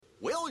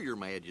Well, Your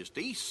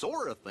Majesty,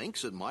 Sora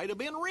thinks it might have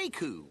been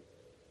Riku.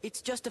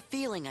 It's just a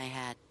feeling I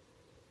had.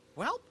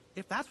 Well,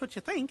 if that's what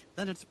you think,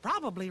 then it's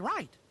probably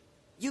right.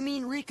 You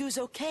mean Riku's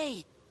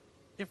okay?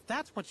 If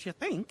that's what you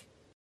think.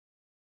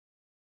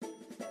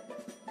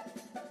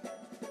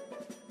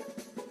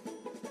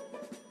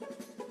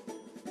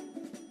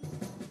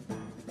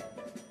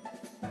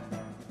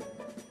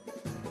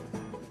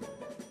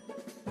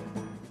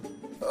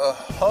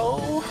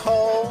 Ho,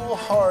 ho,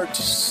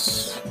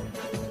 hearts.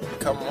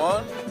 Come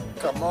on.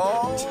 The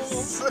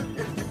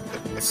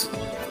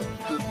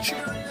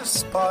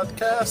cheeriest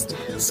podcast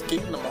is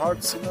Kingdom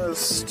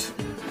Hearts'est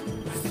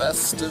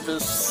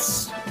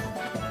Festivus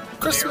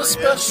Christmas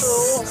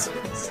special.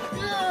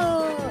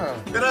 Yeah.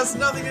 It has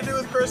nothing to do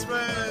with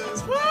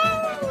Christmas. Woo!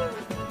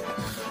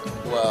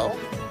 Well,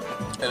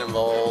 it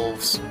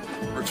involves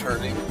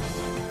returning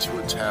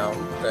to a town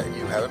that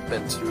you haven't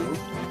been to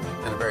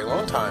in a very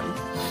long time.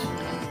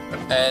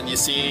 And you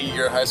see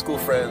your high school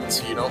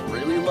friends you don't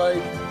really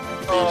like.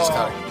 You just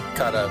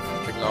kind of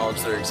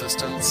acknowledge their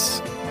existence.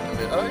 And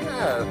be, oh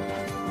yeah,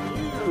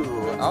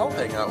 I'll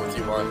hang out with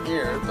you while I'm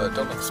here, but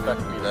don't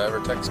expect me to ever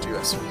text you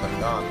as soon as I'm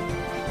gone.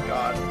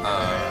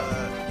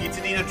 God, you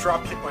didn't need to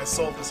drop kick my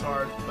soul this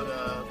hard, but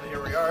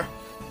here we are.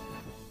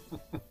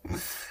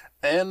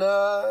 And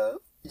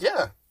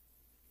yeah,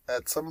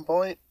 at some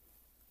point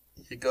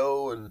you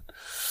go and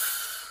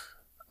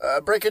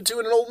break into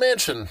an old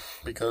mansion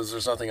because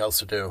there's nothing else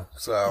to do.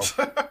 So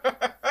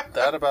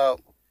that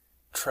about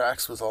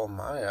tracks with all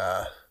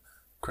my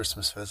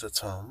Christmas visits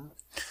home.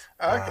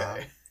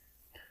 Okay.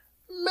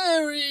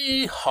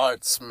 Merry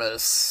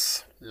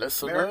Heartsmas,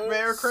 listeners.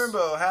 Mayor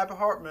Crimbo, happy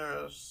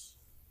Heartmas.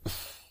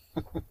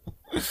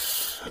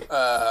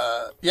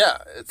 Yeah,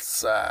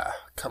 it's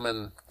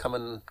coming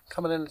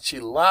at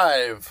you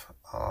live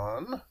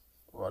on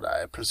what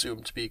I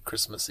presume to be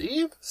Christmas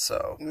Eve.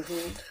 So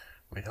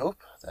we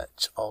hope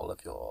that all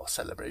of your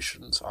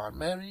celebrations are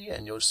merry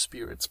and your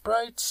spirits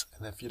bright.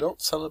 And if you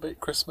don't celebrate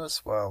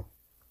Christmas, well,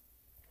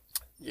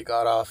 you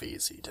got off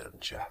easy,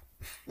 didn't you?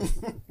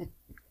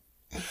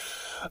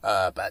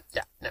 But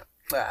yeah, no.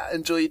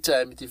 Enjoy your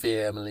time with your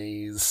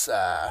families.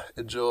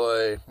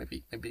 Enjoy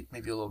maybe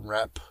you'll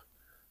unwrap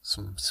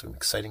some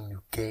exciting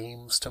new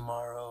games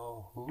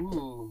tomorrow.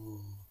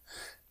 Ooh.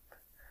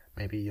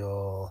 Maybe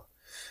you'll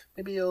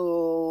I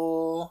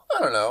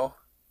don't know.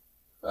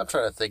 I'm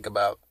trying to think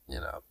about,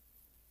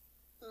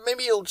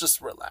 maybe you'll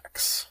just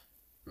relax.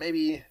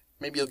 Maybe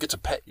you'll get to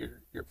pet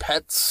your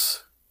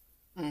pets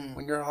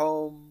when you're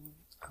home.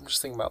 I'm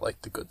just thinking about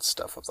like the good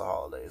stuff of the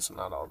holidays and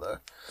not all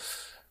the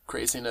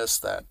craziness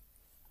that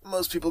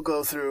most people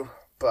go through.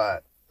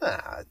 But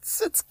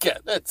it's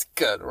good. It's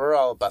good. We're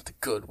all about the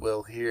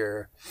goodwill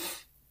here.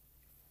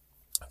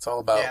 It's all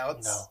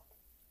about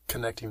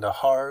connecting the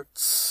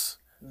hearts,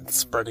 and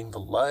spreading the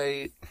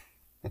light,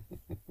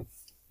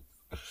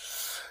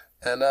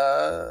 and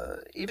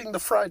eating the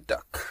fried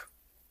duck.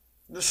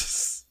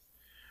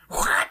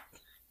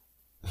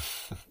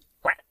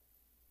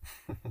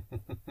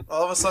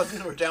 All of a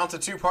sudden, we're down to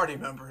 2 party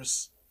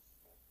members.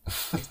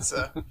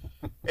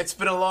 It's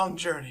been a long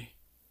journey.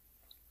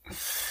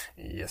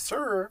 Yes,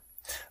 sir.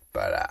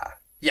 But,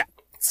 yeah.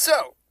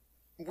 So,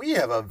 we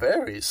have a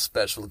very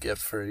special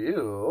gift for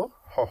you.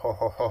 Ho, ho,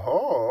 ho, ho,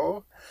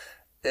 ho.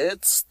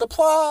 It's the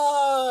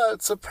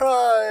plot!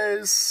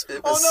 Surprise!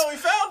 Oh no, we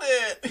found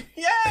it!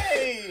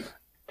 Yay!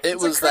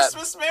 It's a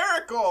Christmas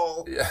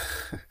miracle! Yeah.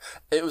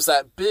 It was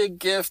that big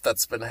gift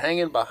that's been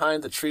hanging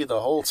behind the tree the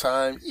whole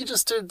time. You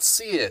just didn't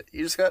see it.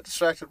 You just got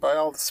distracted by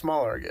all the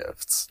smaller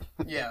gifts.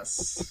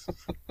 Yes.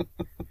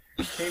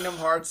 Kingdom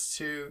Hearts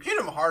 2.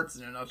 Kingdom Hearts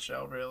in a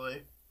nutshell,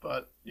 really.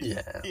 But,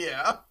 yeah.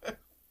 Yeah.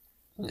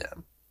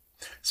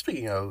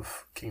 Speaking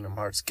of Kingdom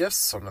Hearts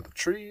gifts under the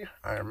tree,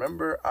 I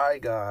remember I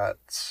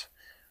got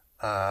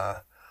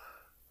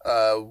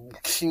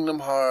Kingdom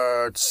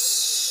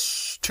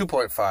Hearts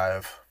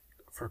 2.5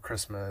 for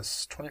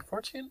Christmas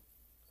 2014,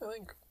 I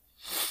think.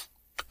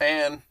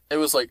 And it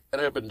was like, it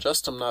had been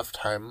just enough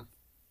time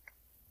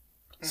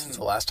since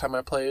the last time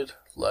I played.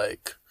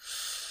 Like,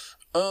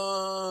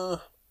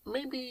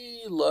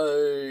 maybe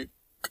like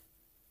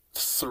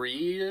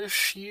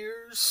 3-ish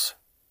years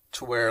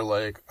to where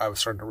like I was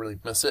starting to really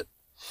miss it.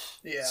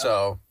 Yeah.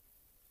 So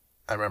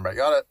I remember I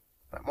got it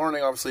that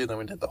morning, obviously. Then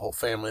we did the whole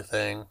family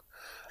thing.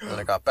 And then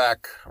I got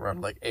back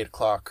around like 8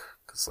 o'clock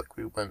because like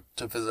we went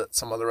to visit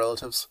some other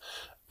relatives.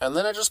 And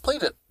then I just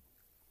played it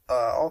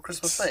all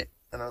Christmas night.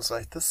 And I was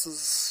like, this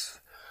is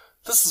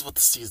what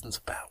the season's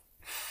about.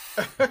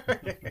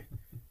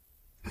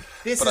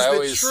 This is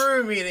the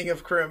true meaning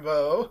of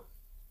Crimbo.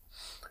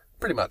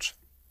 Pretty much.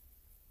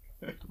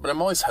 But I'm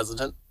always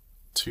hesitant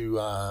to,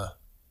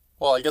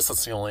 well, I guess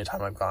that's the only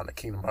time I've gotten a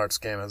Kingdom Hearts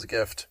game as a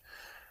gift.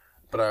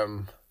 But I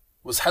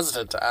was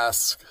hesitant to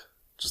ask,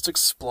 just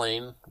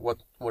explain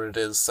what it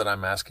is that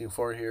I'm asking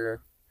for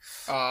here.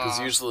 Because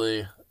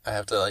usually I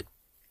have to, like,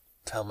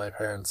 tell my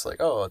parents, like,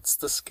 oh, it's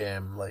this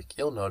game, like,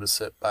 you'll notice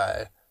it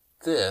by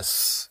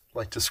this,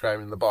 like,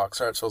 describing the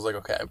box art. So I was like,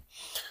 okay.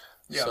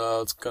 Yep.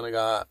 So it's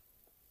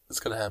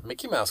gonna have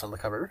Mickey Mouse on the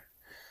cover,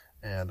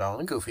 and Donald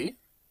and Goofy,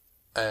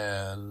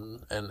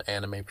 and an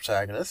anime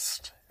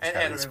protagonist, And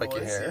got anime spiky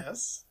voice, hair,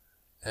 yes.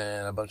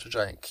 and a bunch of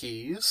giant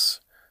keys,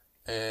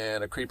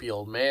 and a creepy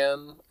old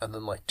man, and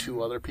then like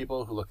two other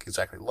people who look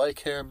exactly like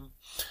him.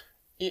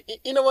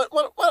 You know what?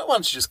 Why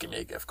don't you just give me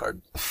a gift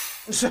card?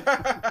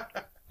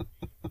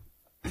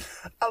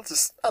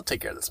 I'll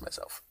take care of this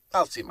myself.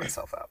 I'll see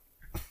myself out.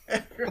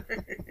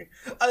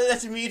 I'll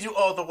let me do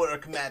all the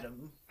work,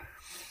 madam.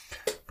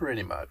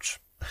 Pretty much.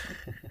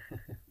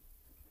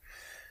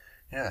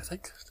 Yeah, I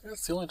think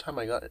that's the only time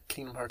I got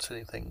Kingdom Hearts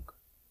anything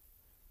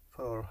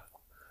for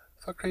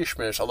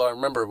Christmas. Although I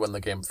remember when the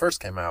game first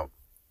came out,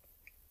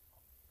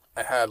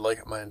 I had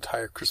like my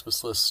entire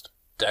Christmas list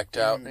decked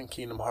out in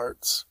Kingdom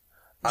Hearts.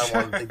 I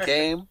wanted the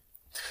game.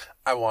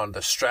 I wanted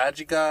the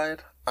strategy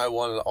guide. I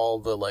wanted all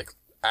the like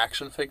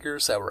action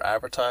figures that were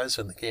advertised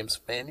in the game's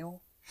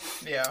manual.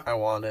 Yeah. I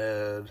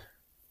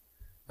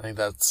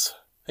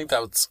think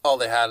that was all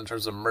they had in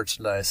terms of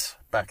merchandise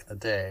back in the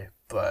day.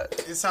 But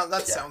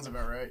sounds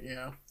about right,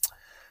 yeah.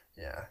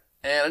 Yeah.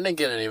 And I didn't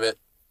get any of it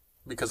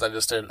because I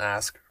just didn't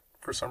ask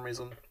for some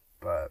reason.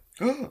 But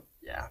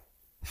yeah.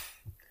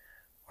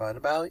 What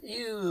about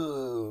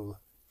you?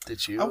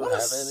 Did you have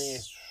any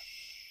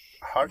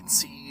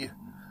heartsy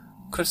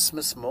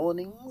Christmas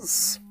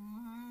mornings?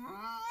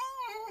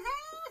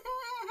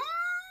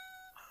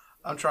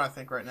 I'm trying to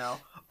think right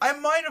now. I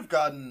might have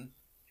gotten...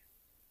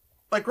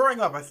 Like, growing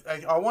up,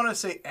 I want to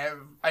say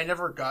I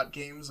never got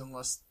games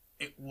unless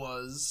it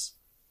was,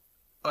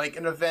 like,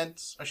 an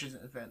event. I shouldn't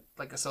say event.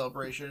 Like, a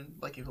celebration.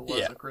 Like, if it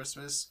was a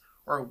Christmas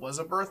or it was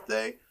a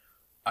birthday.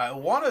 I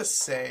want to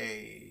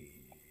say...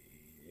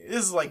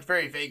 This is, like,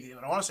 very vaguely,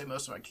 but I want to say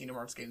most of my Kingdom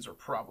Hearts games were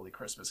probably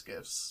Christmas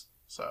gifts.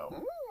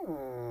 So,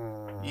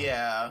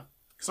 yeah.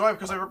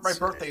 Because my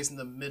birthday's in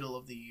the middle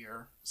of the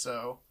year,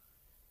 so...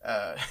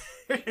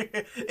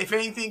 if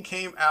anything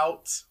came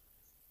out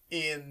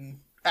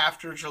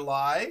after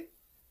July,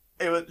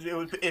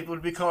 it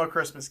would become a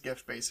Christmas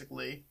gift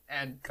basically,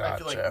 and gotcha. I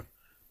feel like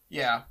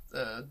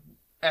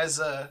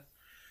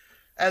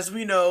as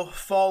we know,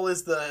 fall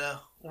is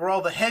where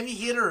all the heavy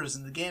hitters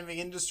in the gaming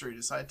industry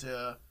decide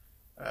to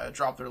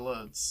drop their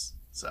loads.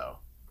 So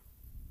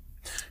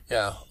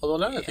yeah, although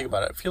now that I think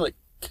about it, I feel like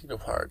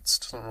Kingdom Hearts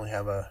doesn't really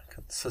have a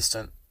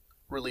consistent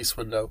release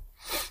window.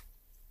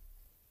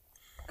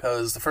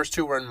 Because the first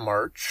two were in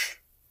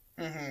March.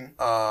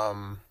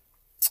 Mm-hmm.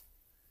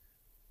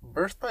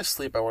 Birth by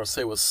Sleep, I want to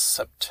say, was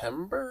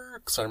September.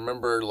 Because I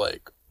remember,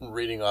 like,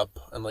 reading up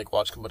and, like,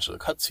 watching a bunch of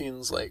the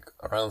cutscenes, like,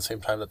 around the same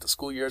time that the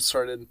school year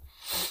started.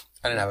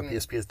 I didn't have a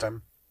PSP at the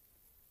time.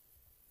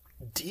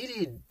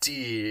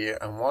 DDD,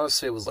 I want to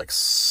say it was, like,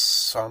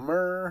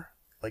 summer.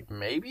 Like,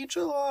 maybe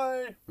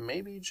July,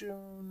 maybe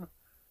June.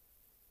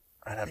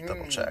 I'd have to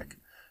double check.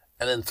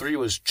 And then 3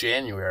 was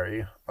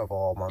January of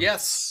all months.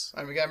 Yes,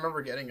 I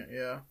remember getting it.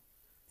 Yeah.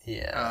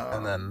 Yeah,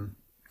 and then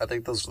I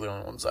think those are the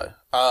only ones I.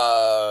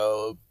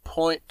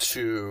 Point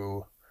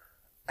 2,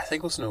 I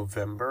think it was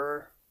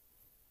November.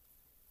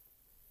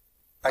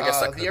 I guess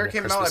that could the year have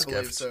been a came out, I Christmas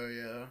believe. gift. So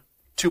yeah.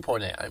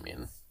 2.8, I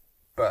mean,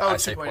 but I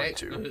say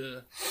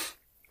 0.2.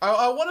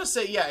 I want to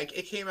say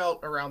it came out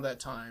around that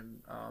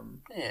time.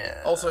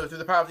 Yeah. Also, through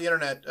the power of the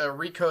internet,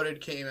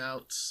 Recoded came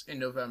out in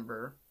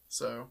November.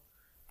 So.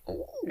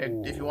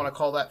 And if you want to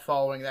call that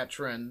following that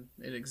trend,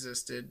 it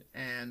existed.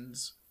 And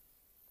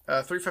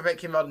 358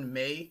 came out in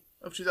May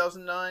of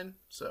 2009,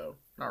 so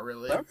not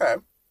really. Okay.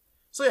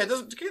 So yeah, it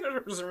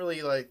doesn't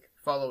really like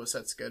follow a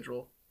set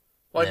schedule.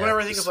 Like whenever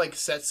I think of like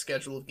set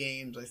schedule of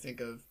games, I think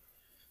of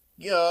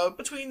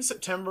between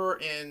September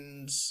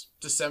and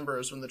December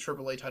is when the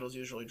AAA titles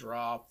usually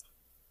drop.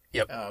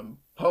 Yep.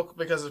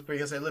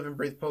 Because I live and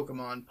breathe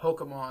Pokemon.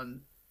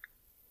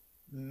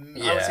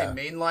 I would say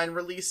mainline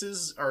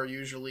releases are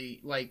usually,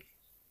 like,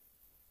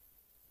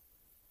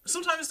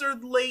 sometimes they're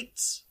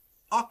late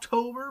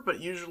October,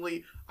 but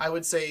usually I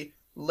would say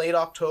late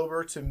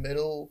October to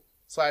middle/end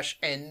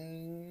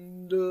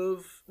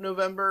of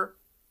November.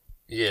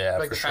 Yeah,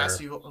 like for the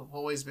past sure. few have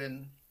always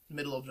been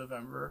middle of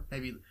November,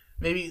 maybe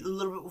a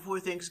little bit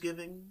before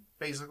Thanksgiving,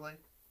 basically,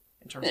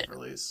 in terms of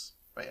release.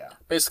 But yeah.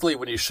 Basically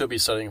when you should be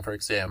studying for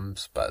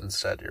exams, but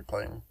instead you're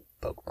playing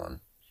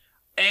Pokemon.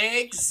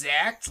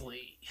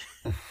 Exactly.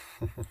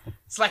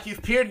 It's like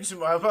you've peered into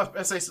my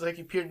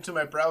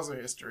browser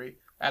history.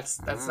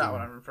 That's not what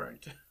I'm referring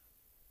to.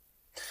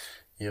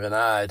 Even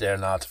I dare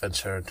not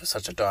venture into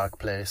such a dark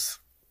place.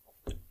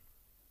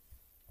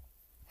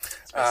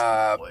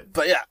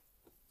 But yeah,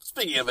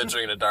 speaking of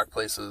venturing into dark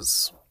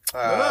places,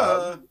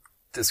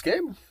 this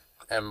game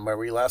and where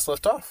we last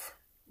left off,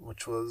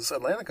 which was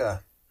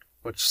Atlantica,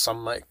 which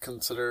some might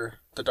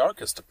consider the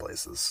darkest of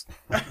places.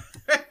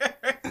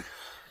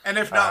 And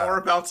if not, we're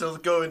about to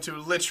go into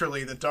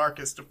literally the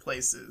darkest of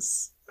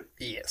places.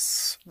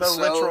 Yes. The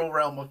literal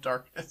realm of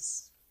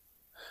darkness.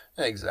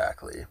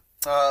 Exactly.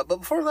 But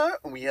before that,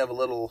 we have a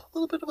little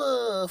bit of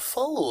a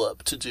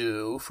follow-up to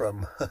do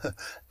from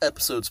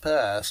episodes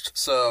past.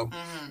 So,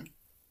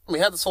 we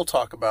had this whole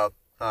talk about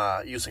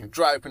using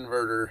Drive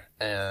Converter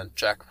and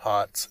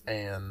Jackpots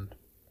and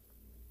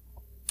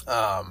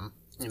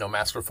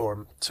Master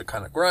Form to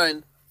kind of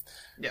grind.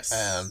 Yes.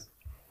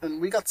 And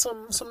we got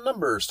some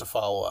numbers to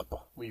follow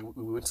up. We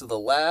went to the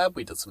lab,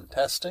 we did some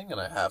testing,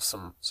 and I have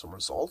some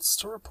results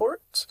to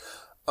report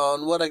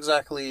on what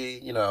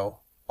exactly,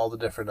 all the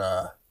different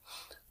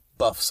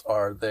buffs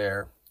are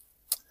there.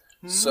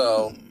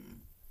 So,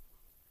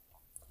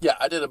 yeah,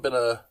 I did a bit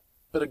of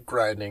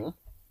grinding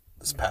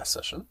this past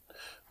session,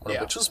 one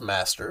of which was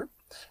Master.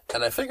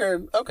 And I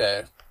figured,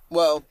 okay,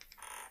 well,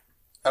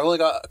 I only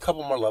got a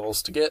couple more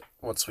levels to get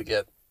once we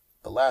get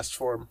the last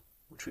form,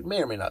 which we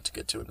may or may not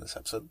get to in this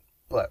episode.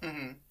 But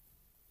I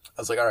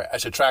was like, all right, I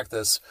should track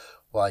this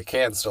while I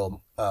can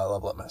still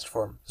level up Master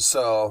Form.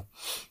 So,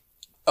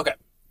 okay,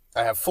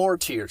 I have 4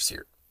 tiers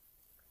here.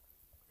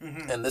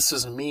 And this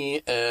is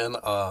me in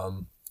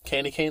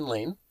Candy Cane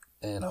Lane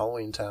in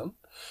Halloween Town.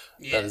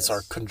 Yes. That is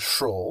our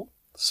control.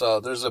 So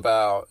there's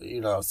about,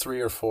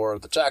 3 or 4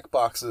 of the jack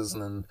boxes,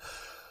 and then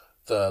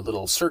the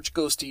little search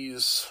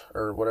ghosties,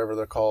 or whatever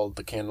they're called,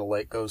 the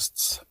candlelight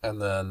ghosts,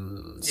 and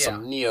then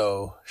some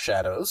Neo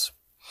shadows.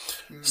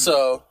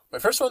 So my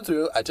first one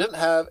through, I didn't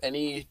have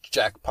any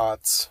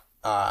jackpots.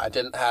 I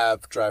didn't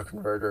have Drive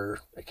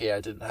Converter, aka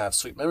I didn't have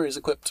Sweet Memories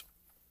equipped.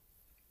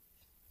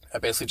 I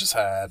basically just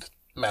had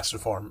Master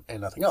Form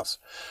and nothing else.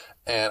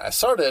 And I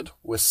started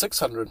with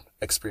 600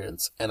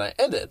 experience, and I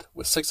ended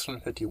with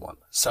 651.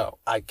 So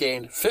I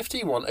gained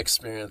 51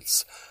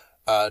 experience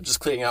just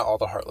clearing out all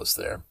the Heartless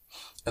there.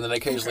 And then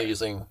occasionally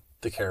using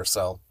the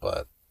Carousel,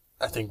 but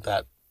I think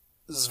that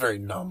is very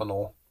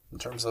nominal in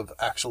terms of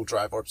actual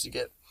drive orbs you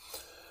get.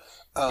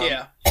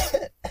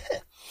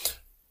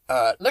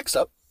 Next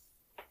up,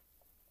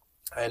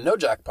 I had no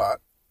jackpot,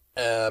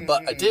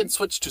 but I did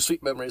switch to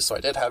Sweet Memories, so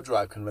I did have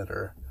Drive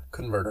Converter,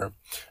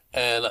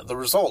 and the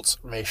results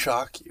may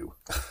shock you.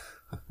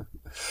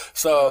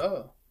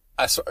 So,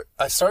 I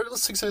started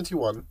with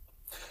 651,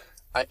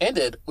 I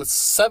ended with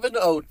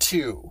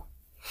 702.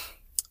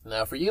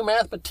 Now, for you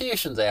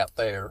mathematicians out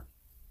there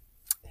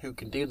who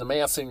can do the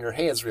math in your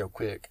heads real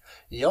quick,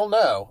 you'll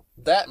know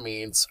that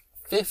means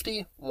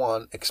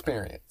 51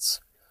 experience,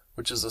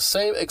 which is the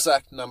same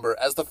exact number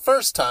as the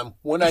first time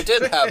when I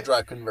did have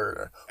Drive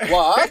Converter.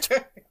 What?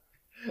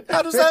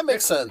 How does that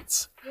make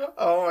sense?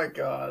 Oh my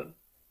god.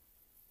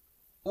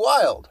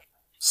 Wild.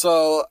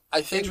 So,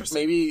 I think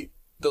maybe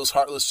those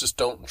Heartless just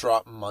don't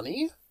drop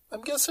money,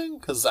 I'm guessing,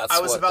 because that's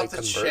what they convert. I was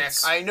about to check.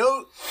 I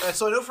know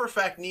for a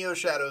fact Neo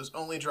Shadows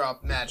only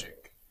drop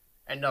magic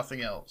and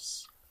nothing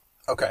else.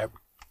 Okay.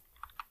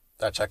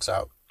 That checks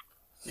out.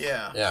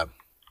 Yeah. Yeah.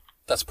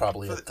 That's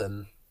probably it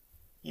then.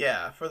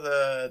 Yeah,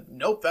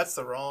 nope, that's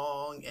the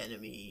wrong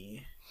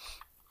enemy.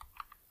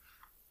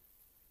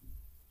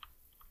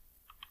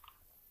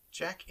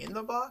 Jack in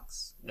the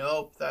Box?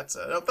 Nope, that's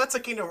a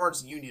Kingdom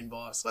Hearts Union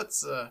boss.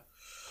 That's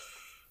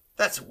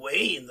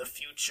way in the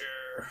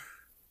future.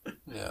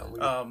 Yeah.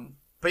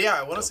 But yeah,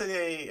 I want to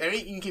say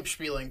you can keep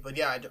spieling, but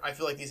yeah, I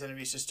feel like these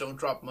enemies just don't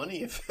drop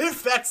money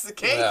if that's the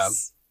case. Yeah.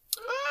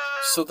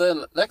 So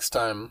then, next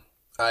time,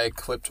 I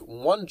equipped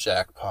 1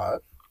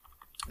 jackpot,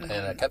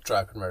 and I kept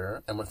Drive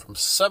Converter, and went from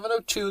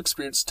 702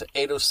 experience to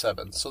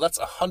 807. So that's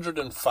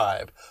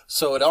 105.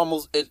 So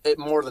it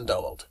more than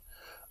doubled.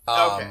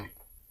 Okay.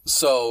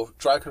 So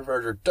Drive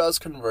Converter does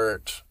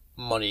convert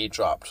money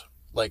dropped,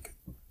 like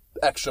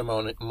extra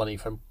money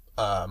from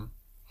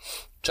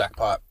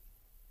jackpot.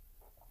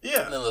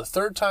 Yeah. And then the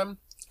third time,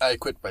 I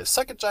equipped my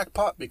second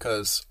jackpot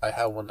because I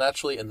have one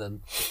naturally, and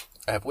then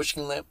I have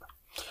Wishing Lamp.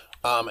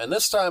 And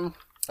this time,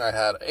 I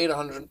had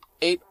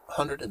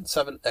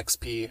 807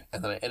 XP,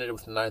 and then I ended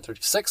with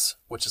 936,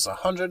 which is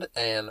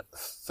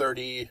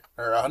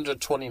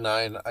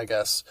 129, I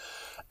guess,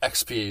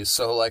 XP.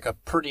 So, like, a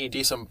pretty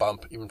decent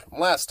bump even from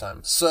last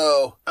time.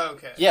 So,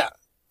 okay. Yeah,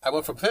 I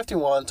went from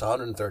 51 to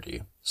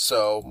 130.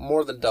 So,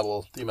 more than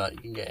double the amount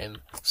you can gain.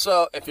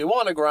 So, if you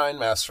want to grind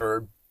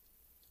Master,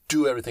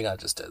 do everything I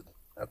just did.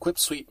 Equip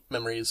Sweet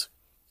Memories,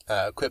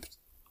 equip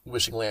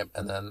Wishing Lamp,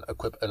 and then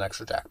equip an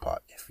extra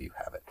jackpot if you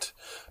have it.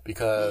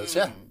 Because,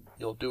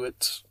 you'll do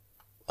it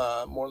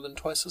more than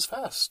twice as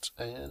fast,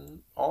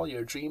 and all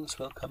your dreams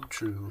will come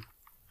true.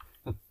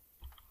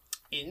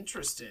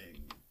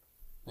 Interesting.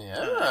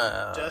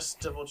 Yeah. Just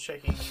double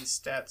checking these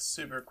stats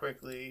super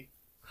quickly.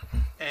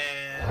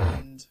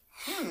 And,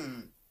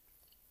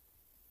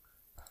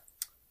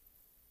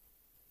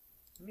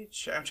 let me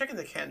check. I'm checking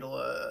the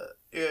candle.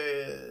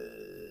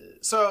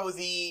 So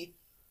the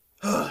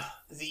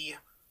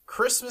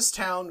Christmas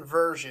Town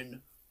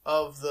version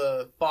of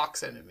the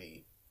box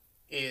enemy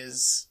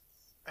is,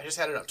 I just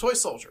had it up. Toy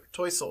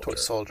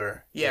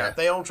Soldier. Yeah,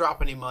 they don't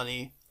drop any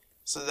money,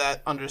 so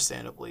that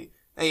understandably.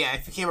 And yeah,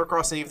 if you came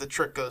across any of the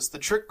trick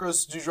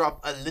ghosts do drop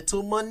a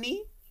little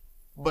money,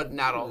 but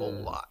not a whole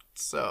lot.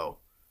 So,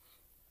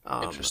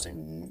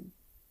 interesting.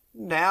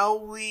 Now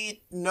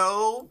we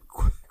know.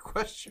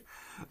 Question.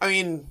 I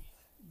mean,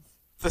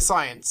 the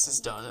science is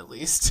done at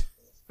least.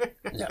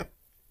 Yeah.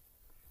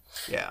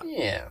 Yeah.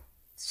 Yeah.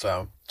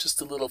 So, just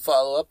a little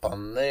follow-up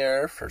on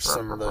there for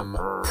some of them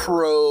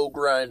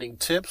pro-grinding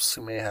tips.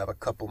 We may have a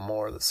couple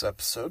more this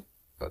episode,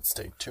 but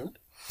stay tuned.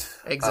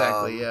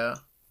 Exactly, yeah.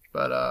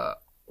 But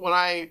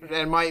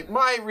when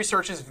my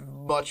research is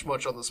much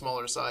on the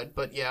smaller side,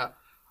 but yeah,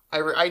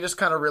 I just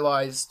kind of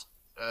realized,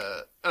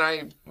 and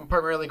I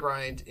primarily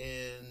grind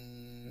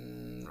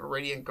in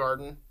Radiant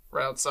Garden,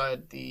 right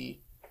outside the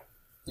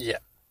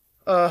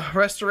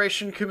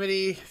restoration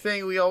committee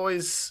thing we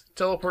always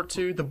teleport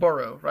to, the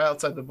Burrow, right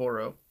outside the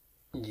Burrow.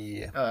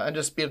 Yeah. And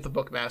just beat up the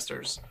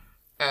Bookmasters.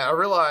 And I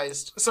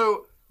realized,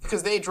 so,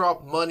 because they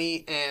drop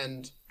money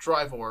and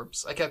drive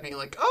orbs, I kept being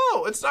like,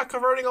 oh, it's not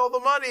converting all the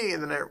money.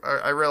 And then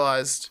I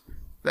realized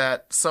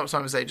that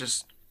sometimes they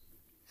just,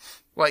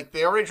 like,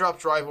 they already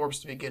dropped drive orbs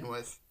to begin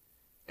with.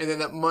 And then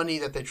that money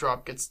that they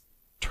drop gets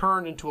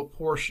turned into a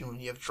portion when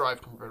you have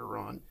drive converter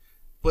on.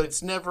 But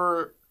it's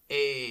never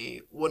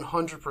a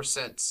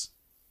 100%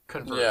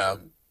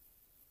 conversion.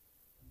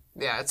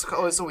 Yeah,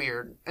 it's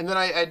weird. And then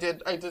I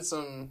did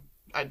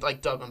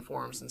dug on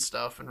forums and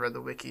stuff and read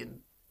the wiki and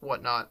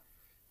whatnot.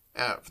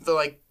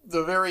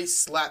 The very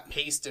slap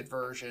pasted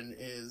version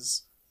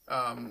is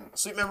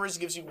Sweet Memories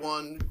gives you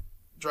one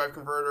drive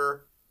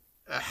converter.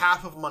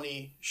 Half of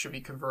money should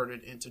be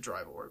converted into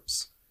drive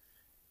orbs.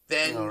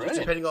 Then,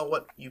 depending on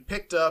what you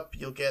picked up,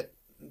 you'll get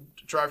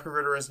drive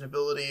converter as an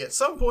ability at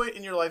some point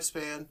in your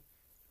lifespan.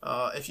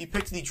 If you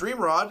picked the Dream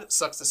Rod,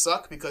 sucks to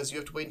suck because you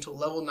have to wait until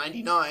level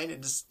 99.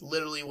 It is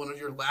literally one of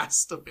your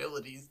last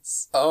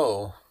abilities.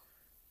 Oh,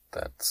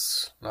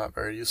 that's not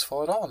very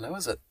useful at all, now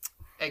is it?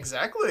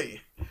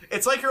 Exactly.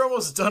 It's like you're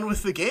almost done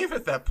with the game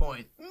at that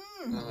point.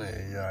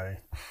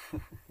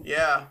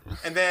 Yeah.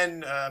 And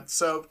then,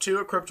 so 2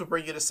 equipped will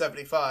bring you to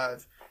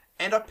 75.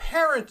 And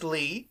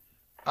apparently,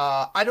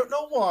 I don't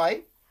know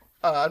why,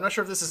 I'm not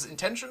sure if this is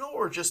intentional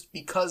or just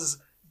because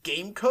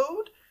game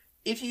code,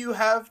 if you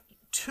have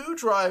 2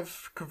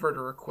 drive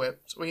converter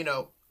equipped,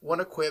 well, one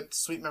equipped,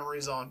 Sweet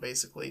Memories on,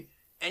 basically,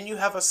 and you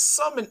have a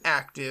summon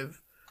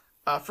active,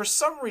 for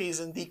some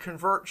reason, the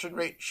conversion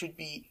rate should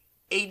be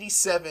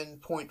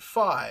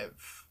 87.5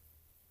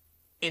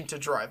 into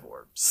drive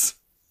orbs.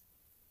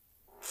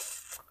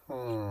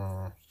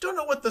 Don't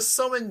know what the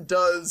summon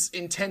does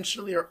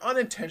intentionally or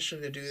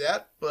unintentionally to do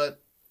that,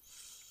 but...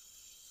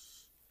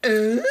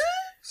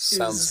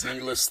 Sounds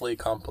needlessly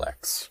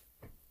complex.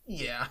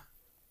 Yeah.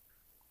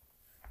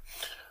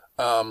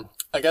 I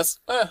guess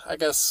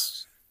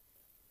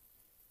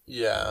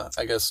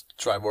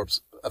drive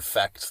orbs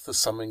affect the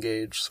summon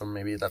gauge, so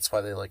maybe that's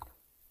why they,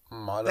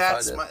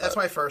 modified it. That's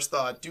my first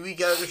thought. Do we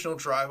get additional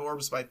drive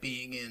orbs by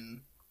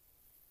being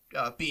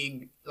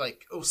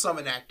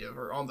summon active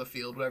or on the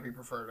field, whatever you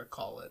prefer to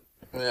call it?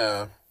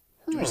 Yeah.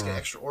 Do we just get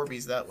extra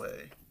orbies that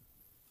way?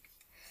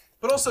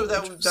 But also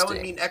that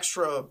would mean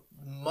extra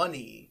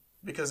money,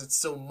 because it's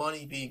still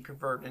money being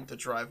converted into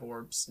drive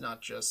orbs,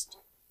 not just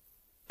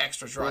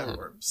extra drive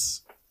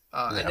orbs.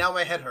 And now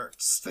my head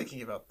hurts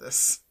thinking about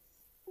this.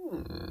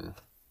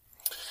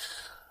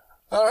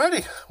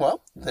 Alrighty.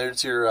 Well,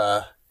 there's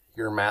your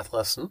math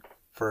lesson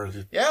for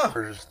the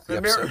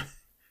episode.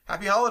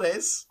 Happy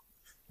holidays.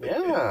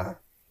 Yeah.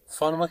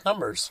 Fun with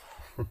numbers.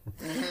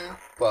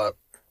 But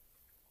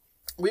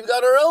we've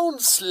got our own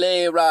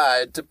sleigh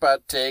ride to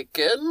partake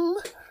in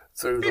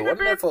through the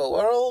wonderful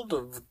world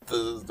of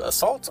the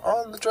assault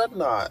on the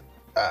Dreadnought.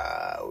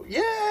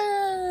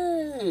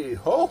 Yay!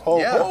 Ho,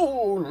 ho,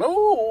 ho!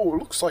 No!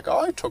 Looks like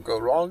I took a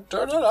wrong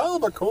turn at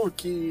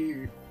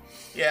Albuquerque.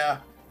 Yeah.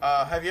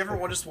 Have you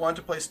ever just wanted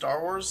to play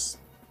Star Wars?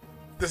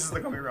 This is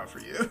the gummy route for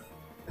you.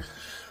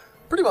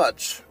 Pretty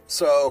much.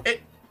 So...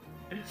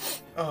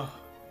 Oh.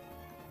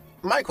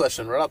 My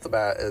question right off the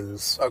bat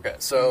is... Okay,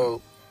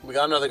 so we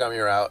got another gummy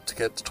route to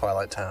get to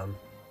Twilight Town.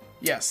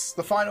 Yes,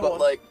 the final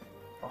one.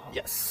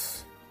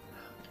 Yes.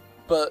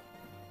 But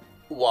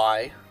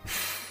why?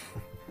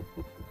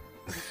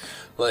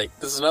 This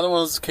is another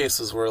one of those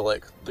cases where,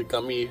 the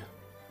gummy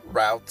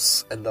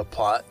routes and the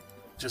plot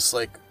just,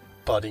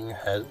 butting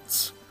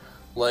heads.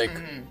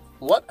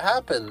 What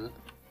happened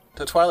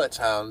to Twilight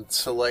Town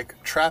to,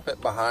 trap it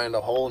behind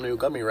a whole new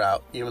gummy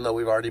route, even though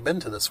we've already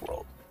been to this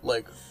world?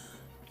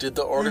 Did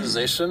the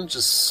organization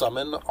just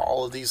summon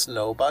all of these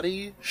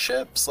nobody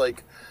ships? I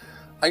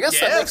guess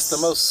that makes the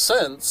most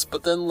sense,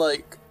 but then,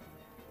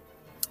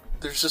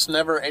 there's just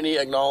never any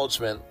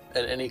acknowledgement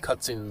and any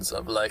cutscenes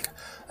of,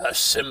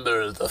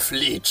 assemble the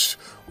fleet.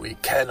 We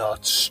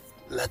cannot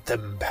let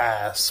them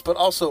pass. But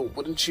also,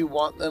 wouldn't you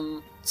want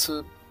them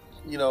to,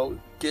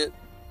 get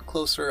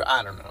closer?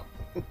 I don't know.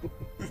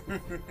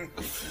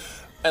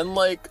 And,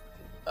 where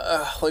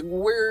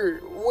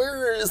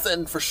is the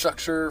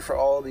infrastructure for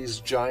all these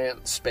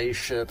giant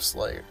spaceships?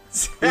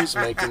 Who's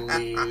making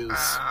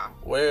these?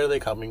 Where are they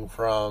coming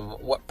from?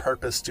 What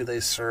purpose do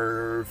they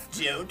serve?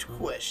 Don't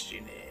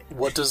question it.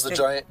 What does the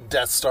giant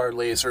Death Star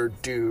laser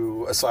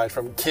do aside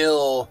from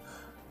kill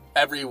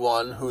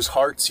everyone whose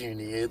hearts you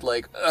need?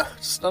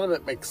 Just none of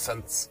it makes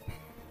sense.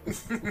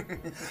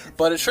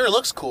 But it sure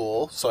looks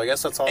cool, so I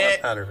guess that's all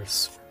that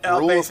matters.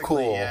 Rule of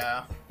cool.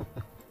 Yeah.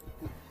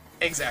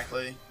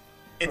 Exactly.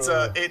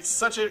 It's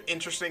such an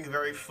interesting,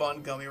 very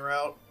fun gummy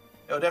route.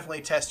 It'll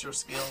definitely test your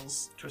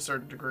skills to a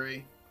certain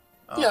degree.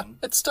 Yeah,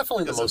 it's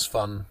definitely the most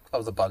fun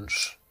of the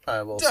bunch.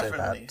 I will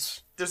Definitely.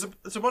 say that.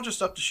 There's a bunch of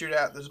stuff to shoot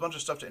at. There's a bunch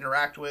of stuff to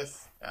interact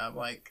with.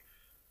 Like,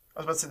 I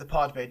was about to say the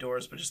pod bay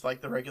doors, but just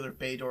like the regular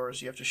bay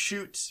doors, you have to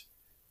shoot.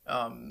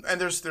 And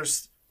there's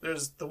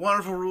the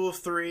wonderful rule of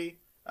three,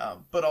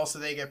 but also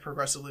they get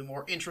progressively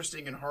more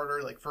interesting and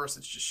harder. Like, first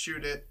it's just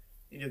shoot it,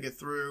 and you'll get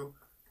through.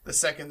 The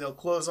second, they'll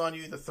close on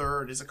you. The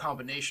third is a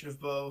combination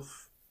of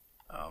both.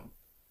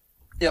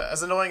 Yep.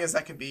 As annoying as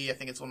that can be, I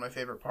think it's one of my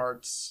favorite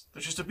parts.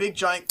 There's just a big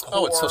giant core.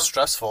 Oh, it's so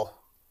stressful.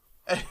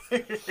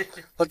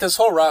 Like, this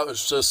whole route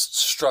is just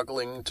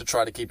struggling to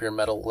try to keep your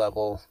metal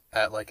level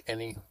at, like,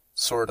 any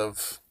sort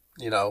of,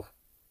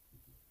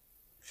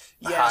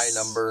 high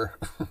number.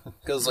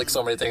 Because, like,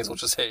 so many things will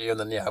just hit you, and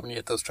then, when you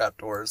hit those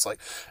trapdoors, like,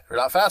 if you're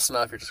not fast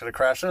enough, you're just going to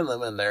crash into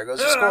them, and there goes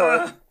your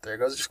score. There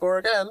goes your score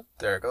again.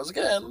 There it goes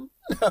again.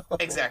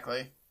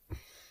 Exactly.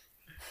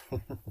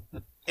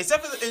 It's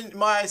definitely, in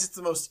my eyes, it's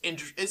the most I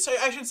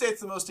should say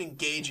it's the most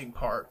engaging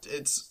part.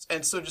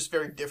 And so just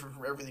very different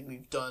from everything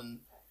we've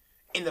done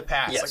in the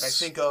past. Yes. Like, I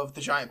think of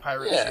the giant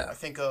pirate ship. I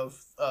think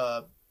of,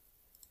 I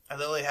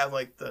literally have,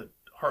 like, the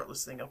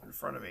Heartless thing up in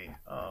front of me.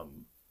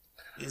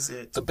 Is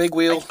it... The big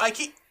wheel? I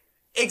keep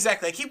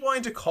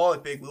wanting to call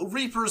it Big Wheel.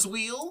 Reaper's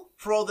Wheel,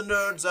 for all the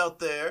nerds out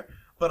there.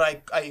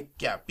 But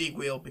Big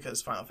Wheel,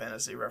 because Final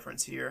Fantasy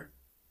reference here.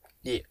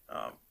 Yeah.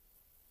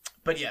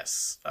 But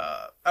yes,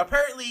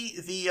 apparently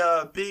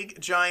the big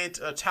giant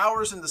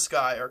towers in the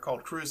sky are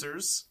called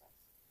cruisers.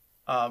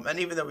 And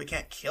even though we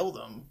can't kill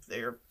them,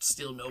 they're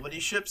still nobody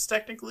ships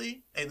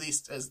technically, at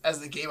least as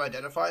the game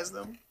identifies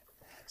them.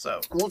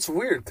 So, Well, it's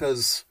weird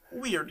because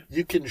weird.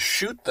 you can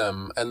shoot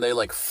them and they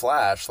like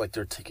flash like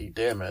they're taking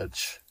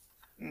damage,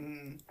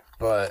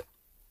 but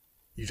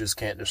you just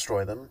can't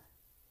destroy them.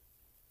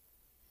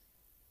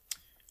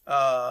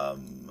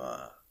 I'm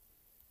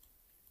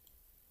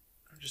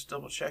just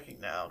double checking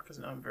now because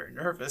now I'm very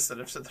nervous that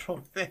I've said the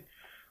wrong thing.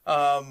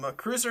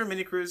 Cruiser,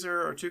 mini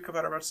cruiser, or two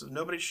counterparts of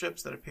nobody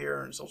ships that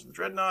appear in Assault of the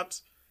Dreadnought.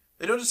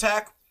 They don't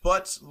attack,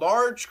 but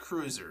large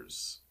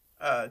cruisers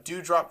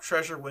do drop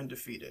treasure when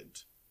defeated.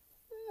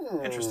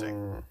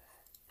 Interesting.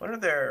 What are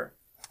their?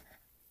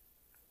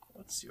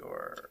 What's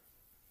your?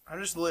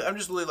 I'm just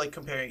really like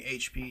comparing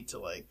HP to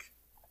like,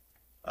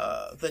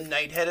 the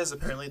Nighthead is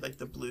apparently like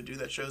the blue dude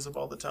that shows up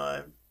all the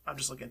time. I'm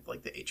just looking at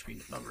like the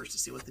HP numbers to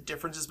see what the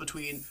difference is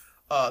between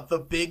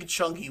the big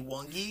chunky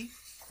wungy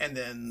and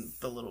then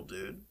the little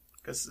dude,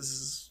 because this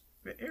is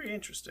very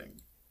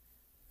interesting.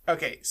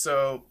 Okay,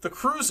 so the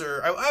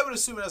cruiser, I would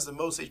assume it has the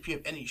most HP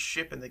of any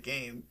ship in the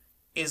game,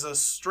 is a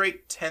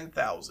straight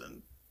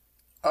 10,000.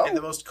 Oh. And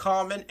the most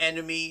common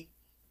enemy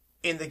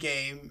in the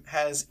game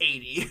has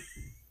 80.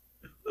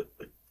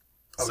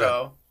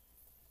 So,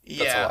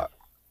 yeah.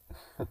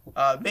 That's a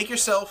lot. Make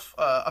yourself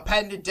a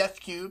patented death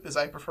cube, as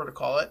I prefer to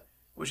call it,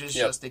 which is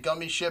just a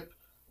gummy ship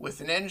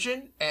with an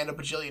engine and a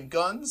bajillion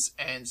guns,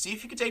 and see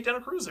if you can take down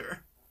a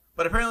cruiser.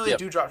 But apparently they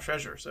do drop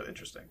treasure, so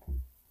interesting.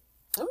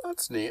 Oh,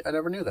 that's neat. I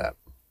never knew that.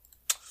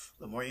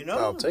 The more you know.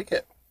 I'll take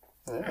it.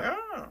 Yeah.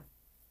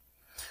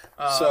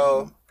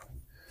 So,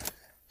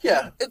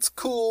 it's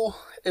cool.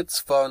 It's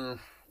fun.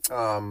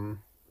 I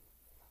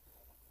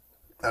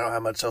don't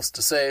have much else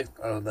to say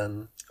other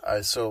than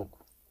I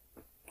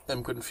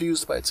am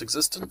confused by its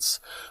existence.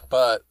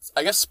 But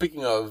I guess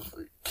speaking of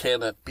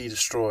can it be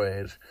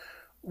destroyed,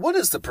 what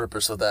is the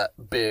purpose of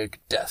that big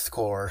death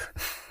core?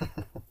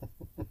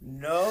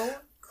 No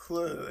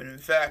clue. And in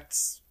fact,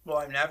 while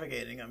I'm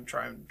navigating, I'm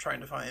trying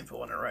to find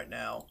info on it right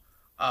now.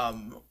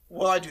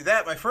 While I do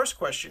that, my first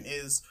question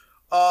is,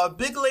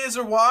 big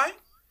laser why?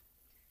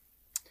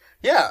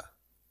 Yeah.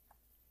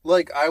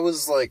 Like, I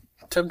was, like,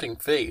 tempting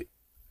fate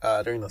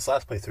during this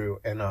last playthrough,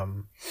 and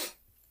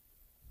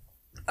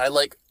I,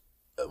 like,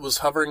 was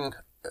hovering,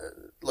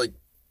 like,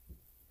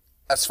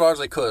 as far as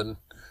I could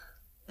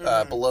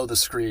below the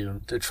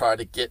screen to try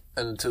to get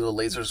into the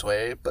laser's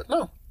way, but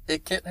no,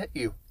 it can't hit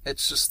you.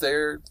 It's just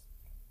there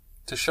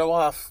to show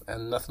off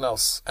and nothing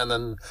else. And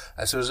then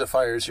as soon as it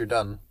fires, you're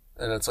done.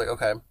 And it's like,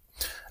 okay.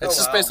 It's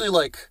just basically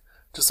like,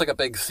 just like a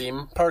big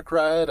theme park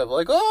ride of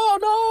like, oh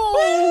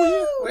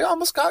no, we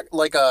almost got,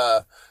 like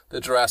the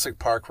Jurassic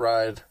Park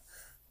ride.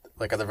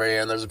 Like at the very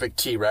end, there's a big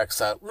T-Rex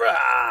that,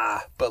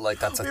 rah! But like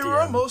that's at the end. We're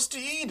almost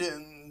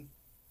eaten.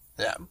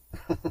 Yeah.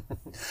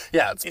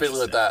 Yeah, it's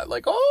basically like that.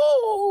 Like,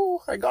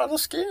 oh, I got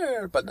us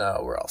scared. But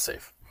no, we're all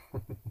safe.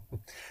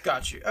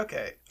 Got you.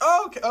 Okay.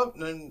 Oh, okay. Oh,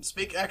 and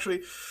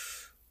actually,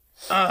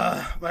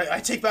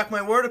 I take back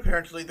my word,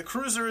 apparently. The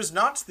cruiser is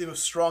not the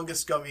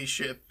strongest gummy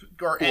ship,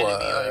 or enemy,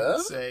 I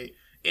would say.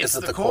 It's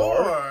the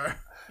core.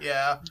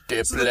 Yeah.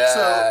 The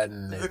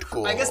planet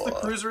core. I guess the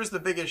cruiser is the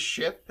biggest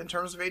ship in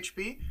terms of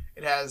HP.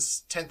 It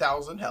has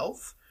 10,000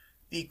 health.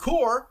 The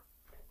core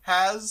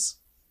has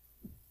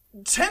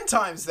 10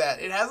 times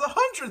that. It has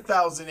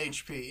 100,000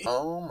 HP.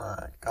 Oh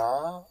my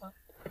god.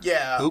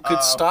 Yeah. Who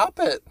could stop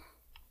it?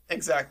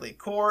 Exactly.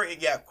 Core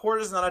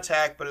does not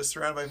attack, but is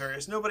surrounded by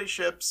various nobody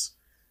ships.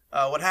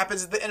 What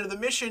happens at the end of the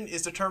mission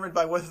is determined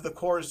by whether the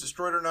core is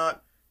destroyed or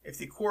not. If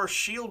the core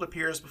shield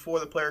appears before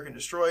the player can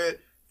destroy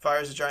it,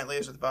 fires a giant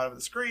laser at the bottom of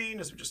the screen,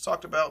 as we just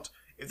talked about.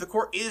 If the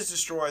core is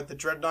destroyed, the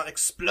dreadnought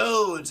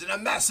explodes in a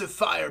massive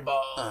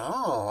fireball.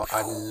 Oh,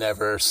 I've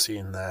never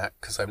seen that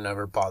because I've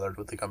never bothered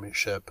with the gummy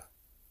ship.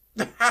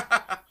 But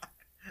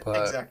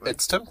Exactly.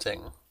 it's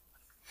tempting.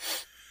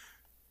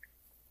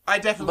 I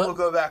definitely will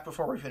go back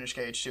before we finish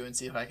KH2 and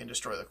see if I can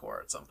destroy the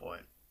core at some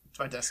point. It's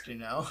my destiny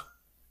now.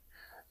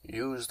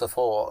 Use the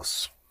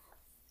force.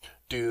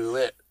 Do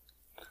it.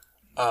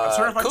 I'm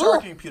certified cool.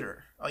 targeting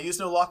computer. I'll use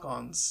no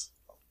lock-ons.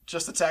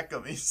 Just attack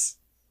gummies.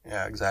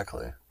 Yeah,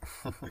 exactly.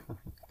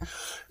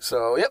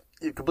 So, yep,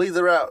 you complete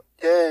the route.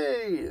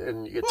 Yay!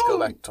 And you get to go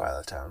back to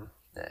Twilight Town.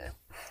 Yay.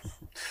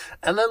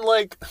 And then,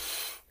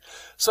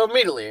 so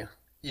immediately,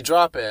 you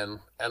drop in,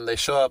 and they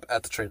show up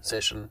at the train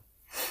station.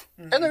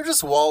 Mm-hmm. And they're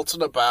just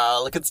waltzing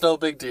about, it's no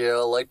big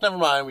deal. Never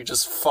mind, we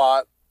just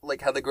fought,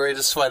 had the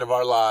greatest fight of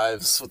our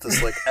lives with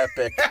this,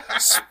 epic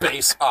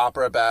space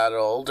opera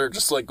battle. They're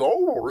just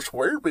oh, it's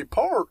where we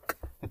park.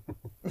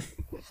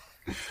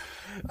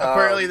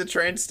 Apparently the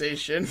train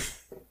station.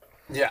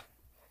 Yeah.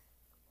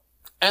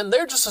 And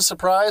they're just as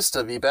surprised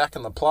to be back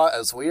in the plot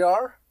as we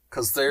are,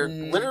 because they're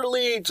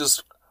literally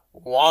just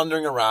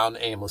wandering around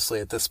aimlessly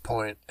at this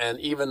point, and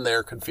even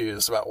they're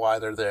confused about why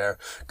they're there,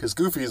 because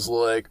Goofy's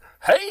like,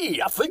 hey,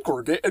 I think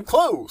we're getting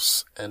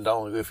close. And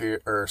Donald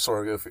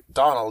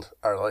Donald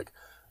are like,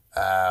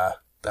 the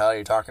hell are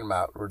you talking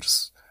about? We're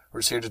just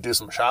here to do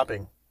some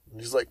shopping.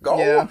 And he's like,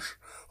 gosh,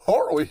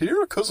 aren't we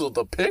here because of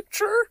the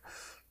picture?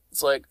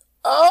 It's like,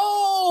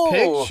 oh!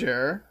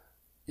 Picture?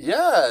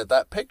 Yeah,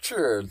 that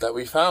picture that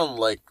we found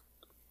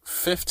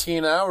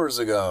 15 hours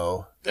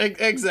ago.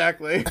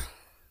 Exactly.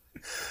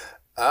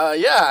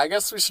 Yeah, I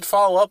guess we should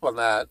follow up on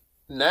that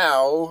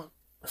now,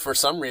 for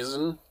some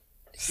reason,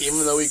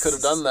 even though we could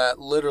have done that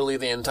literally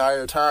the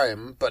entire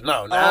time. But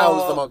no, now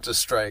is the moment to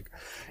strike.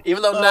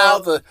 Even though now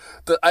the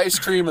ice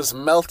cream is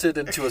melted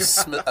into a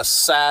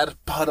sad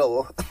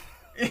puddle.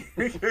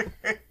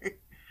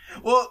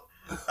 Well,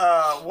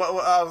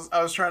 I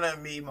was trying to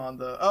meme on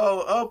the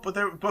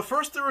but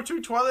first there were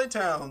 2 Twilight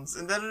Towns,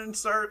 and then an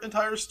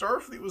entire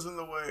Starfleet was in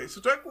the way,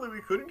 so technically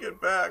we couldn't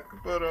get back.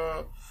 But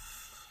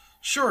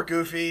sure,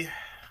 Goofy,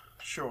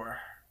 sure.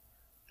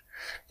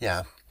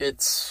 Yeah,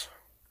 it's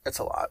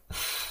a lot.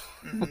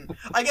 Mm-hmm.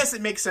 I guess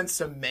it makes sense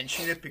to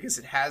mention it because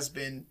it has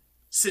been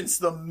since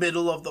the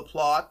middle of the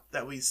plot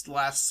that we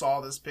last saw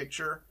this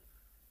picture.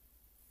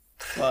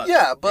 But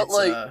yeah, but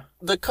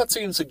the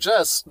cutscene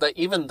suggests that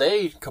even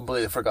they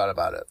completely forgot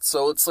about it.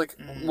 So it's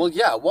well,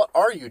 yeah, what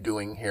are you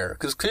doing here?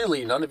 Because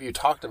clearly none of you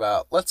talked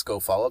about, let's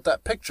go follow up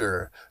that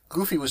picture.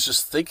 Goofy was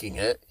just thinking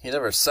it. He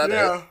never said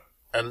it.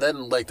 And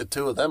then, the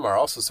 2 of them are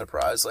also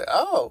surprised.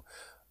 Yeah,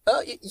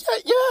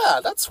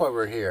 that's why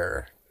we're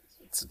here.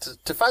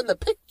 To find the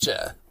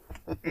picture.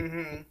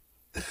 Mm-hmm.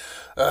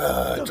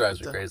 It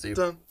drives me crazy.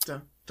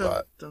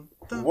 But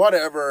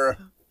whatever.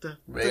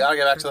 We gotta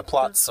get back to the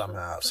plot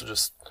somehow. So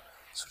just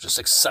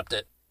accept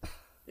it.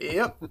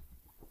 Yep.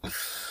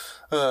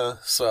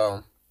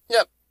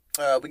 Yep.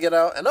 We get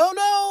out, and oh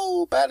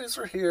no, baddies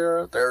are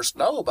here. There's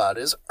no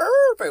baddies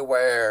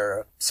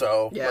everywhere.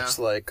 So, much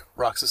like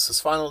Roxas's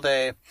final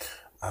day,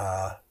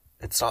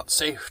 it's not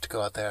safe to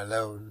go out there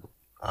alone.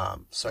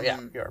 We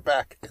are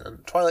back in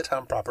Twilight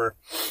Town proper.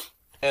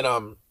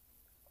 And,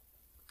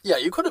 yeah,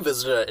 you could have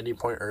visited at any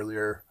point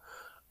earlier.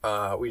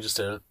 We just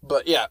didn't.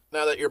 But yeah,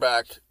 now that you're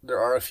back, there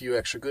are a few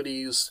extra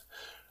goodies.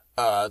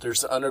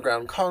 There's the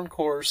Underground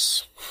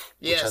Concourse,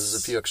 which has a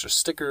few extra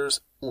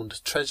stickers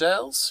and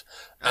treasures.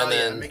 And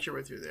then make your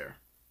way through there.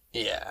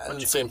 Yeah,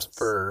 and same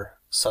for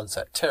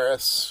Sunset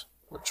Terrace,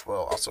 which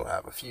will also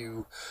have a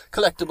few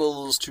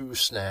collectibles to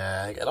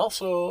snag, and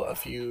also a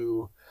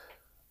few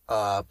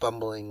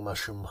bumbling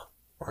mushroom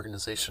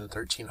organization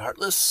 13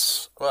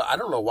 Heartless. Well, I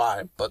don't know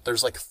why, but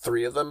there's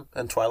 3 of them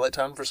in Twilight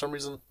Town for some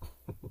reason.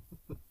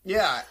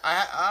 Yeah,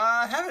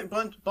 I haven't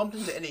bumped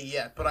into any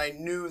yet, but I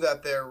knew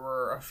that there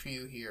were a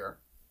few here.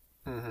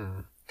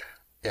 Mm-hmm.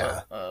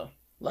 Yeah.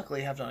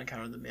 Luckily, I have not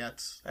encountered them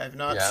yet. I have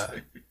not.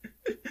 Yeah.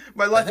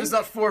 My life is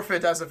not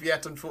forfeit as of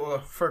yet, and for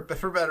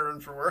better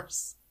and for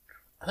worse.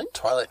 I think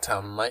Twilight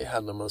Town might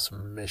have the most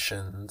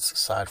missions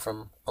aside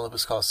from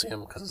Olympus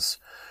Coliseum, because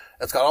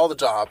it's got all the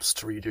jobs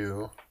to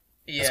redo.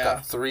 Yeah. It's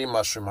got 3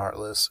 Mushroom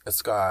Heartless.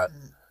 It's got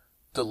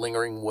the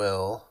Lingering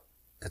Will.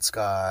 It's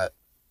got...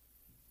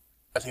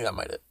 I think that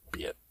might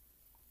be it.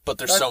 But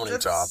there's so many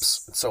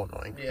jobs. It's so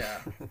annoying.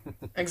 Yeah.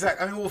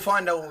 Exactly. I mean, we'll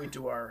find out when we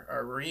do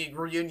our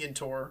reunion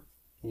tour.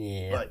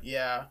 Yeah. But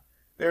yeah.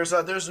 There's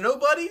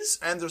nobodies,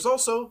 and there's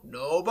also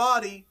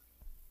nobody.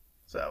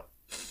 So.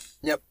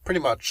 Yep, pretty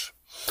much.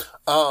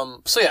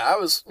 So yeah, I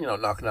was,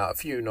 knocking out a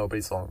few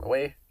nobodies along the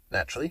way,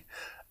 naturally.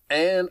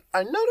 And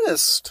I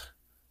noticed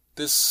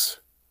this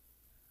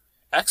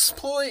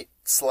exploit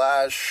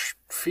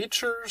 /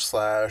 feature /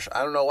 I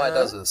don't know why it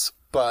does this.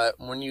 But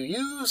when you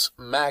use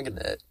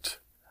Magnet,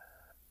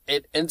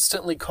 it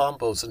instantly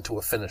combos into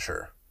a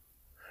finisher.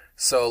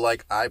 So,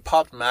 I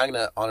popped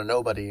Magnet on a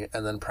nobody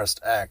and then pressed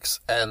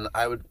X, and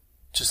I would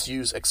just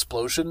use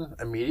Explosion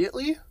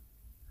immediately.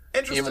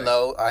 Interesting. Even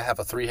though I have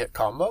a 3-hit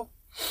combo.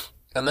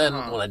 And then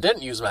when I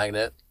didn't use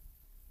Magnet,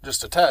 just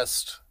to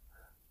test,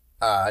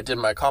 I did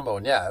my combo,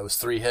 and yeah, it was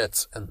 3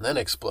 hits, and then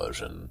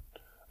explosion.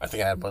 I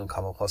think I had 1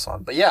 combo plus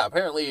on. But yeah,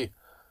 apparently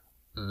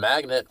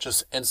Magnet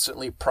just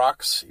instantly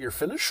procs your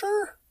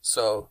finisher.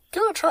 So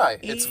give it a try.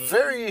 It's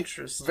very,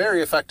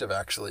 very effective,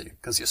 actually,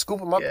 because you scoop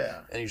them up,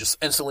 and you just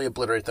instantly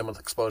obliterate them with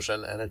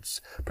explosion, and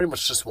it's pretty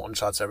much just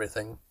one-shots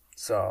everything.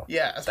 So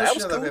yeah,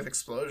 especially now that we have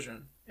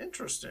explosion.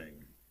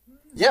 Interesting.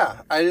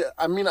 Yeah,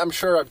 I mean, I'm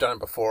sure I've done it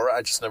before.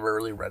 I just never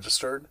really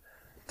registered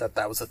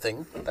that was a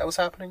thing that was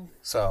happening.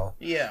 So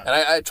yeah, and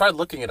I tried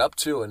looking it up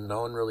too, and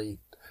no one really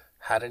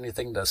had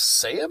anything to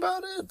say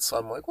about it. So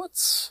I'm like,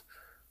 what's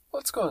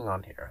going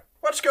on here?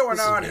 What's going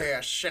on here,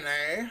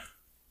 Shanae?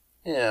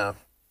 Yeah,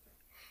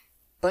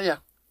 but yeah,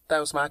 that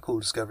was my cool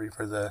discovery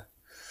for the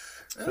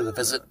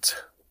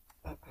visit.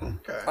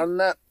 Okay. Other than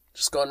that,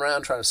 just going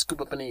around trying to scoop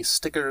up any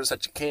stickers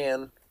that you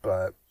can,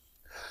 but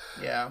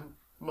yeah.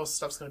 Most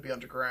stuff's going to be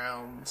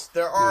underground.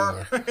 There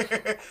are...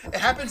 it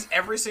happens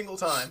every single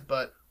time,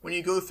 but when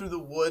you go through the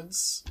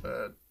woods,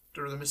 or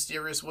the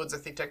mysterious woods, I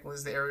think technically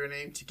is the area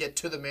name, to get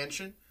to the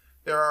mansion,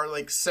 there are,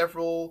 like,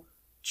 several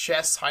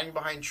chests hiding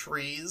behind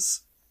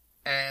trees,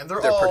 and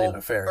they're all... pretty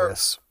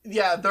nefarious.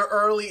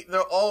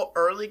 They're all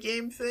early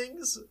game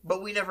things,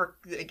 but we never...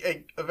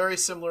 very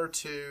similar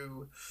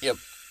to... Yep.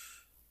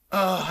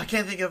 I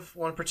can't think of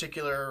one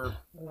particular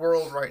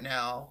world right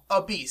now.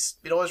 Beast.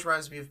 It always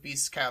reminds me of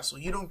Beast's Castle.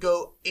 You don't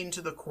go into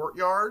the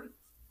courtyard,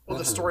 or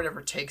the story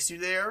never takes you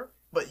there,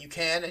 but you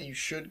can and you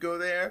should go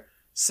there.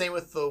 Same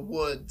with the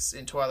woods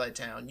in Twilight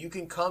Town. You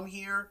can come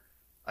here,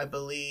 I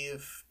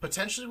believe,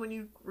 potentially when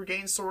you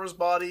regain Sora's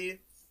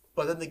body,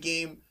 but then the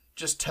game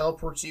just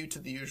teleports you to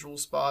the usual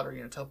spot,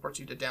 or teleports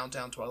you to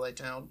downtown Twilight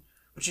Town,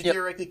 which you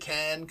theoretically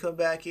can come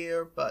back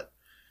here, but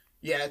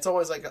yeah, it's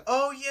always like,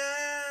 oh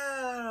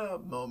yeah,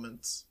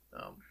 moments.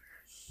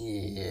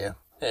 Yeah,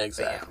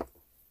 exactly.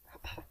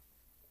 Yeah.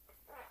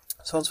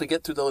 So once we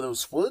get through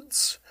those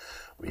woods,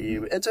 we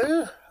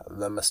enter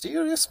the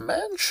mysterious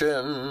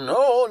mansion.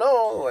 Oh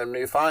no! And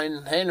we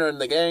find Hayner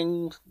and the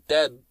gang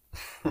dead.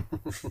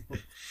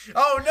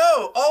 Oh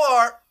no!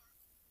 All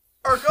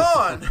are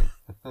gone.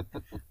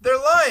 Their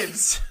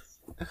lives.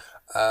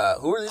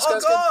 Who are these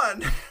guys? All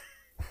gone.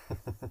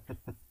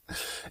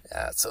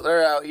 Yeah, so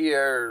they're out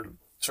here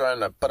trying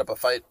to put up a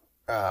fight.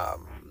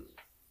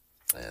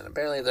 And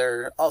apparently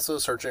they're also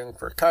searching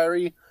for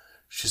Kairi.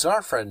 She's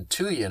our friend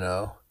too, you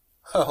know.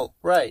 Oh,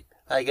 right.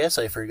 I guess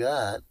I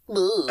forgot.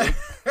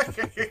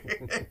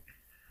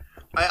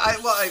 I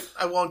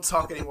won't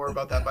talk anymore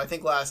about that, but I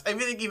think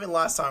even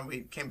last time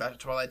we came back to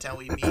Twilight Town,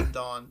 we memed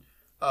on,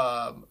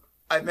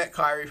 I met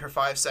Kairi for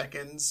 5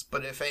 seconds,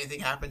 but if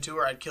anything happened to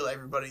her, I'd kill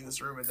everybody in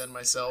this room and then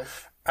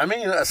myself. I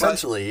mean,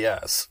 essentially,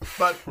 yes.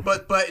 But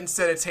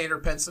instead it's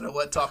Hayner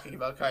Pensanolet talking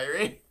about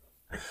Kairi.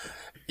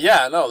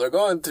 Yeah, no, they're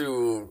going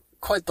through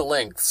quite the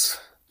lengths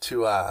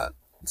to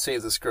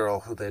save this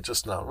girl who they had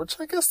just known, which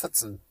I guess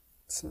that's an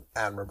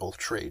admirable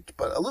trait,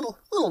 but a little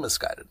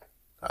misguided.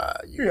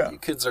 You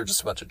kids are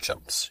just a bunch of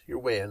chumps. You're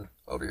way in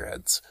over your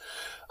heads.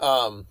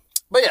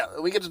 But yeah,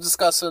 we get to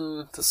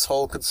discussing this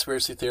whole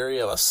conspiracy theory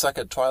of a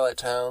second Twilight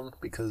Town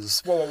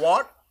because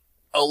What?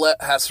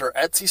 Olette has her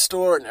Etsy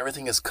store and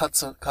everything is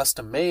custom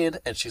made,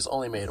 and she's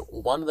only made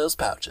one of those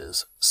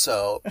pouches.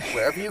 So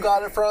wherever you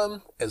got it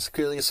from is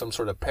clearly some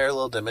sort of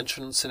parallel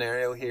dimension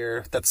scenario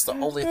here. That's the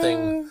only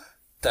thing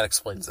that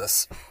explains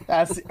this.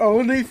 That's the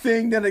only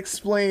thing that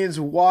explains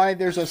why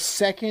there's a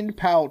second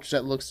pouch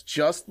that looks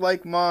just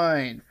like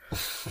mine.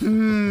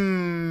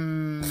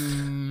 And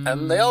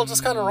they all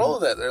just kind of roll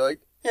with it. They're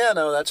like, yeah,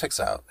 no, that checks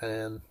out.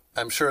 And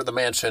I'm sure the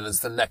mansion is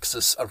the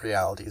nexus of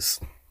realities.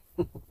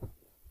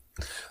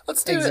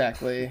 Let's do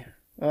it.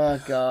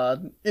 Oh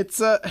God,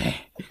 it's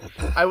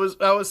I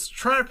was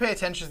trying to pay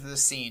attention to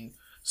this scene.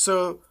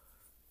 So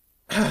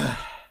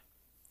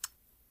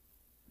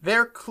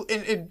they're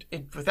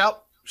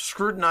without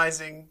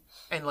scrutinizing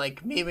and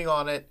like memeing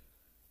on it.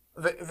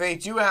 They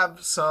do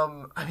have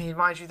some. I mean,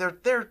 mind you,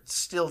 they're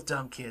still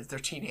dumb kids. They're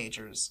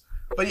teenagers.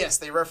 But yes,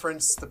 they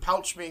reference the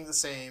pouch being the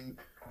same,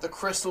 the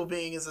crystal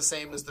being is the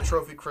same as the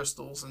trophy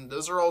crystals, and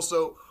those are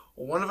also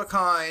one of a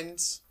kind.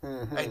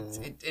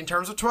 In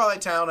terms of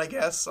Twilight Town, I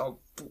guess I'll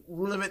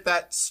limit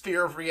that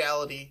sphere of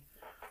reality.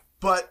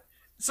 But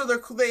so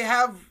they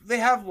have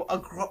a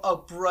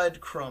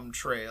breadcrumb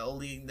trail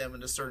leading them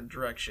in a certain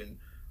direction.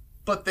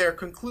 But their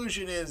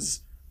conclusion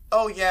is,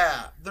 oh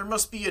yeah, there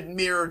must be a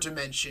mirror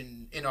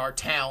dimension in our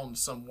town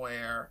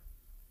somewhere.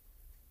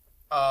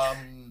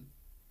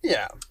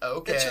 Yeah.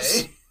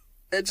 Okay.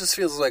 It just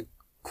feels like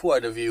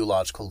quite a few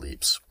logical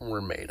leaps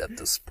were made at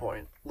this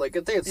point. Like,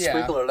 if they had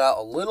sprinkled it out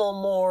a little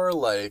more,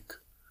 like,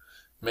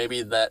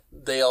 maybe that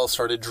they all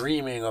started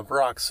dreaming of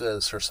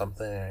Roxas or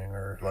something,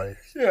 or like...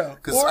 Yeah.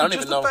 Because I don't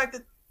just even know... the fact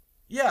that,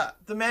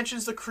 the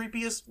mansion's the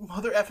creepiest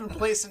mother effing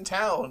place in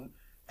town.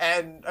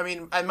 And, I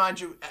mean, I mind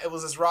you, it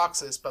was as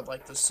Roxas, but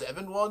like the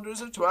 7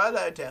 Wonders of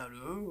Twilight Town,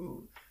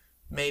 ooh.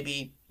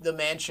 Maybe the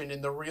mansion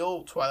in the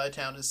real Twilight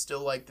Town is still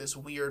like this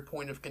weird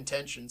point of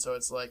contention, so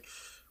it's like...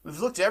 We've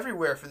looked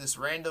everywhere for this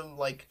random,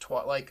 like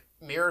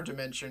mirror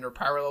dimension or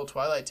parallel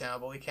Twilight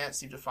Town, but we can't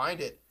seem to find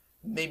it.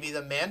 maybe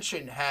the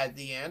mansion had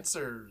the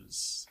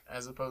answers,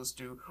 as opposed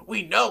to,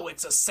 we know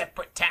it's a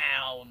separate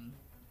town.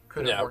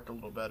 Could have worked a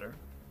little better.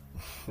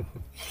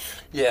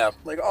 Yeah,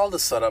 like all the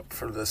setup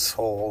for this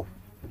whole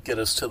get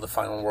us to the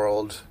final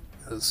world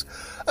is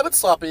a bit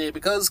sloppy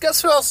because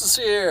guess who else is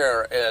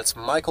here? It's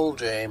Michael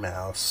J.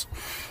 Mouse.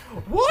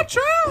 Watch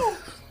out!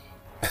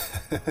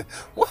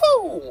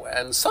 Whoa!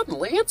 And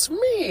suddenly it's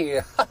me!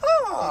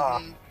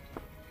 Ha-ha!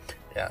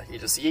 Yeah, he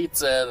just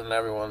eats it and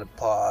everyone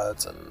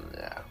applauds and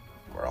yeah,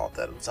 we're all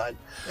dead inside.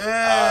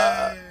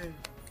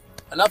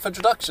 Enough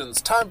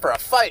introductions, time for a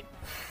fight!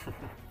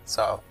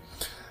 So,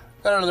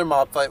 got another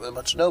mob fight with a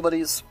bunch of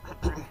nobodies.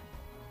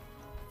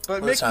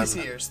 But Mickey's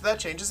here, so that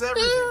changes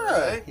everything,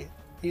 right?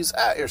 He's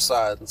at your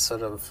side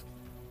instead of,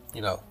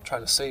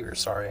 trying to save your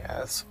sorry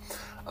ass.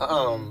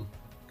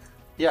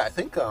 Yeah, I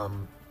think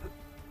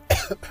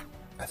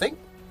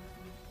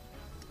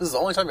this is the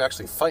only time you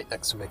actually fight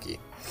next to Mickey.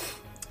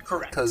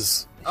 Correct.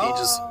 Because he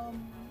just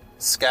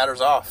scatters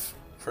off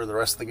for the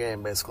rest of the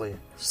game, basically.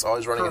 Just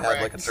always running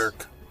ahead like a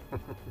jerk.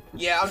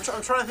 Yeah, I'm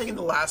trying to think in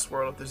the last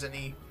world if there's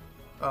any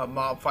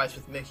mob fights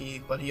with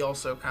Mickey, but he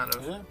also kind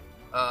of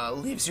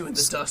leaves you in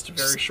the dust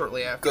very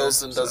shortly after.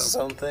 Goes and does his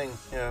own thing,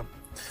 yeah.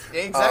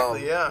 Yeah,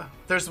 exactly, yeah.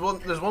 There's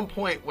one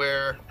point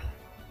where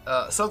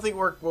something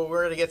we're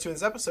going to get to in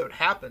this episode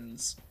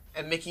happens,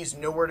 and Mickey's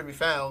nowhere to be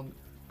found,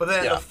 but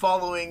then the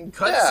following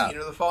cutscene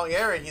or the following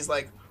area, he's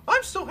like,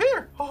 I'm still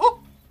here!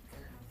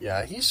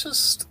 Yeah, he's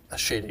just a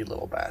shady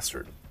little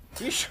bastard.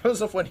 He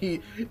shows up when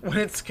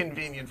it's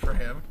convenient for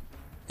him.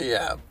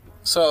 Yeah.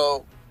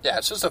 So, yeah,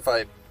 it's just a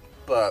fight,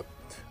 but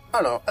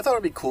I don't know. I thought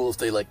it'd be cool if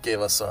they gave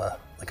us a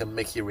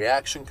Mickey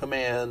reaction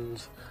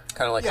command,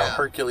 kind of like how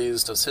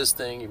Hercules does his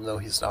thing, even though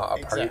he's not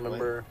a party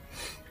member.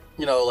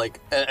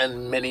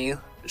 And Minnie,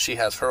 she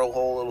has her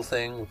whole little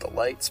thing with the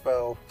light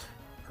spell,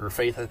 her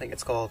faith, I think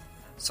it's called.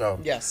 So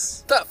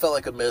yes, that felt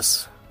like a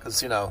miss because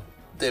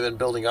they've been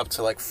building up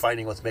to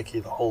fighting with Mickey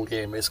the whole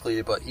game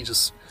basically, but he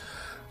just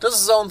does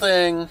his own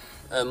thing,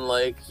 and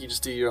you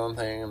just do your own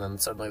thing, and then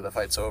suddenly the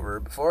fight's over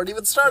before it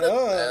even started,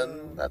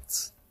 and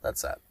that's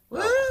that.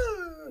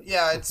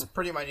 Yeah, it's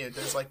pretty minute.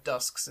 There's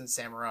Dusks and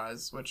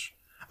Samurais, which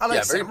I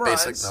like very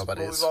Samurais, basic but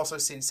nobodies. we've also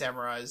seen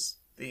Samurais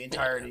the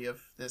entirety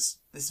of this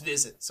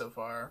visit so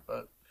far,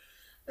 but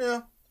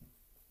yeah.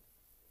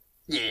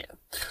 Yeah.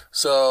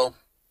 So,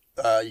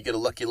 you get a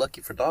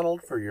lucky for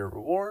Donald for your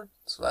reward,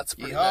 so that's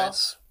pretty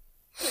nice.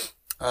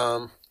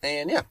 And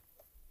yeah.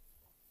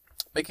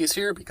 Mickey's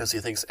here because he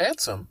thinks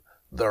Ansem,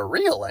 the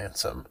real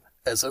Ansem,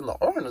 is in the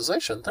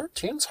Organization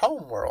 13's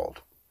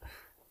homeworld.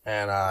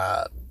 And,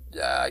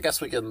 yeah, I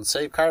guess we can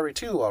save Kyrie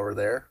too while we're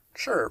there.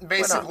 Sure.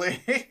 Basically.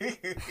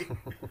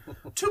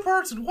 2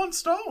 birds and 1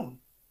 stone.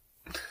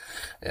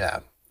 Yeah.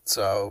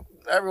 So,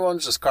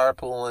 everyone's just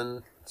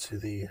carpooling to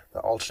the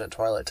alternate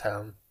Twilight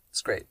Town.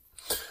 It's great.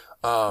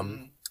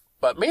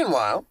 But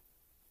meanwhile,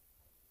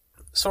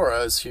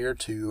 Sora is here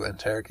to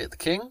interrogate the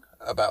king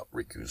about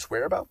Riku's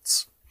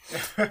whereabouts.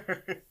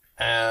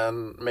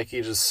 And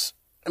Mickey just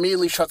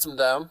immediately shuts him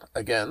down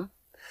again.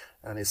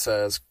 And he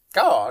says,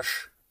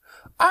 Gosh,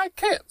 I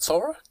can't,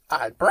 Sora.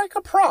 I'd break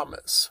a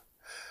promise.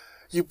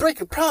 You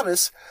break a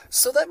promise?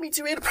 So that means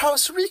you made a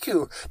promise to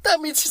Riku. That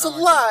means he's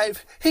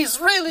alive. God. He's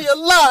really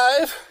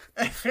alive.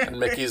 And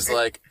Mickey's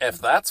like, if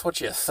that's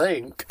what you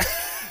think.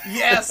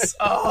 Yes.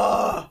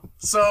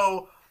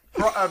 So,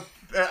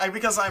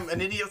 because I'm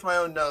an idiot with my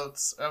own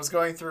notes, I was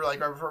going through right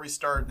before we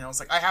started, and I was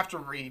like, I have to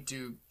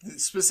redo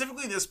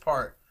specifically this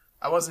part.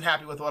 I wasn't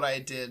happy with what I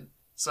did.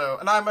 So,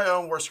 and I'm my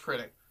own worst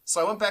critic.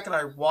 So I went back and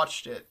I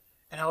watched it,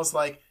 and I was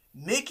like,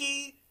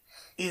 Mickey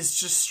is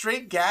just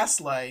straight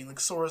gaslighting.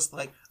 Sora's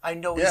like, I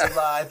know he's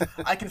alive.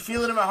 I can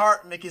feel it in my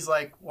heart. And Mickey's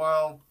like,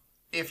 well,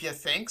 if you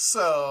think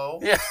so,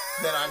 then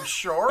I'm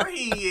sure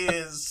he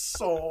is,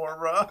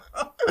 Sora.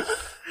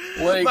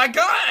 My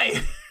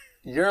guy!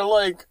 You're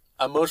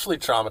emotionally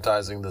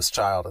traumatizing this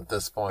child at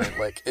this point.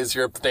 Is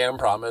your damn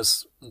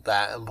promise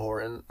that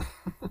important?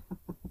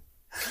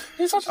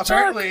 He's such a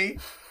apparently.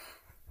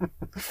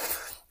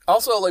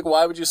 Also,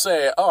 why would you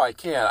say, oh, I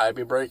can't, I'd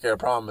be breaking a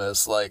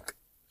promise?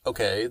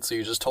 Okay, so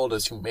you just told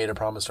us you made a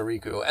promise to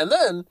Riku. And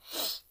then,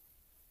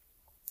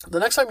 the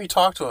next time you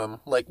talk to him,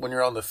 when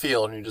you're on the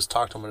field and you just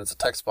talk to him and it's a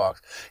text box,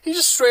 he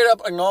just straight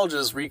up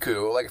acknowledges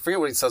Riku. I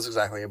forget what he says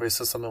exactly, but he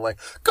says something like,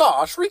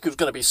 Gosh, Riku's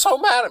gonna be so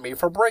mad at me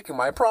for breaking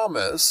my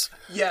promise.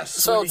 Yes,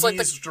 so it's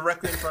he's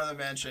directly in front of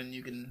the mansion,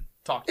 you can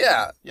talk to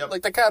him. Yeah,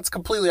 the cat's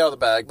completely out of the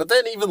bag, but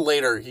then even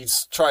later he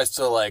tries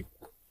to,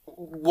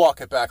 walk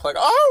it back,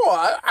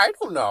 I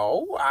don't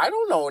know. I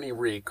don't know any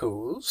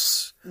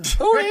Rikus.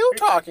 Who are you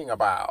talking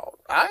about?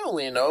 I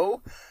only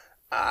know,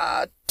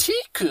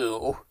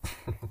 Tiku.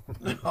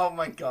 Oh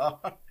my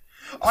god.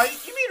 You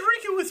mean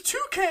Riku with 2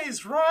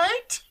 Ks,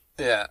 right?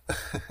 Yeah.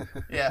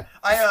 Yeah.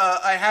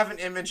 I have an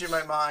image in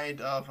my mind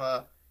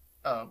of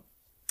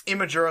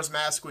Imajuro's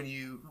mask when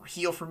you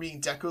heal from being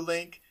Deku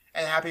Link,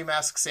 and Happy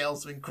Mask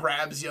Salesman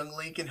grabs young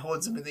Link and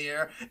holds him in the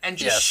air and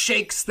just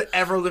shakes the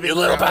ever-living You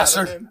little crap out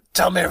of bastard! him.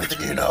 Tell me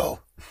everything you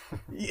know.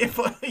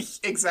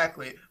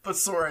 Exactly. But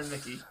Sora and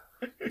Mickey.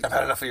 I've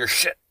had enough of your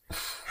shit.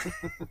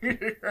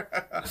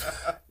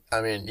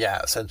 I mean,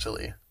 yeah,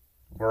 essentially.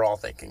 We're all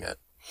thinking it.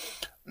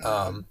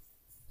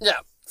 Yeah,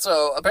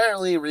 so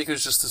apparently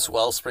Riku's just this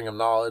wellspring of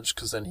knowledge,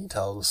 because then he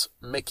tells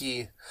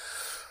Mickey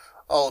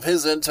all of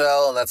his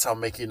intel, and that's how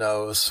Mickey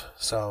knows.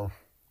 So,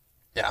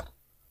 yeah.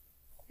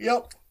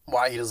 Yep.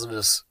 Why he doesn't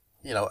just,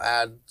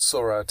 add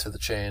Sora to the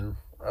chain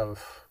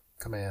of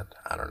command,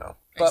 I don't know.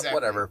 But Exactly.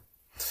 whatever.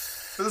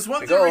 But there's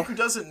one We thing go. Riku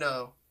doesn't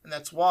know, and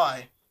that's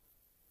why.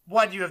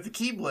 Why do you have the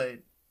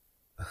Keyblade?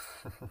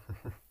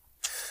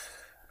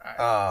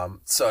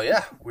 So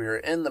yeah, we're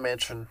in the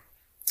mansion,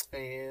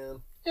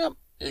 and yeah,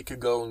 you could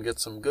go and get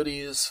some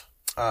goodies.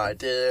 I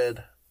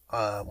did.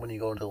 When you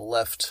go into the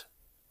left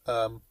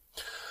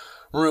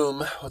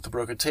room with the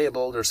broken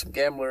table, there's some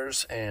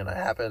gamblers, and I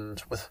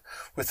happened with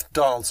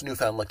Donald's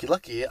newfound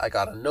lucky, I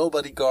got a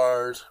nobody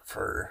guard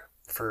for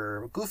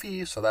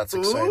Goofy, so that's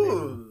exciting.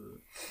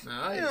 Ooh,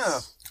 nice. Yeah.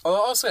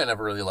 Although honestly, I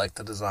never really liked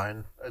the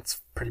design.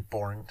 It's pretty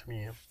boring to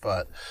me,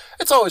 but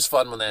it's always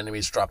fun when the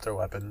enemies drop their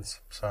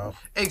weapons. So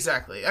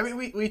Exactly. I mean,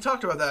 we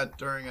talked about that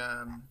during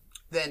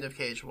the end of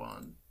Cage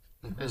 1.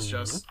 It's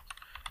just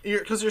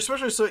because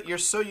you're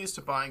so used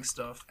to buying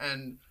stuff,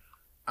 and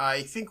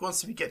I think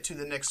once we get to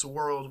the next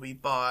world, we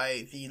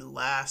buy the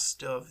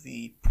last of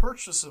the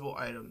purchasable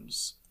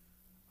items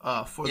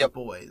for the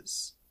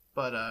boys.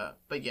 But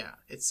yeah,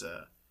 it's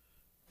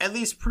at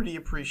least pretty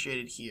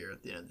appreciated here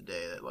at the end of the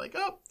day. That like,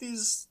 oh,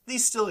 these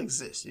still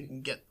exist. You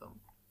can get them.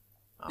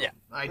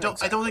 I don't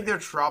think their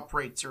drop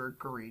rates are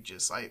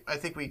egregious. I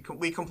think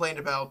we complained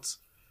about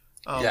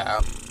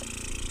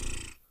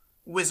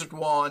Wizard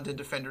Wand and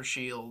Defender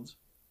Shield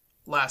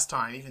last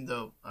time, even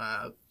though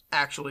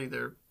actually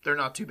they're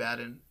not too bad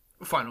in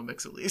Final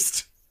Mix at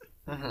least.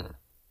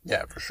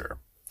 yeah, for sure.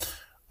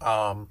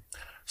 So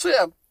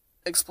yeah,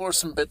 explore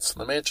some bits of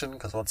the mansion,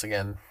 because once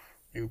again,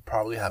 you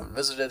probably haven't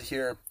visited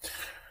here.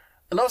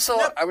 And also,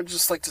 I would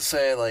just like to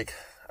say, like,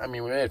 I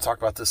mean, we may have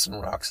talked about this in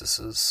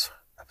Roxas's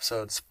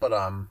episodes, but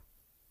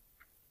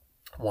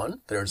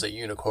one, there's a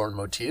unicorn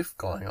motif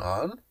going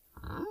on.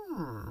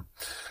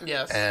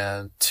 Yes.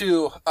 And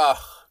two,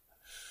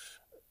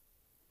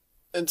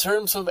 in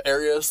terms of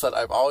areas that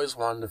I've always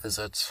wanted to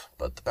visit,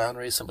 but the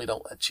boundaries simply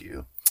don't let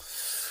you,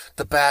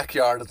 the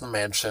backyard of the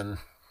mansion.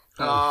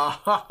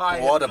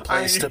 What a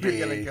place to be.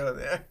 You're gonna go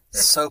there.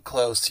 So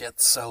close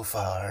yet so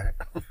far.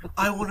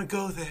 I want to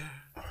go there.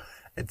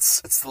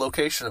 It's the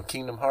location of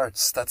Kingdom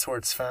Hearts. That's where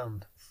it's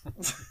found.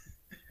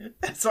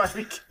 That's why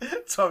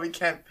we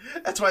can't.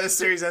 That's why the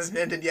series hasn't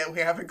ended yet. We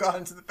haven't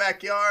gone to the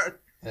backyard.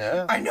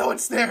 Yeah. I know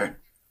it's there.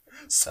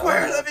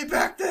 Square, let me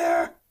back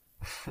there.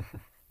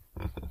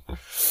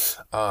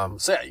 So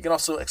yeah, you can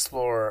also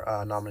explore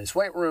Nominee's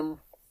White Room,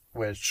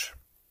 which,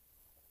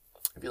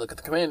 if you look at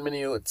the command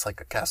menu, it's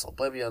like a Castle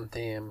Oblivion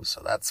theme,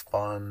 so that's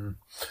fun.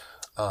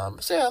 So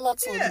yeah,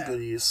 lots of little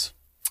goodies.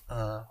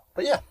 But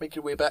yeah, make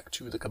your way back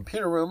to the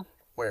computer room,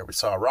 where we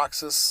saw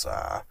Roxas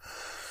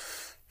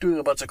doing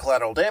a bunch of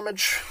collateral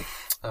damage.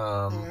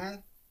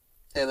 And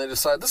they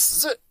decide, this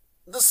is it.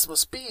 This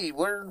must be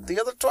where the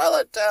other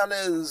Twilight Town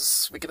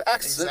is. We can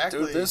access it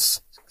through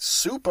this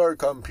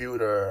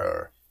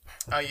supercomputer.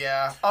 Oh,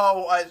 yeah.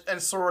 Oh,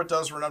 and Sora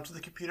does run up to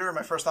the computer, and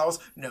my first thought was,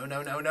 no.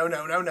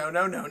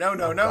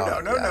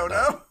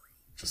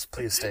 Just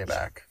please stay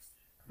back.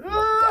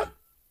 This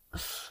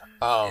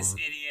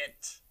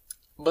idiot.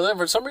 But then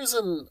for some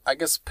reason, I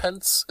guess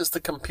Pence is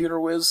the computer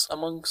whiz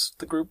amongst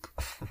the group.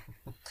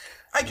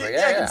 I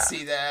can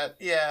see that.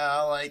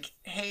 Yeah, like,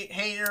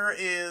 Hayner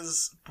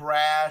is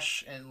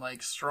brash and,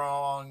 like,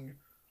 strong.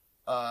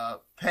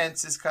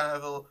 Pence is kind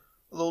of a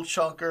little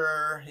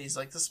chunker. He's,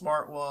 like, the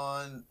smart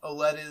one.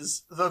 Olette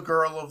is the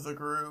girl of the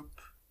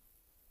group.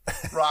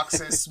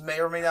 Roxas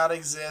may or may not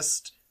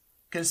exist.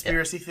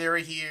 Conspiracy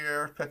theory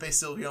here. Pepe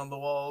Sylvia on the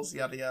walls.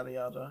 Yada, yada,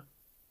 yada.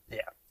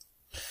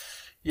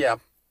 Yeah.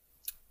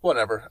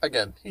 Whatever.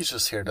 Again, he's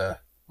just here to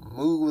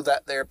move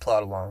that there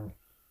plot along.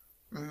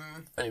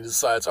 And he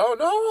decides, oh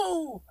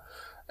no!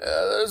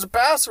 There's a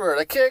password.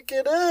 I can't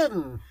get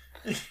in.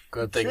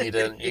 Good thing he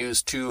didn't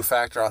use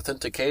two-factor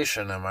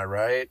authentication, am I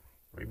right?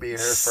 We'd be here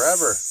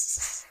forever.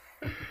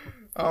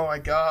 Oh my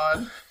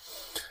god.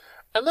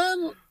 And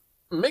then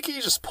Mickey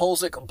just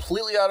pulls it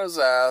completely out of his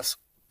ass.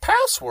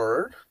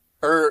 Password?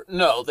 Or,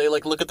 no, they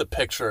like look at the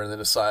picture and they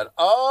decide,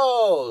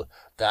 oh,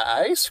 the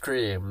ice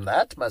cream,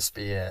 that must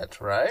be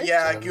it, right?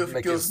 Yeah, And Goof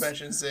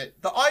mentions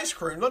it. The ice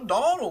cream that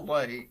Donald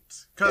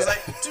ate. Because,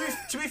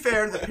 to be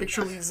fair, the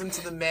picture leads them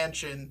to the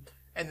mansion,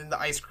 and then the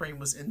ice cream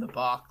was in the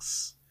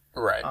box.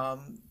 Right.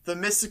 The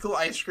mystical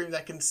ice cream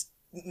that can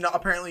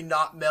apparently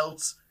not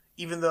melt,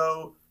 even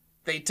though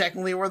they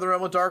technically were in the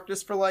realm of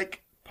darkness for,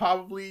 like,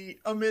 probably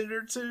a minute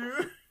or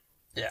two.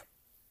 Yeah.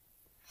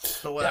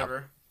 But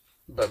whatever.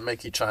 But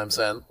Mickey chimes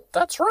in,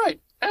 that's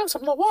right,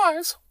 Ansem the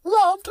Wise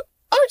loved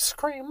ice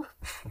cream.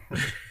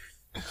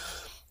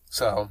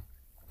 So,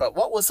 but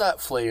what was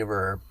that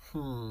flavor?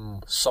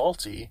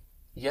 Salty.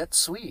 yet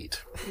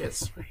sweet.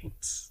 It's sweet.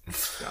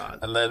 God.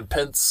 And then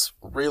Pence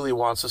really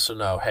wants us to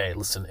know, hey,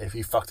 listen, if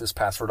you fuck this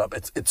password up,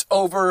 it's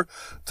over.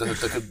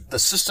 The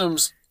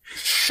system's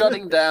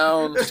shutting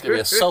down. It's going to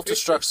be a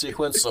self-destruct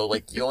sequence, so,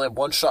 like, you only have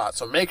one shot.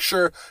 So make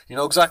sure you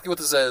know exactly what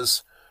this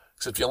is,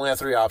 except you only have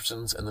 3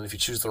 options, and then if you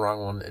choose the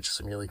wrong one, it just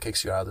immediately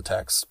kicks you out of the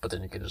text, but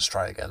then you can just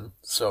try again.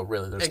 So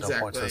really, there's no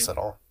point to this at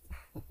all.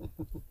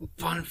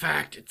 Fun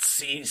fact, it's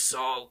sea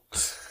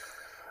salt.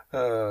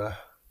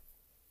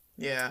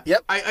 Yeah.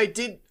 Yep. I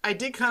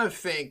did kind of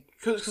think,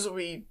 because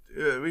we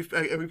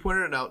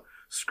pointed it out,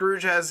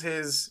 Scrooge has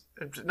his,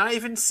 not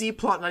even C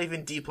plot, not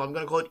even D plot, I'm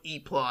going to call it E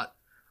plot,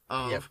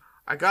 of,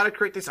 I got to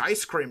create this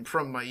ice cream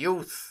from my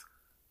youth.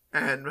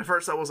 And my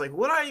first thought was like,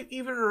 would I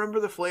even remember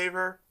the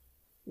flavor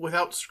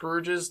without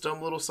Scrooge's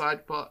dumb little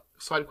side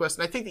quest?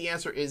 And I think the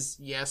answer is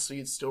yes, so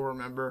you'd still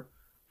remember,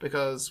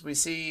 because we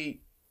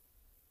see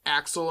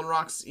Axel and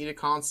Roxas eat it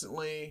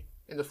constantly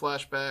in the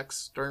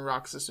flashbacks during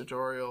Roxas'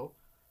 tutorial.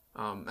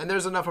 And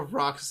there's enough of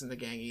Roxas in the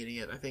gang eating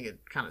it. I think it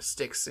kind of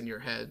sticks in your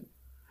head.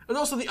 And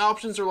also the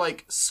options are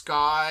like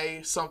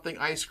Sky something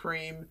ice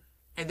cream,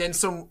 and then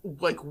some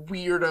like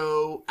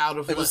weirdo out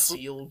of left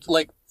field,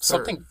 like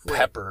something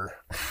pepper.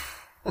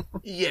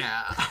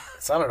 Yeah,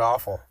 it sounded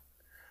awful.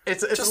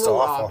 It's just a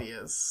little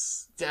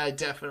obvious. Yeah,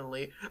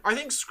 definitely. I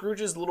think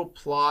Scrooge's little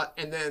plot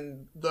and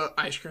then the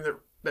ice cream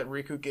that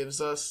Riku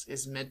gives us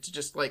is meant to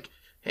just like,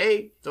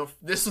 hey,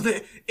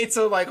 it's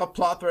a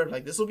plot thread,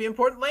 like, this will be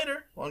important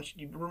later. Don't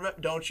you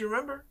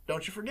remember?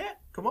 Don't you forget?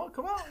 Come on.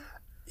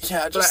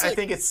 Yeah, just but I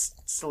think it's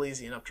still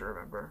easy enough to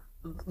remember.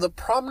 The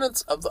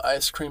prominence of the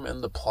ice cream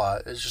in the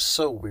plot is just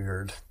so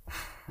weird.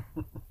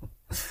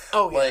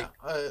 Oh, yeah.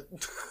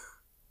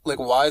 Like,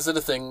 why is it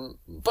a thing?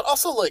 But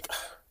also, like,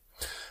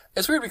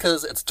 it's weird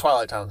because it's a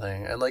Twilight Town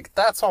thing, and, like,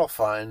 that's all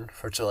fine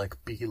for it to, like,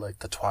 be, like,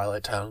 the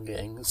Twilight Town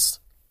gang's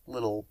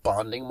little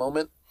bonding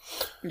moment.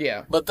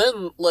 Yeah. But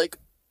then, like,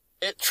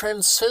 it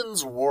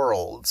transcends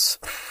worlds.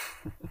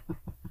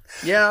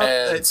 Yeah.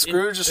 And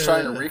Scrooge is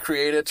trying to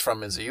recreate it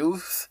from his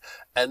youth,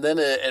 and then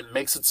it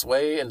makes its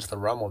way into the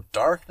realm of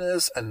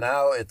darkness, and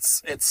now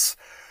it's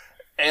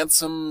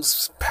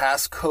Ansem's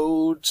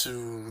passcode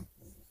to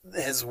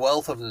his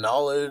wealth of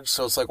knowledge.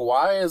 So it's like,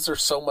 why is there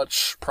so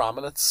much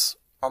prominence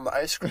on the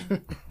ice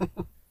cream?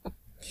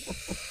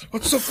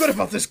 What's so good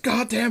about this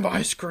goddamn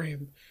ice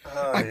cream?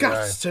 I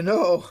got to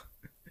know.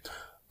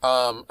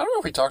 I don't know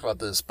if we talked about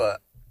this,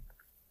 but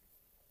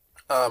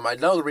I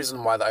know the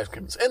reason why the ice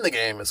cream is in the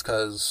game is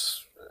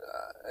because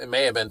it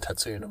may have been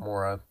Tetsuya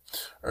Nomura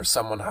or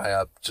someone high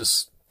up.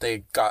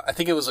 I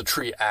think it was a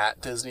tree at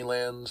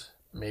Disneyland,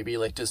 maybe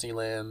like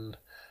Disneyland,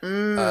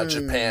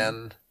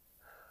 Japan,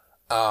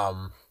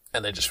 and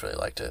they just really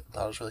liked it.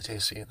 Thought it was really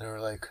tasty, and they were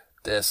like,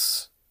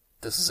 "This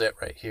is it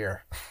right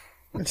here."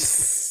 And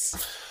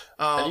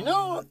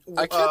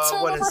I can't say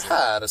I've ever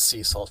had a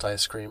sea salt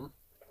ice cream.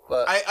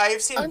 But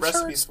I've seen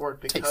recipes sure for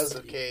it because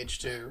of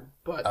KH2,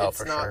 but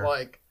it's not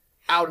like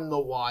out in the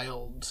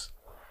wild.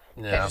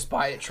 Yeah. I just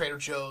buy it at Trader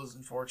Joe's,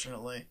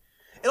 unfortunately.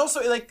 And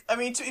also, like, I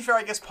mean, to be fair,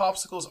 I guess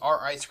popsicles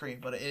are ice cream,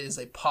 but it is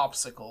a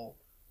popsicle,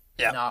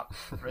 not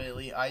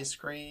really ice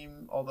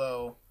cream.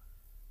 Although,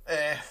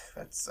 I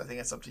think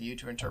it's up to you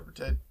to interpret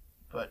it.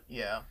 But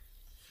yeah,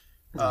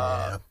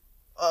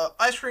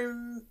 ice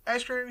cream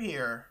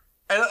here.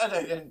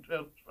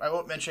 I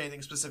won't mention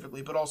anything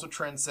specifically, but also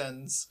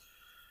transcends,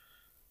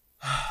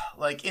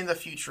 like, in the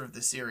future of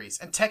the series,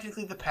 and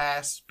technically the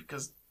past,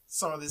 because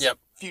some of these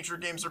future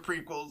games are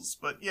prequels,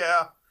 but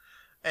yeah.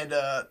 And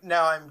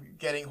now I'm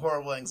getting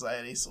horrible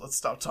anxiety, so let's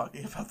stop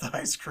talking about the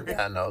ice cream.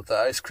 Yeah, no, the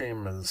ice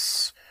cream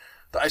is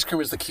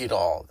the key to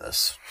all of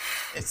this.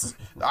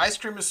 The ice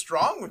cream is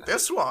strong with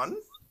this one.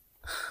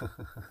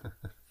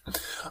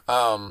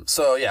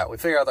 So yeah, we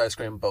figure out the ice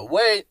cream, but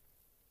wait,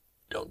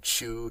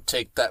 don't you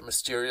take that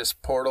mysterious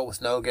portal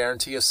with no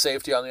guarantee of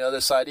safety on the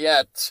other side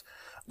yet.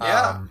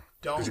 Yeah,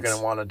 don't. Because you're going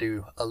to want to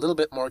do a little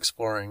bit more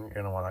exploring. You're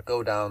going to want to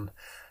go down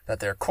that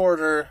there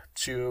corridor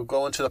to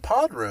go into the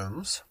pod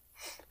rooms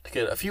to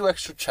get a few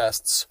extra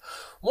chests,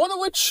 one of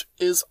which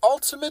is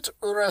ultimate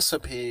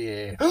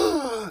recipe.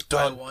 I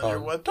wonder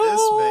what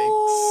this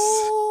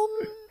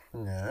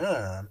makes.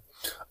 Yeah.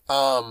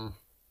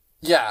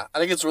 Yeah, I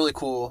think it's really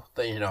cool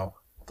that,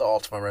 the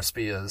ultimate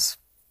recipe is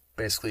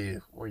basically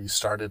where you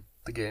started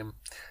the game.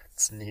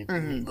 It's a neat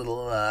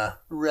little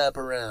wrap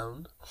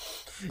around.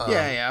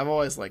 Yeah, I've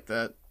always liked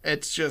that.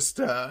 It's just,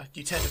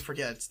 you tend to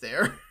forget it's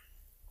there.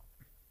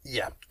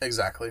 Yeah,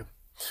 exactly.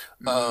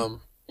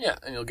 Yeah,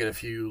 and you'll get a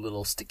few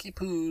little sticky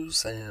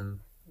poos, and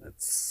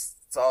it's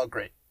all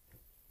great.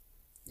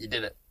 You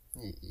did it.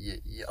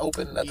 You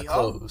opened at the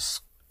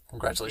close.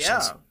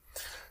 Congratulations.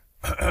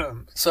 Yeah.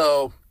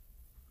 So,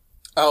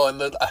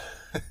 and then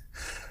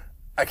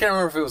I can't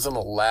remember if it was in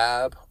the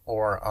lab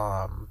or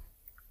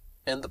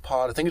in the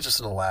pod. I think it's just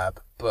in the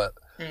lab, but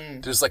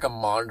there's like a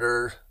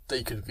monitor that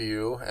you could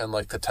view, and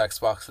like the text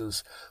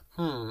boxes.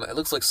 It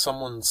looks like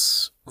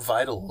someone's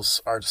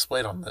vitals are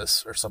displayed on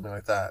this, or something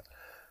like that.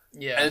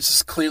 Yeah. And it's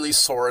just clearly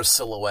Sora's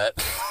silhouette.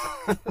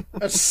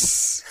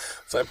 It's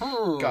like,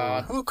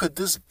 God. who could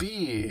this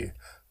be?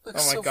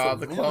 Looks Oh my so God,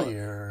 the clone.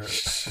 familiar.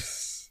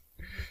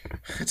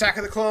 Attack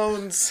of the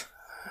Clones.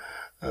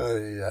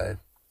 Yeah,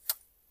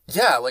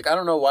 like, I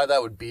don't know why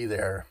that would be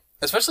there.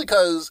 Especially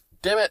because,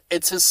 damn it,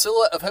 it's his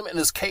silhouette of him in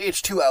his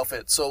KH2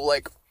 outfit. So,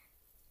 like,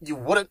 you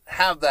wouldn't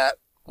have that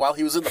while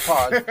he was in the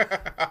pod.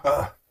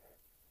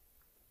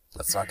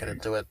 Let's not get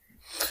into it.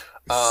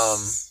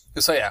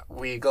 So, yeah,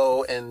 we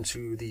go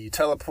into the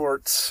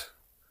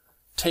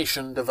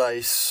teleportation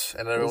device,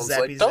 and everyone's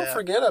like, don't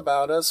forget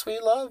about us. We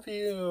love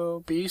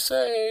you. Be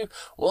safe.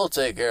 We'll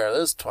take care of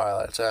this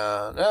Twilight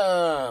Town.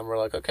 And we're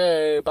like,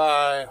 okay,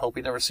 bye. Hope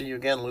we never see you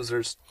again,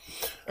 losers.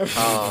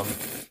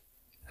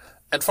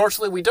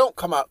 Unfortunately, we don't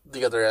come out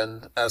the other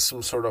end as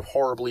some sort of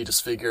horribly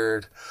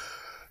disfigured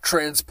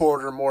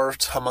transporter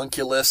morphed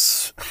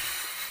homunculus.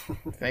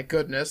 Thank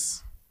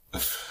goodness.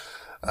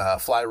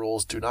 Fly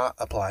rules do not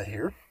apply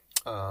here.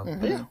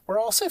 But yeah, we're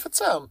all safe and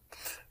sound.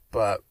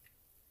 But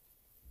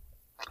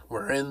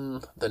we're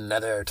in the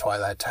nether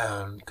Twilight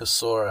Town because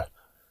Sora,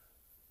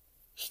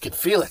 he can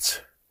feel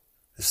it.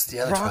 This is the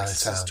other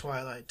Roxas Twilight Town.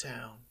 Twilight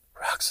Town.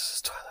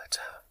 Roxas' Twilight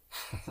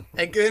Town.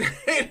 And good.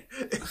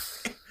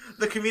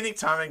 The comedic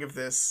timing of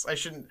this, I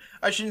shouldn't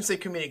say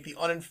comedic. The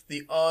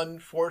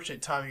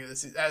unfortunate timing of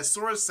this, as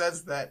Sora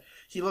says that,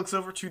 he looks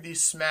over to the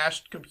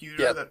smashed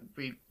computer that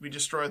we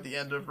destroyed at the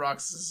end of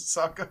Roxas'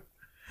 saga.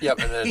 Yep,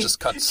 and then it just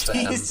cuts to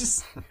him. He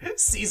just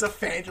sees a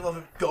phantom of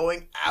him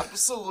going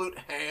absolute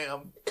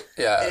ham.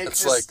 Yeah,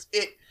 it's like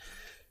it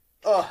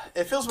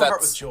fills my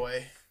heart with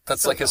joy.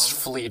 That's like his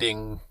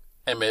fleeting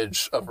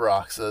image of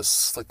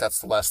Roxas. Like, that's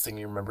the last thing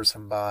he remembers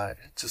him by.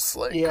 Just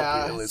like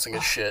completely losing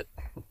his shit.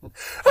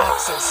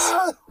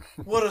 Roxas,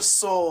 what a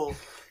soul.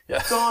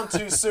 Yeah. Gone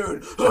too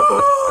soon.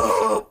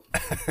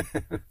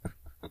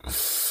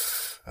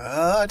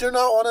 I do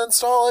not want to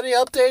install any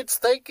updates,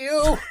 thank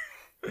you.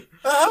 I do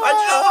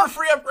not want a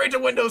free upgrade to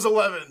Windows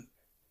 11.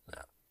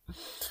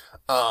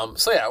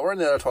 So yeah, we're in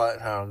the other Twilight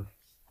Town.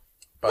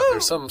 But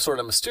there's some sort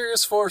of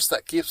mysterious force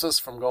that keeps us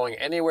from going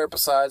anywhere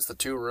besides the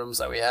 2 rooms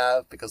that we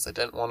have because they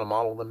didn't want to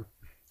model them,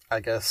 I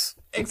guess.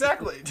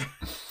 Exactly.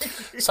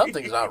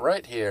 Something's not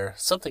right here.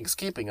 Something's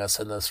keeping us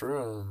in this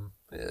room.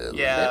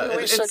 Yeah,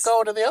 maybe we should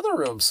go to the other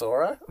room,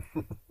 Sora.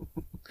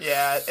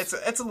 Yeah,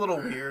 it's a little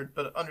weird,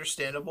 but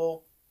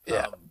understandable.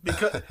 Yeah.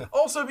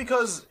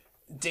 Because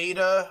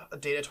Data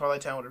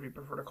Twilight Town, whatever you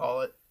prefer to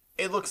call it,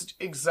 it looks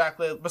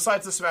exactly,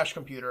 besides the smashed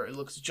computer, it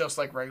looks just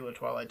like regular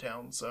Twilight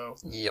Town, so...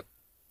 Yep.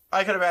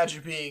 I could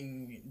imagine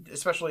being,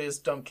 especially as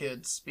dumb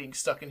kids, being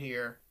stuck in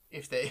here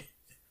if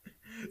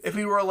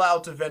we were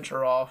allowed to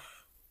venture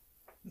off.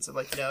 And so,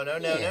 like, no.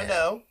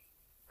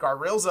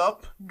 Guardrails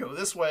up. Go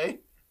this way.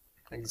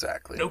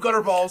 Exactly. No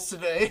gutter balls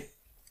today.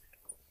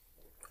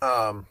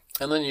 And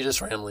then you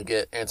just randomly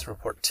get Answer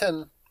Report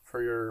 10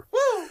 for your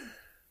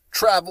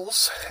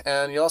travels.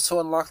 And you also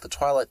unlock the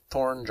Twilight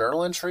Thorn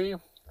journal entry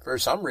for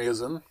some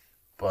reason.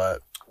 But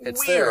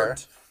it's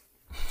Weird.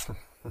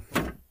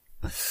 there.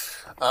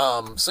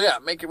 So yeah,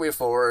 make your way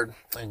forward,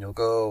 and you'll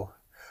go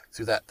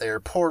through that there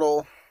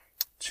portal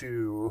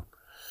to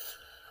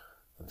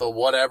the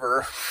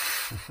whatever.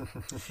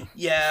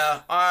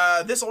 Yeah,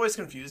 this always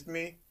confused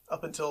me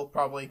up until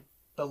probably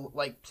the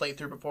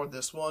playthrough before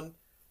this one.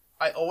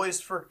 I always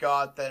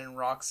forgot that in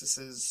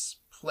Roxas's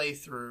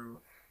playthrough,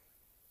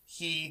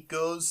 he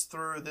goes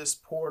through this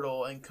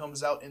portal and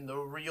comes out in the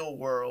real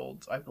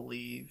world, I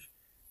believe,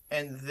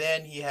 and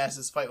then he has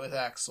his fight with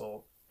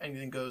Axel. And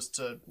then goes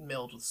to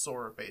meld with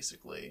Sora,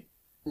 basically.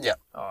 Yeah.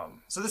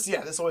 So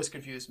this always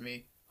confused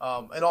me.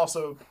 And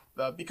also,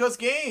 because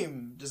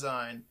game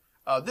design,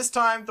 this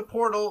time the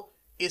portal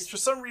is for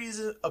some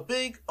reason a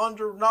big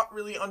not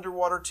really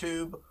underwater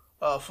tube,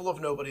 full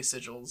of nobody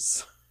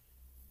sigils.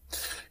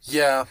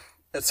 Yeah,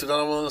 it's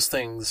another one of those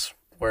things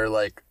where,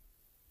 like,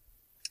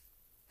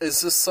 is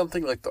this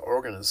something like the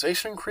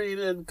organization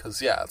created? Because,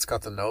 yeah, it's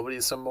got the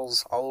nobody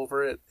symbols all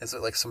over it. Is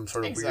it like some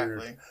sort of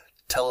weird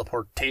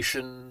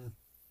teleportation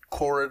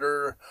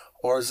corridor,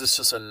 or is this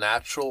just a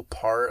natural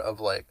part of,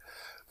 like,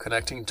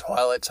 connecting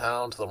Twilight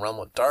Town to the Realm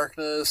of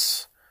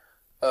Darkness?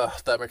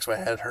 That makes my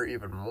head hurt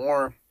even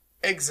more.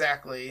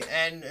 Exactly,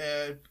 and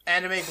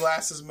Anime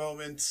Glass's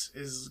moment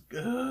is,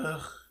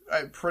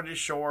 I'm pretty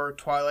sure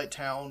Twilight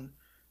Town,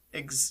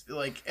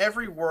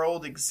 every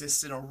world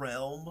exists in a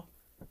realm,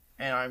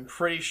 and I'm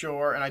pretty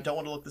sure, and I don't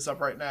want to look this up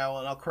right now,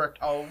 and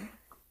I'll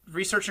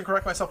research and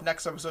correct myself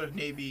next episode if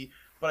need be,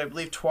 but I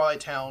believe Twilight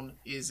Town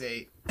is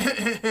a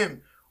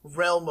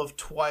Realm of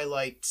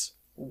Twilight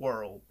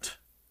world.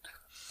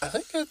 I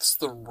think it's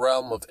the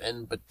Realm of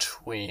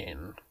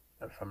In-Between,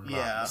 if I'm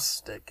not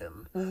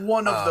mistaken.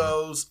 One of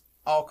those.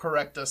 I'll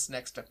correct us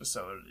next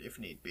episode if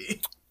need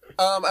be.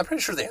 I'm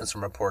pretty sure the Answer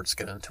Reports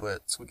get into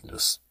it, so we can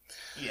just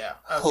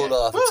hold okay.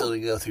 off until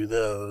we go through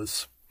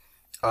those.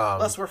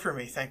 Less work for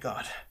me, thank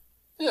God.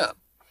 Yeah.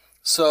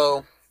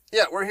 So,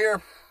 yeah, we're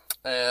here.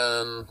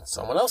 And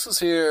someone else is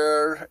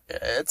here.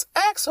 It's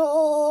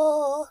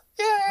Axel!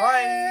 Yay!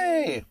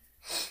 Bye!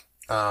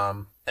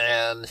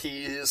 and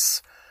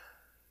he's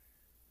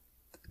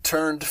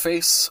turned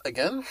face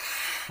again.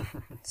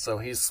 So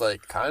he's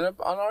like kind of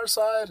on our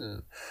side,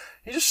 and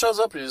he just shows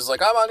up and he's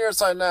like, I'm on your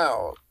side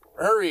now.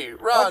 Hurry,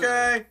 run.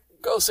 Okay.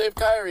 Go save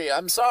Kairi.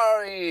 I'm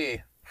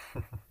sorry.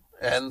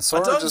 And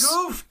Sora just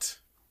goofed.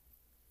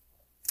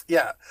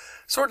 Yeah.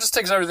 Sora just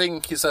takes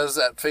everything he says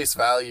at face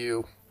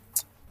value,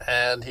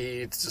 and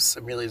he just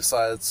immediately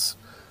decides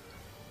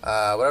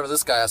whatever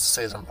this guy has to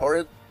say is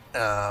important.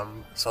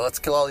 So let's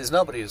kill all these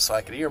nobodies so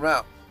I can hear them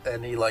out.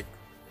 And he like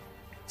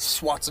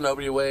swats a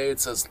nobody away. It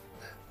says,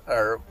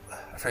 or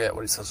I forget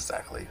what he says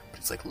exactly. But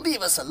he's like,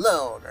 "Leave us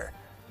alone," or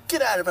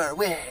 "Get out of our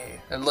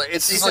way." And like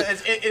it's just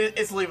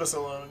it's leave us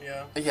alone.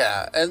 Yeah.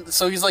 Yeah, and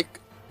so he's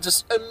like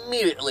just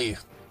immediately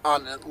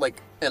on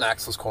like in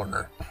Axel's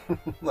corner,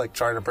 like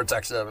trying to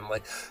protect him and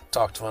like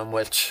talk to him,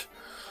 which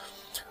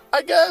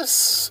I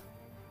guess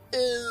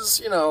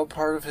is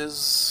part of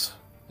his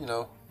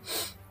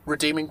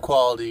redeeming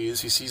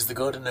qualities. He sees the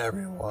good in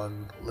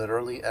everyone,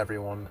 literally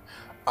everyone.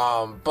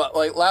 But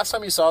like last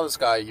time you saw this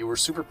guy, you were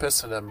super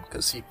pissed at him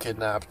because he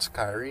kidnapped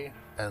Kairi,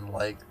 and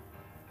like,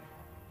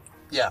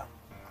 yeah,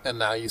 and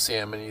now you see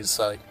him and he's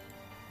like,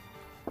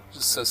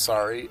 just says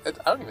sorry. I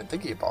don't even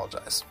think he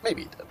apologized.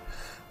 Maybe he did,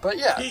 but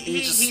yeah,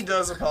 he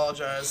does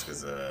apologize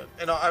because,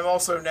 and I'm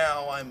also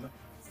now I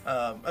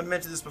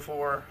mentioned this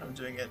before. I'm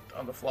doing it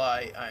on the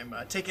fly. I'm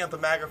taking out the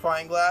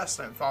magnifying glass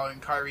and I'm following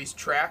Kairi's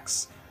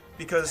tracks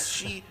because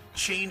she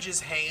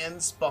changes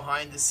hands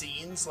behind the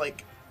scenes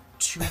like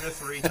 2 to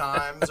 3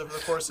 times over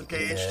the course of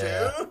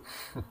KH2.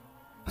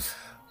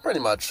 Pretty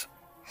much.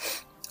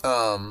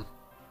 Yeah,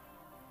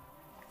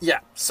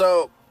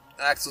 so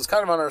Axel's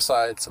kind of on our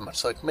side, so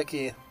much like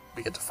Mickey,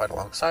 we get to fight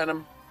alongside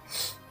him.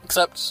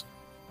 Except,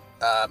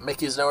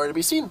 Mickey's nowhere to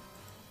be seen.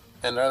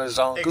 And there's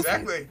all Goofy.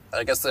 Exactly.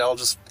 I guess they all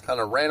just kind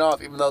of ran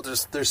off, even though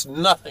there's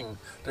nothing.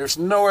 There's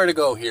nowhere to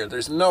go here.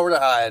 There's nowhere to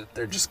hide.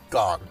 They're just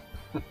gone.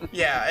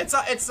 Yeah,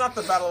 it's not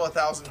the Battle of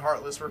 1,000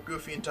 Heartless where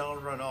Goofy and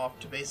Donald run off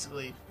to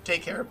basically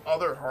take care of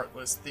other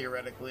Heartless,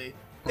 theoretically.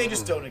 They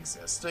just don't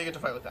exist, so you get to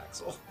fight with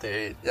Axel.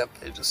 They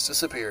just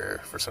disappear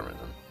for some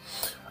reason.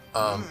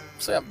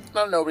 So yeah,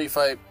 not a nobody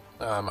fight.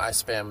 I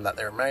spammed that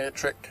there magnet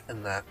trick,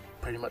 and that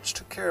pretty much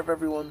took care of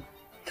everyone.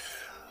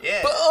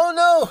 Yeah. But oh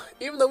no!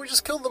 Even though we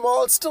just killed them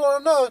all, it's still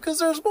not enough, because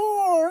there's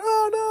more!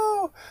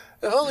 Oh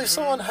no! If only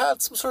someone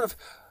had some sort of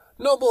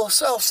noble,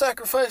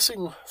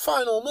 self-sacrificing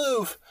final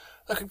move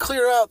that could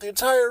clear out the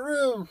entire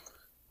room.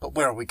 But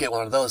where will we get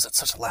one of those at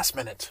such a last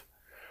minute?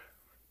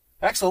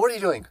 Axel, what are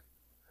you doing?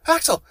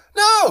 Axel!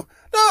 No!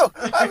 No!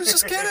 I was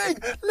just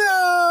kidding!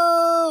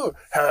 No!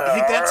 You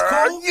think that's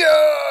cool?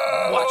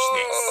 Yeah! Watch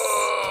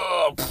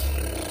this.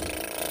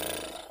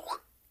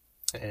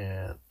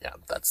 And yeah,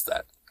 that's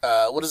that.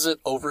 What is it?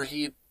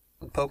 Overheat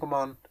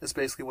Pokemon is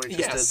basically what he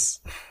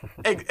just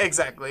did.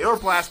 Exactly. Or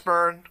Blast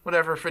Burn,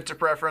 whatever fits your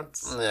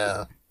preference.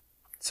 Yeah.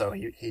 So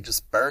he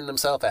just burned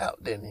himself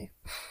out, didn't he?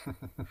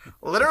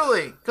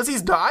 Literally, because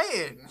he's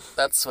dying.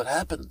 That's what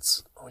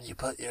happens when you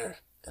put your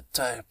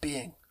entire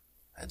being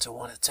into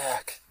one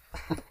attack.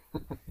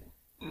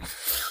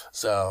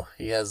 So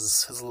he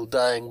has his little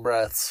dying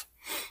breaths.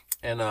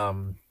 And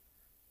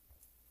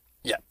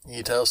yeah,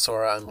 he tells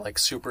Sora, I'm like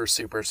super,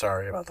 super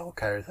sorry about the whole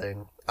Kairi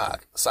thing.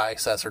 Sai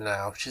says her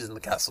now. She's in the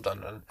castle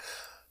dungeon.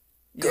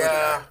 Go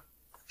Yeah.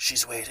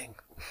 She's waiting.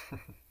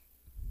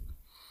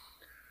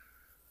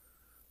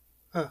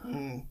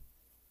 And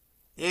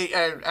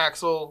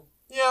Axel,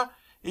 yeah,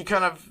 he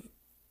kind of,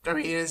 in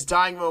his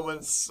dying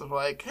moments of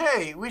like,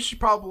 hey, we should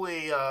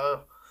probably,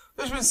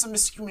 there's been some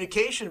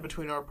miscommunication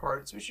between our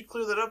parts. We should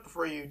clear that up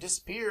before you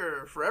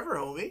disappear forever,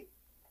 homie.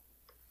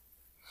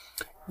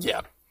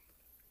 Yeah.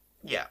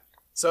 Yeah.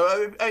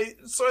 So,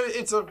 so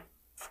it's a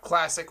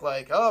classic,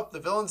 like, oh, the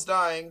villain's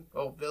dying.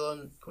 Oh,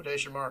 villain,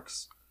 quotation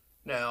marks,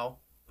 now.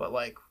 But,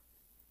 like,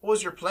 what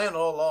was your plan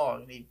all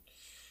along? And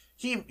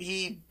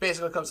he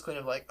basically comes clean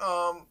of, like,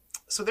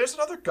 so there's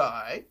another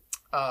guy.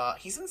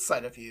 He's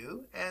inside of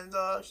you, and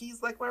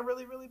he's, like, my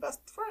really, really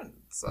best friend.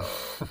 So,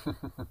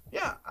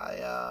 yeah,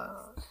 I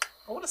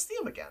want to see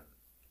him again.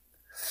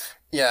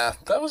 Yeah,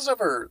 that was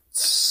never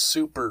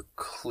super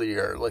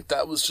clear. Like,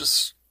 that was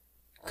just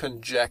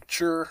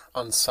conjecture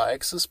on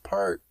Sykes'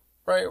 part,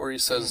 right? Where he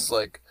says,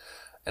 like,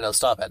 and I'll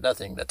stop at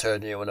nothing to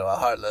turn you into a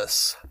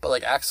Heartless. But,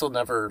 like, Axel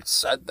never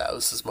said that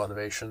was his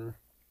motivation.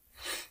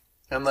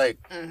 And, like,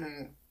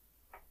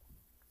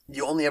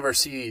 you only ever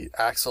see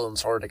Axel and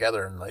Sora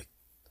together in, like,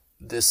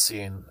 this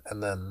scene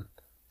and then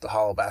the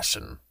Hollow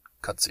Bastion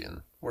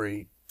cutscene where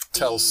he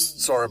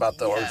tells Sora about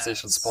the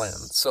organization's plan.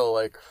 So,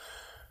 like,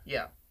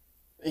 yeah,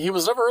 he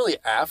was never really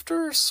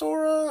after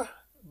Sora.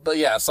 But,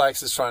 yeah,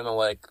 Sykes is trying to,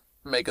 like,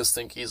 make us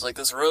think he's like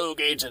this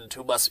rogue agent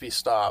who must be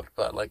stopped,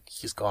 but like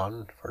he's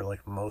gone for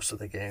like most of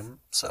the game.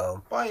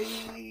 So, but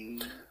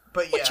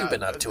what you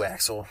been up to,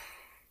 Axel?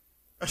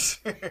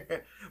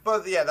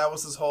 But yeah, that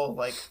was his whole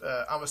like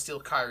I'm gonna steal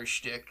Kairi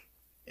shtick.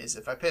 Is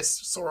if I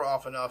piss Sora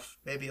off enough,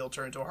 maybe he'll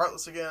turn into a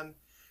Heartless again,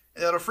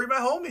 and that'll free my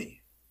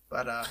homie.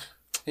 But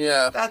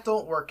yeah, that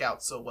don't work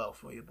out so well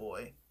for you,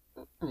 boy.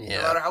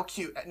 Yeah.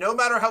 No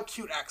matter how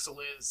cute Axel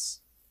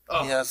is.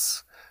 Oh.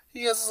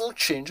 He has a little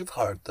change of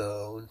heart,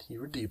 though, and he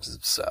redeems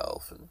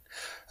himself, and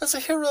has a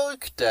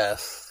heroic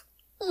death.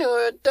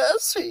 Nor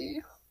does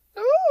he.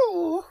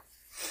 Oh.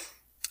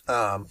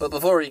 But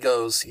before he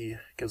goes, he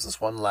gives us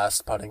one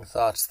last parting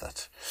thought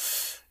that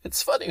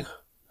it's funny.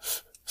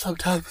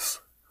 Sometimes,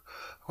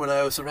 when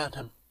I was around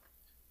him,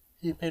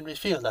 he made me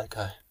feel like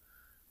I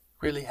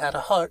really had a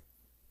heart.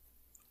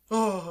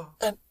 Oh.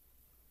 And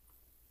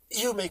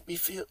you make me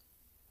feel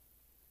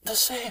the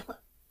same.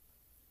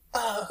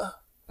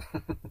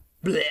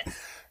 Blech.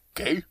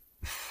 Okay.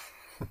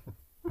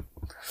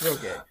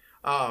 Okay.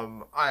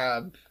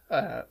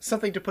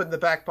 Something to put in the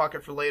back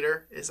pocket for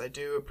later is I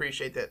do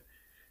appreciate that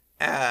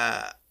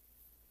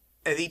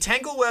the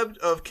tangle web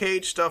of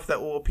Cage stuff that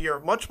will appear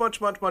much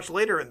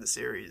later in the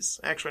series.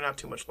 Actually, not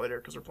too much later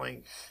because we're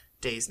playing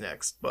Days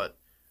next. But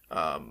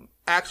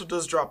Axel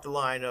does drop the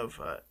line of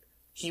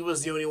he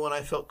was the only one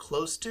I felt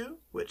close to,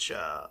 which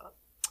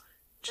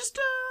just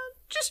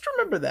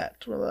remember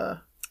that.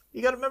 Well,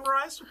 you got it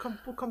memorized.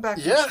 We'll come back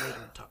to this later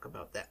and talk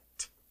about that.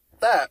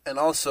 That, and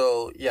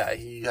also, yeah,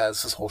 he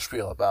has this whole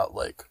spiel about,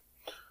 like,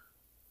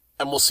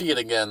 and we'll see it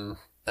again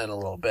in a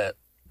little bit,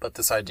 but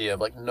this idea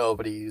of, like,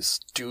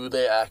 do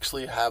they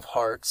actually have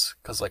hearts?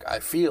 Because, like, I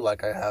feel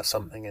like I have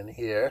something in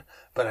here,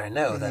 but I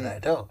know that I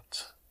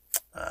don't.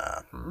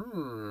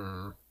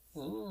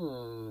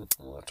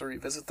 We'll have to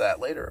revisit that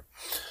later.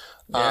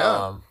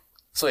 Yeah.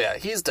 So, yeah,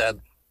 he's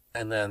dead,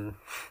 and then,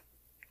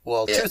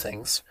 well, two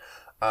things.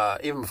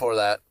 Even before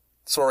that,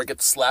 Sora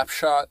gets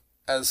Slapshot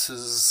as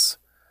his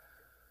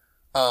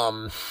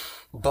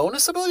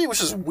bonus ability,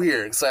 which is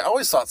weird because I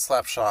always thought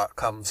Slapshot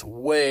comes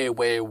way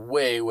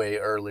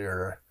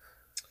earlier.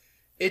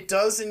 It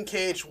does in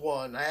Cage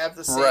 1. I have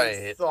the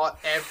same thought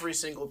every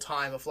single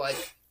time of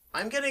like,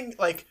 I'm getting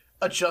like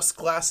adjust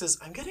glasses.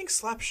 I'm getting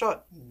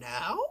Slapshot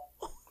now.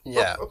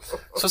 Yeah.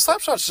 So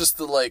Slapshot's just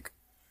the like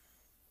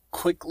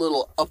quick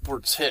little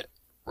upwards hit,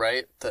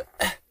 right?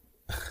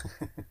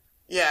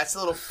 Yeah, it's a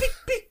little peek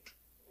peek.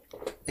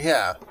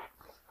 Yeah.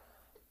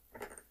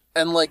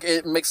 And, like,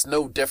 it makes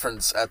no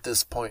difference at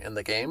this point in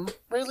the game,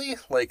 really.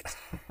 Like,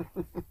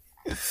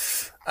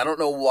 I don't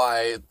know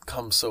why it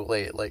comes so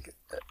late. Like,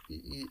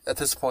 at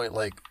this point,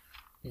 like,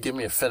 give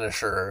me a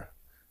finisher.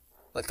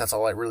 Like, that's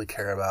all I really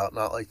care about,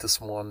 not, like, this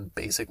one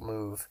basic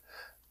move.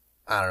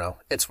 I don't know.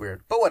 It's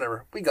weird. But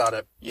whatever. We got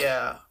it.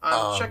 Yeah.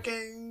 I'm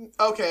checking...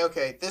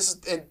 Okay. This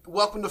is... And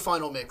welcome to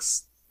Final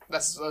Mix.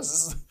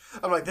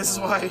 I'm like, this is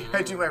why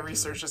I do my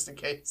research just in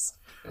case.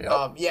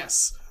 Yep.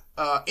 Yes.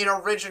 In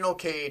original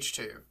Cage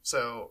 2.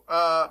 So,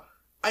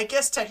 I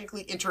guess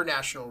technically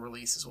international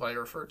release is what I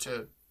refer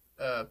to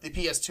the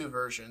PS2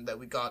 version that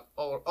we got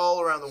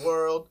all around the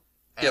world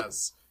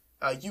as.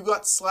 Yep. You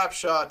got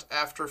Slapshot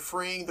after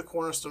freeing the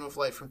Cornerstone of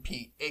Light from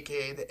Pete,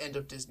 aka the end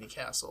of Disney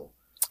Castle.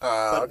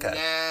 But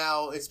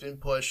now it's been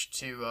pushed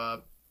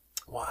to...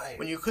 Why?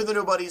 When you clear the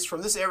nobodies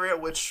from this area,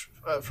 which,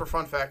 for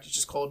fun fact, is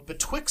just called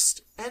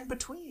Betwixt and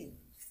Between.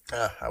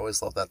 I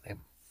always love that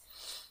name.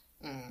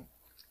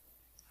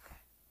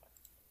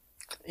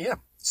 Yeah,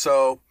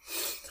 so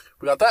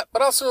we got that,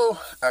 but also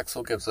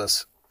Axel gives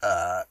us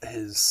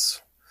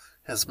his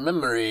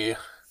memory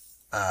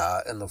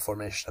in the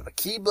formation of a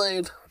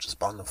Keyblade, which is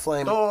Bond the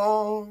Flame,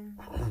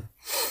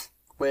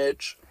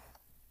 which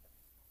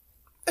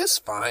is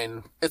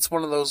fine. It's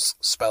one of those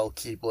spell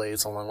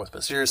Keyblades along with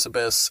Mysterious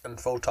Abyss and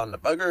Photon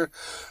Debugger,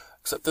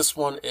 except this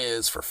one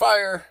is for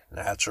fire,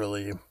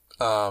 naturally.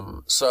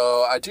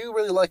 So I do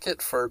really like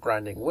it for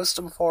grinding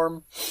Wisdom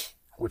form,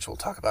 which we'll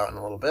talk about in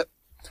a little bit.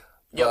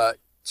 Yep. But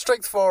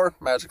Strength 4,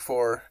 Magic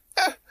 4,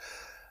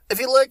 if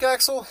you like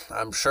Axel,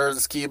 I'm sure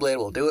this Keyblade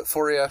will do it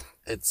for you.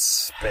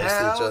 It's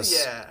basically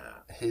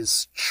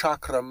his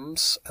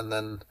chakrams, and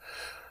then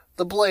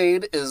the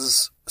blade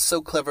is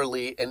so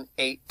cleverly an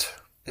 8,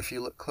 if you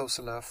look close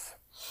enough.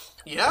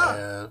 Yeah.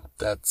 And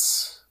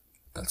that's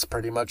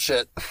pretty much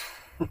it.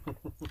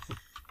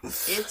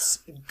 It's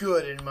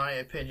good in my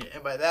opinion,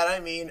 and by that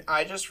I mean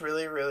I just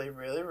really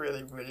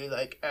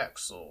like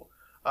Axel.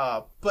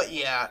 But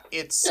yeah,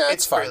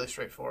 it's fairly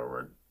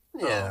straightforward.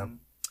 Yeah,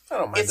 I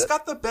don't mind It's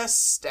got the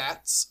best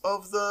stats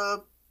of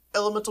the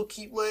elemental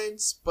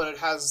Keyblades, but it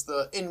has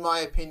in my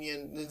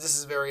opinion, this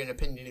is very an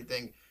opinion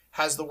thing,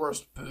 has the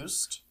worst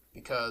boost,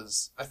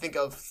 because I think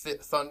of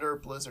Thunder,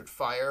 Blizzard,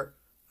 Fire.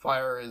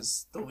 Fire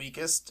is the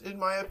weakest in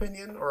my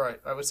opinion, or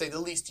I would say the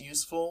least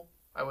useful.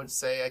 I would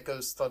say it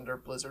goes Thunder,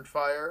 Blizzard,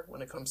 Fire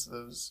when it comes to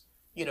those,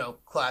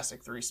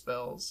 classic 3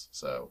 spells.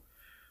 So,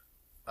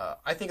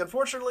 I think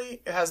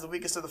unfortunately it has the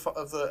weakest of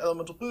the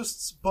elemental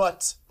boosts,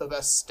 but the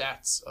best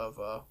stats of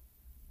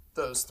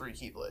those 3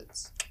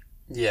 Keyblades.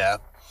 Yeah.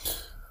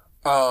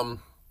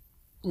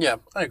 Yeah,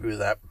 I agree with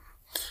that.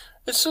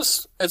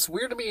 It's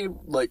weird to me,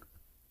 like,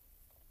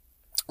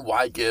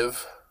 why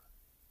give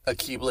a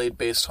Keyblade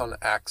based on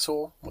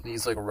Axel when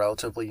he's, like,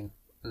 relatively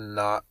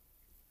not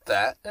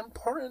that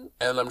important?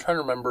 And I'm trying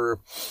to remember,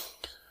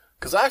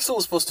 because Axel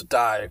was supposed to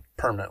die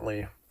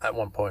permanently at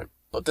one point,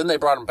 but then they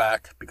brought him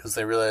back because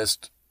they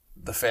realized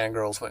the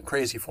fangirls went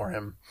crazy for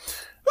him.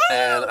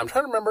 And I'm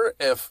trying to remember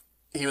if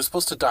he was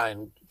supposed to die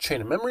in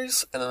Chain of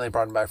Memories, and then they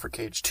brought him back for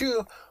Cage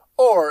 2,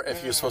 or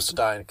if he was supposed to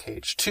die in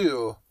Cage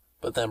 2,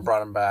 but then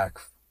brought him back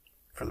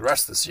for the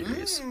rest of the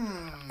series.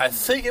 I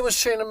think it was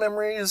Chain of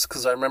Memories,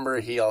 because I remember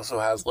he also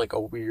has like a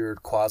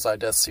weird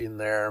quasi-death scene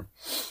there.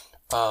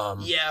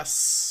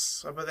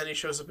 Yes, but then he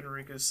shows up in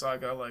Riku's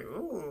saga like,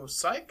 ooh,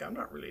 psych, I'm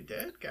not really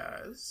dead,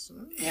 guys.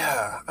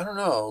 Yeah, I don't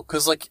know.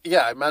 Because, like,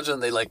 yeah, I imagine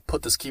they, like,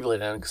 put this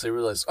Keyblade in because they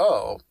realized,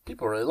 oh,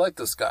 people really like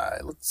this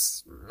guy.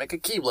 Let's make a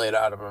Keyblade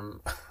out of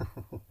him.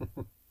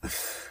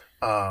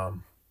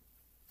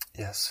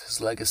 Yes,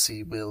 his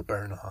legacy will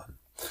burn on.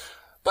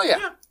 But,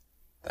 yeah.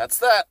 That's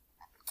that.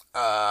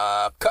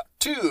 Cut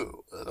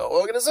to the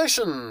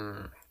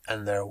organization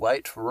and their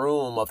white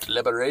room of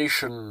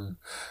deliberation,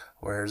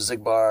 where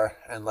Xigbar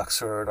and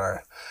Luxord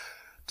are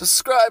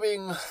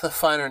describing the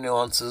finer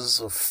nuances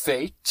of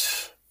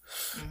fate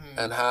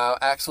and how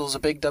Axel's a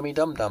big dummy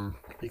dum-dum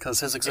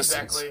because his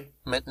existence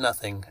meant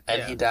nothing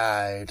and he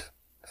died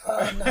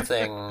for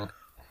nothing.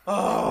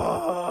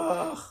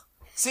 Oh.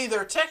 See,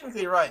 they're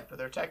technically right, but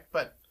they're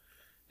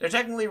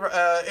technically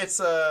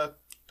it's I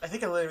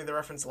think I made the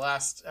reference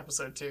last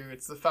episode too.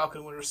 It's the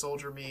Falcon Winter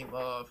Soldier meme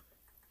of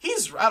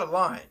he's out of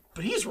line,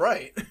 but he's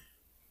right.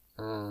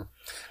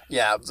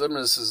 Yeah,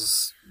 Xemnas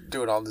is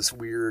doing all this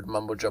weird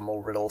mumbo-jumbo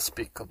riddle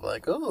speak of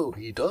like, oh,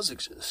 he does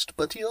exist,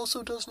 but he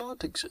also does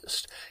not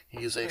exist.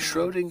 He is a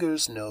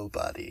Schrodinger's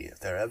nobody, if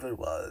there ever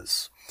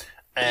was.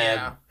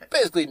 And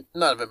basically,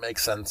 none of it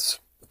makes sense.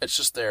 It's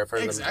just there for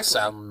them to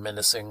sound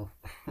menacing.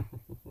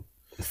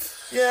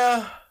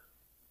 Yeah.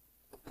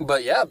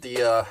 But yeah,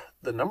 the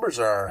numbers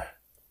are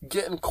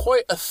getting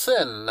quite a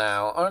thin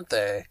now, aren't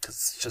they? Because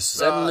it's just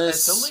Xemnas,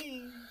 it's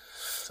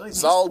only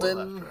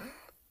Zaldin... left, right?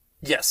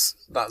 Yes,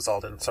 not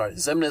Zaldin, sorry.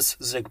 Xemnas,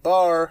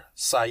 Xigbar,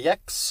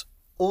 Sayex,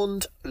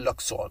 and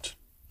Luxord.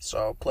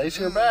 So, place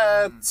your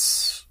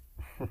bets.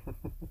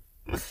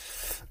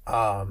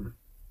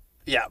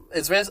 Yeah,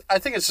 I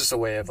think it's just a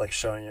way of, like,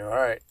 showing you,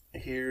 alright,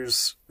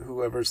 here's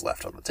whoever's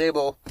left on the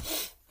table.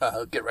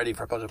 Get ready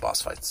for a bunch of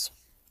boss fights.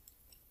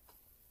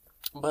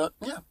 But,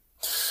 yeah.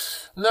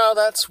 Now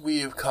that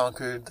we've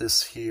conquered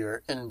this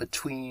here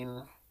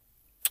in-between,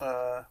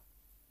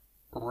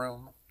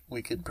 room,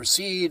 we can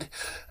proceed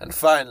and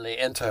finally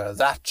enter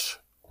that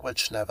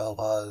which never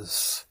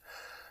was.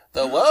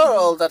 The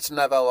world that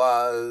never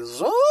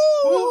was.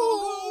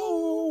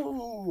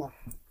 Ooh!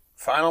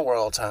 Final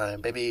world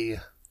time, baby.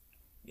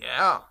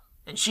 Yeah.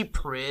 And she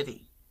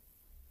pretty.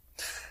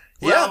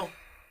 Yeah. Well,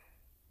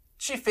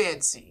 she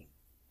fancy.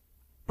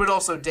 But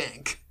also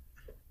dank.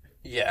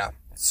 Yeah.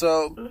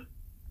 So,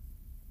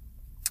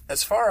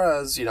 as far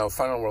as,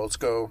 Final Worlds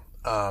go,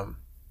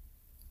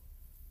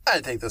 I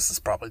think this is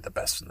probably the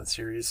best in the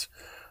series.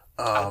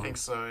 I think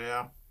so,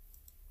 yeah.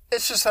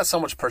 It just has so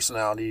much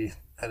personality,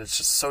 and it's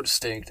just so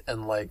distinct,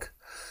 and, like,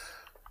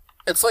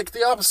 it's like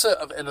the opposite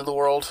of End of the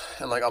World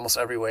in, like, almost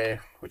every way,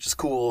 which is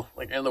cool.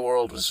 Like, End of the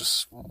World was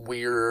just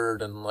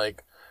weird, and,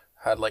 like,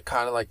 had, like,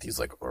 kind of, like, these,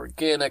 like,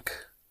 organic,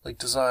 like,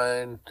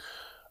 design,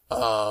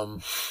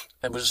 and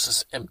was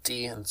just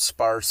empty and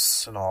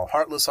sparse and all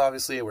heartless,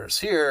 obviously, whereas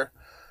here...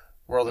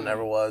 World That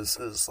Never Was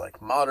is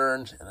like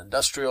modern and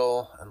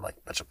industrial and like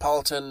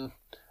metropolitan,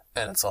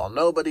 and it's all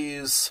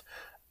nobodies,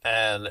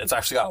 and it's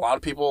actually got a lot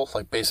of people.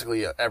 Like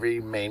basically every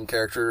main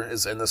character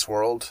is in this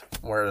world,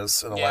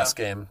 whereas in the last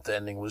game the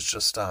ending was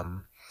just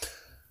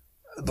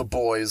the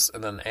boys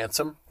and then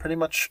Ansem pretty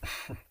much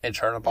in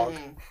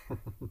Chernobog.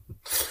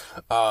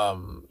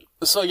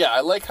 So yeah,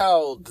 I like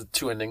how the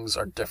two endings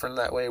are different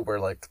that way, where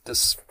like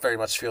this very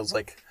much feels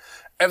like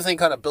everything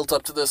kind of built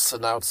up to this,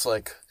 and now it's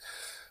like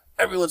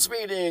everyone's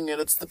meeting, and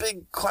it's the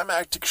big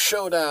climactic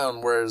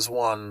showdown, whereas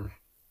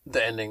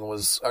the ending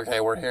was,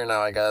 okay, we're here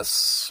now, I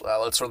guess,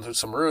 let's run through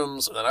some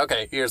rooms, and then,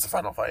 okay, here's the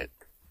final fight.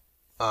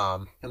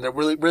 And there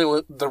really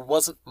there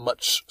wasn't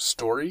much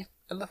story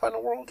in the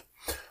final world,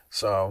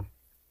 so...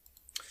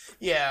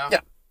 Yeah.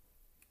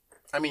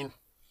 I mean,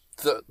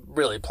 that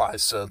really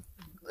applies to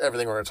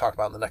everything we're going to talk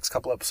about in the next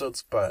couple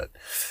episodes, but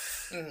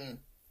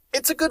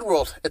it's a good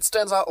world. It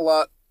stands out a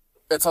lot.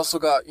 It's also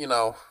got,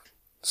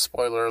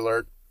 spoiler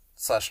alert,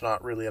 /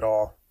 not really at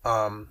all.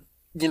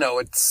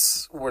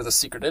 It's where the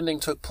secret ending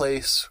took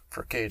place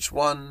for Cage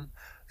 1,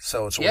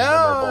 so it's really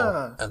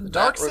memorable. And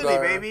Dark City,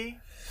 baby.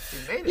 You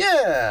made it.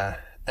 Yeah,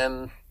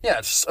 and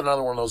it's just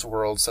another one of those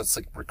worlds that's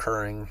like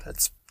recurring.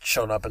 It's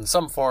shown up in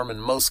some form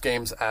in most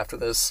games after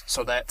this,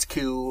 so that's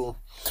cool.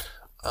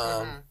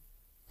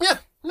 Yeah,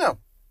 no.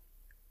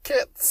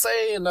 Can't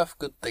say enough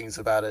good things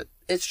about it.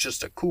 It's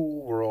just a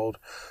cool world.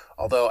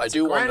 Although I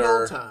do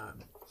wonder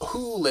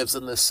who lives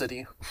in this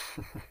city.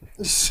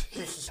 Who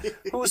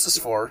is this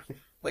for?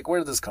 Like,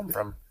 where did this come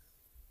from?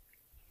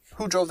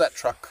 Who drove that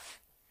truck?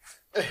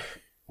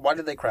 Why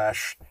did they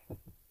crash?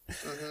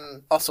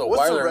 Also,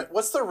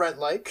 what's the rent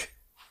like?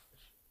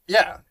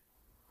 Yeah.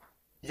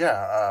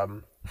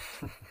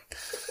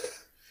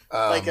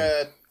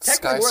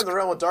 Technically we're in the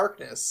realm of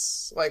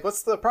darkness. Like,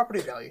 what's the property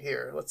value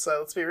here? Let's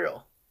be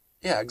real.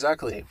 Yeah,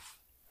 exactly.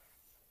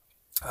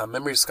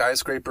 Memory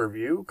skyscraper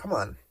view? Come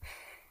on.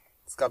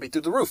 It's gotta be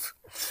through the roof.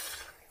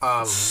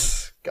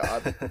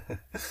 God.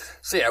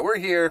 So yeah, we're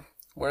here.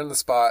 We're in the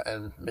spot,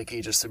 and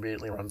Mickey just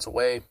immediately runs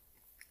away,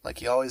 like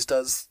he always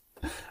does.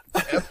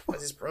 Yep,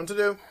 as he's prone to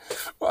do.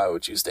 Why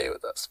would you stay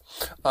with us?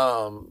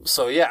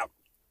 So yeah,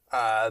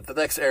 the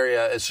next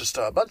area is just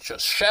a bunch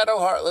of Shadow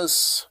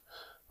Heartless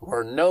who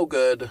are no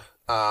good.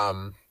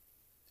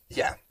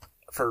 Yeah,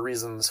 for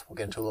reasons we'll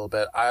get into a little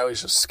bit. I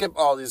always just skip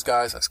all these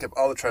guys. I skip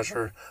all the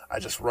treasure. I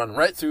just run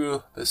right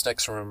through this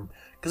next room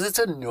because it's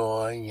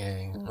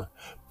annoying.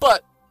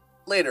 But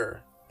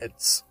later,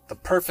 it's the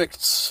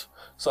perfect.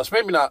 So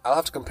maybe not. I'll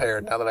have to compare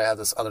now that I have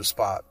this other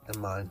spot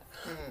in mind.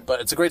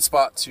 But it's a great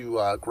spot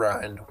to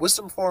grind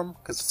Wisdom Form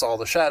because it's all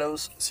the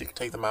shadows, so you can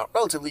take them out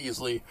relatively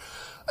easily.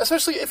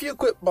 Especially if you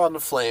equip Bond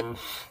of Flame,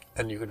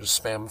 and you can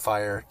just spam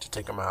fire to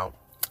take them out.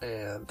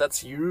 And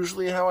that's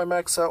usually how I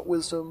max out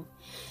Wisdom.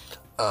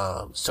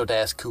 So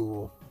that's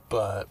cool.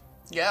 But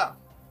Yeah,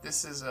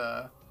 this is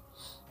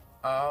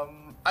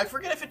I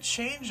forget if it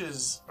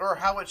changes or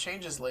how it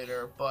changes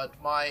later, but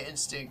my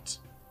instinct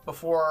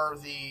before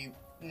the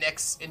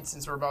next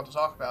instance we're about to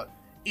talk about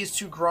is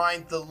to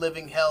grind the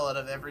living hell out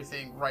of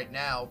everything right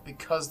now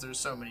because there's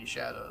so many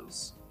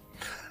shadows.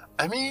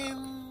 I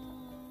mean,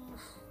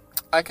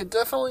 I could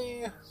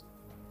definitely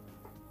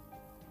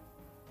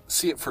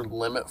see it for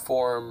limit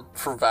form,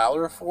 for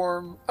Valor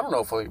form. I don't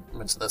know if I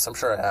mentioned this. I'm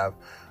sure I have.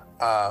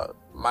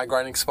 My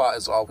grinding spot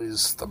is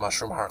always the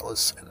Mushroom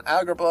Heartless and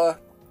Agrabah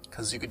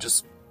because you could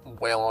just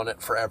wail on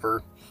it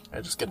forever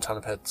and just get a ton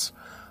of hits.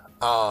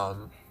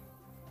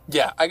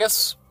 Yeah, I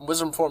guess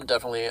Wisdom form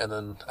definitely, and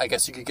then I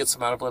guess you could get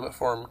some out of limit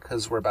form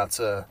because we're about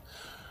to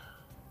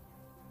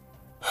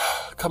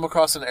come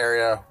across an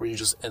area where you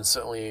just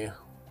instantly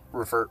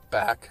revert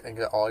back and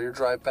get all your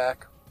drive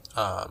back.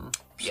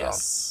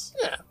 Yes.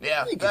 Yeah.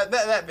 Yeah.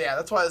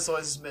 That's why this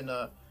always has been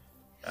a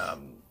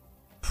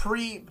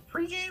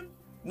pre-game,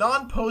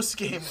 non-post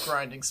game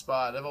grinding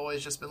spot. I've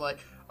always just been like,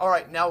 all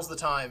right, now's the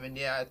time, and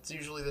yeah, it's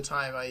usually the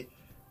time I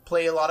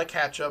play a lot of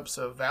catch-up,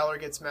 so Valor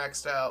gets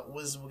maxed out,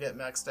 Wisdom will get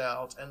maxed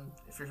out, and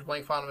if you're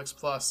playing Final Mix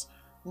Plus,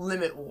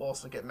 Limit will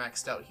also get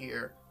maxed out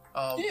here.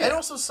 And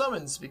also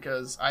Summons,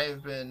 because I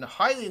have been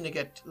highly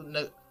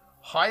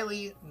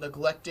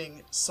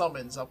neglecting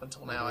Summons up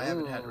until now. I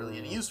haven't had really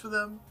any use for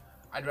them.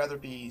 I'd rather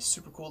be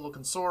super cool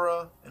looking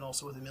Sora, and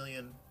also with a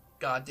million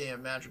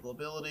goddamn magical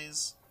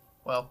abilities.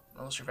 Well,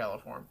 unless you're Valor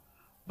form.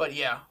 But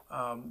yeah,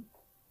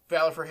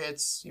 Valor for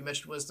hits, you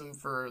mentioned Wisdom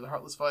for the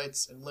Heartless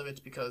fights, and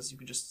Limit because you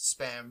can just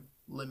spam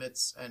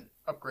limits and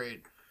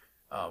upgrade.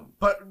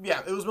 But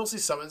yeah, it was mostly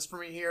Summons for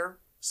me here.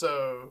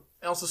 So,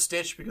 and also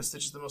Stitch, because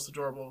Stitch is the most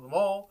adorable of them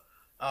all.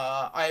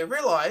 I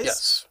realized,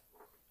 Yes.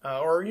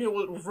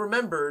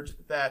 remembered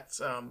that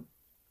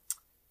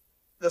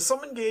the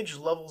summon gauge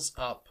levels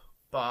up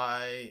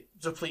by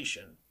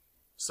depletion.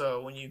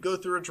 So when you go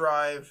through a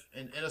drive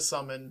and in a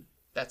summon,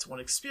 that's one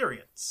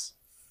experience.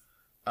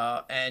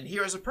 And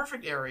here is a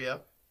perfect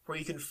area where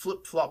you can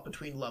flip-flop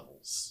between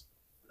levels,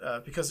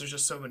 because there's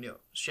just so many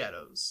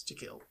shadows to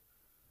kill.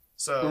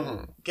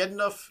 So get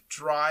enough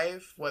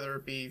drive, whether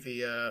it be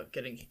via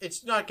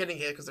it's not getting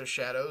hit because they're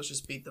shadows,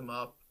 just beat them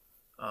up.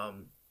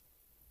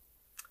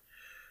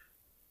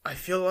 I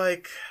feel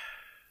like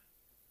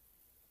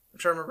I'm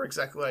trying to remember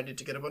exactly what I did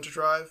to get a bunch of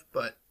drive,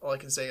 but all I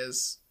can say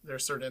is there are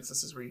certain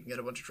instances where you can get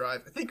a bunch of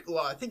drive. I think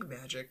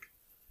Magic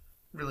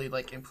really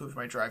improved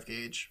my drive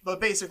gauge, but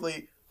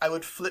basically I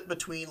would flip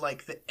between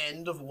the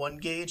end of one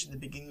gauge and the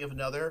beginning of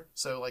another.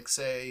 So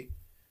say,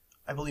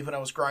 I believe when I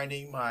was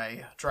grinding,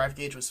 my drive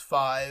gauge was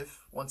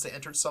 5. Once I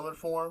entered summon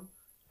form,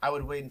 I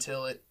would wait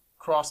until it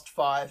crossed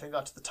 5 and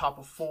got to the top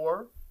of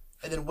 4,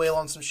 and then wail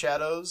on some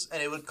shadows,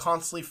 and it would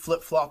constantly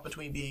flip-flop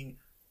between being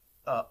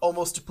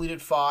almost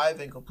depleted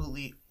 5 and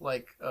completely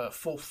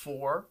full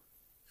 4,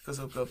 because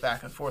it'll go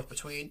back and forth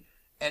between.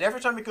 And every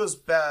time it goes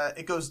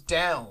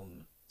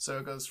down, so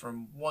it goes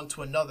from one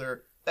to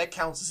another, that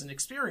counts as an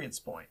experience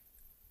point.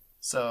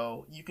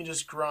 So you can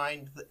just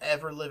grind the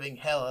ever-living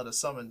hell out of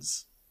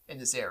summons in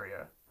this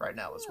area right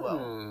now as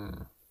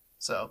well.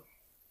 So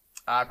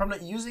I'm probably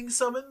not using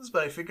summons,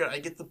 but I figured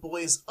I'd get the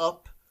boys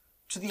up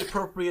to the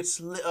appropriate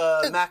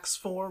max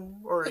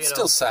form. It's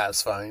still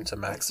satisfying to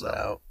max it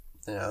out.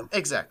 Yeah.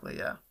 Exactly,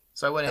 yeah.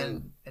 So I went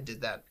in and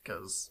did that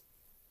because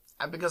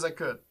I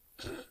could.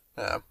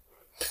 Yeah.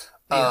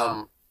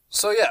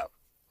 So yeah,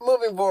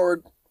 moving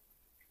forward,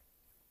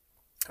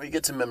 we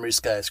get to Memory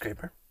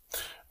Skyscraper,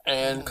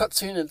 and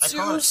cutscene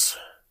ensues.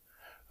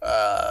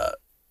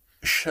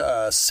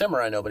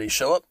 Samurai nobody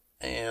show up,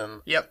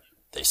 and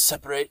they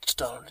separate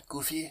Donald and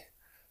Goofy.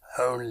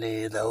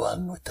 Only the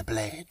one with the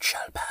blade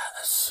shall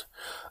pass.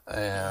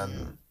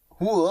 And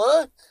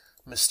what?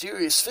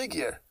 Mysterious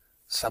figure,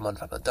 someone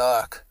from the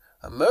dark,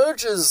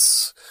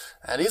 emerges,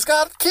 and he's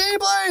got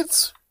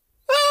Keyblades.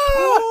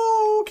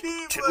 Oh,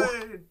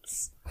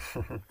 Keyblades!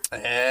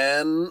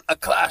 And a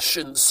clash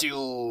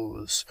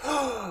ensues.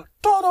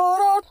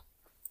 Da-da-da.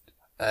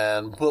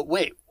 But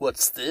wait,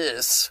 what's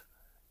this?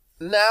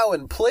 now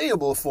in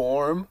playable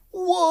form.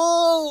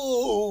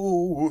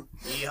 Whoa!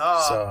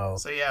 Yeehaw.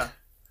 So yeah.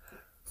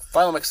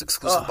 Final Mix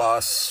exclusive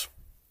boss.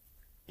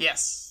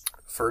 Yes.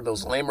 For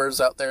those lamers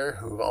out there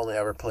who've only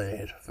ever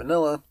played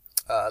vanilla,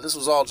 this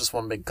was all just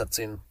one big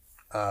cutscene,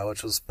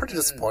 which was pretty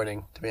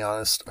disappointing, to be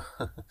honest.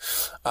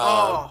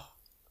 But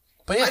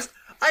yeah.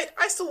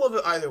 I still love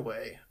it either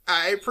way.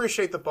 I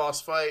appreciate the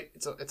boss fight.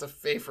 It's a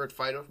favorite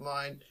fight of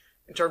mine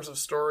in terms of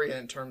story and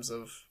in terms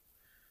of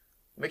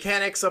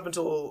mechanics up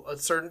until a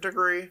certain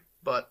degree.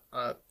 But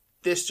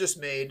this just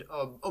made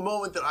a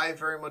moment that I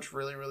very much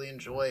really, really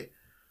enjoy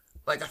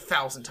like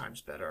 1,000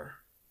 times better.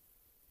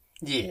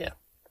 Yeah.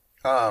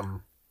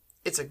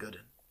 It's a good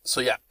one.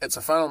 So yeah, it's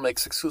a Final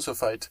Mix exclusive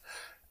fight,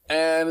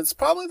 and it's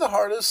probably the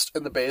hardest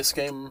in the base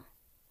game,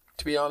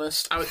 to be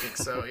honest. I would think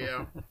so,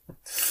 yeah.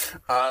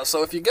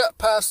 So if you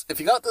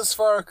got this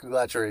far,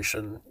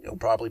 congratulations, you'll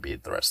probably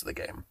beat the rest of the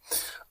game.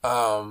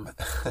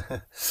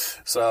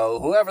 So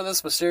whoever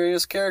this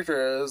mysterious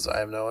character is, I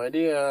have no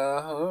idea.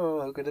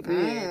 Oh, who could it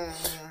be?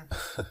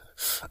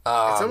 It's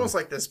almost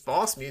like this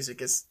boss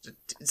music is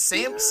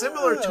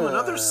similar to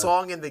another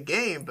song in the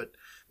game, but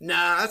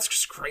nah, that's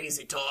just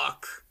crazy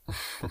talk.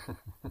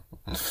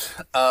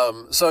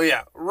 So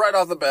yeah, right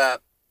off the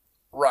bat,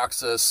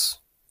 Roxas,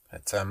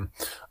 it's him,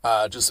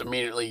 just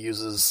immediately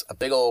uses a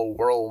big old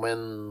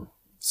whirlwind,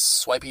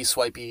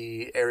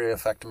 swipey area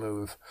effect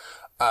move.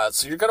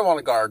 So you're going to want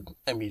to guard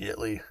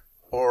immediately,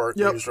 or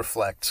use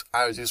Reflect.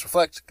 I always use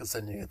Reflect, because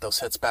then you get those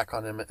hits back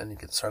on him, and you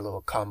can start a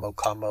little combo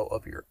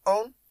of your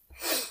own.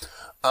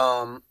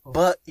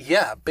 But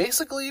yeah,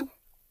 basically,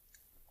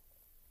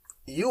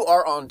 you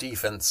are on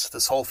defense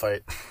this whole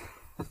fight.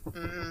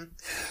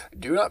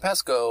 Do not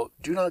pass go,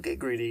 do not get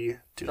greedy,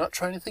 do not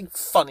try anything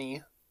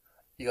funny.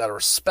 You gotta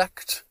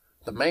respect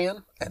the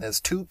man and his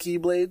 2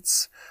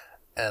 keyblades,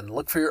 and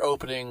look for your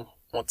opening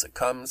once it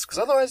comes, because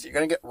otherwise you're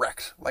gonna get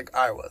wrecked, like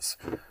I was.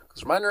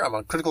 Because reminder, I'm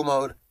on critical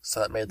mode, so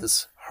that made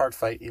this hard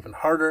fight even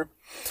harder.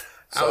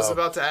 So, I was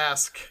about to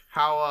ask,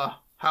 how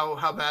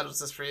bad was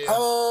this for you?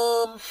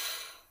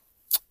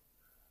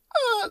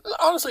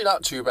 Honestly,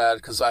 not too bad,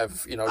 because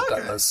I've,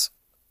 done this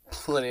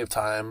plenty of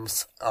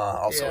times,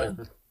 also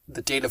in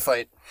the data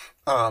fight.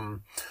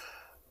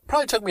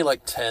 Probably took me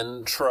like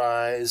 10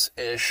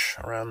 tries-ish,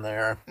 around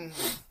there.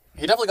 Mm-hmm.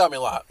 He definitely got me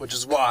a lot, which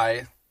is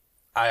why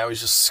I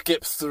always just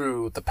skip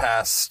through the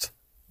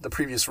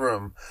previous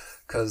room,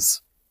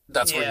 because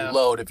that's where you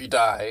load if you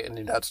die, and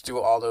you'd have to do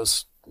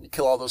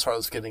kill all those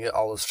hearts, getting get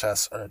all those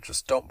chests, and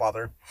just don't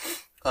bother.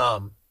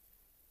 But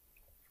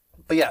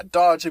yeah,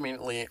 dodge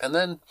immediately, and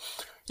then,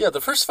 the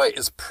first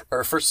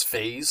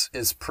phase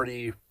is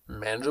pretty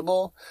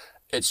manageable.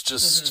 It's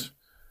just,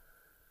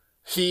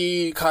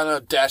 he kind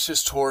of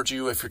dashes towards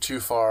you if you're too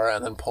far,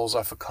 and then pulls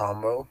off a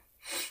combo.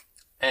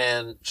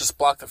 And just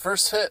block the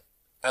first hit,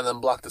 and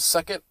then block the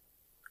second,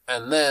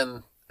 and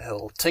then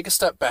he'll take a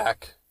step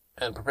back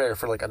and prepare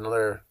for like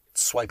another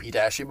swipey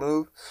dashy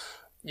move.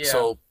 Yeah.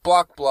 So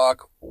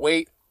block,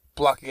 wait,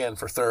 block again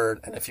for third,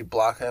 and if you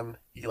block him,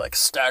 you like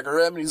stagger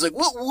him, and he's like,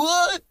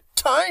 what?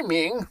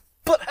 Timing?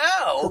 But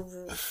how?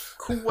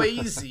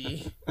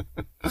 Crazy.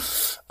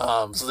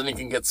 So then you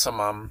can get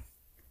some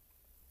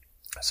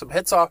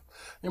hits off.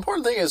 The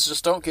important thing is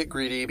just don't get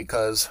greedy,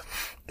 because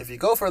if you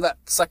go for that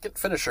second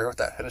finisher with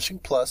that finishing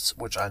plus,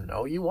 which I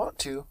know you want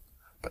to,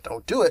 but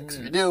don't do it, because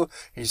if you do,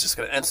 he's just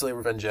going to instantly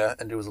revenge you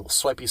and do his little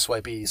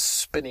swipey,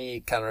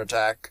 spinny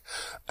counterattack,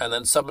 and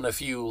then summon a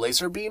few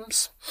laser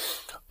beams.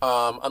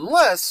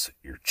 Unless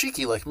you're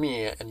cheeky like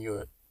me and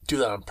you do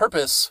that on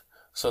purpose,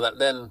 so that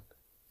then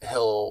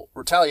he'll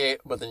retaliate,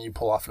 but then you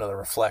pull off another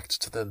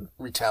reflect to then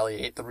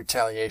retaliate the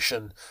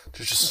retaliation.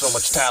 There's just so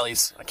much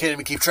tallies. I can't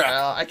even keep track.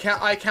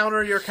 I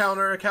counter your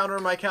counter, counter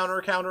my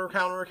counter.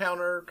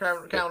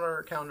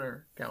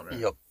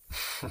 Yep.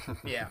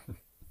 Yeah.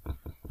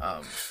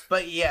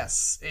 But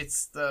yes,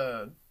 it's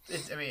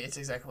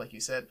exactly like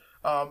you said.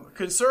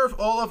 Conserve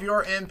all of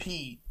your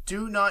MP.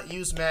 Do not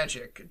use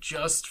magic.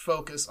 Just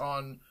focus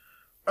on.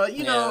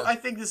 I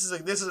think this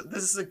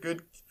is a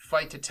good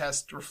fight to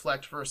test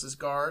Reflect versus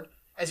Guard.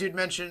 As you'd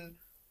mentioned,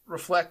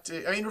 Reflect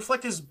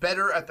is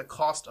better at the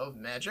cost of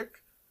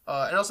magic.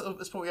 And also at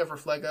this point we have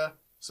Reflega.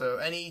 So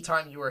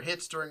anytime you are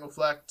hit during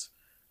Reflect.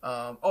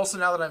 Also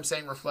now that I'm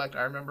saying Reflect,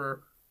 I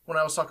remember when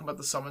I was talking about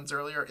the summons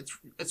earlier,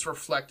 it's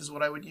Reflect is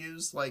what I would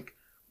use. Like,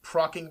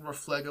 proccing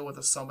Reflega with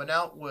a summon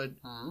out would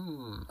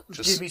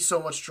give me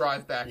so much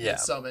drive back in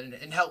summon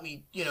and help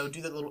me, do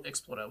that little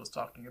exploit I was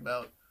talking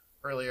about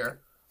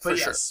earlier. But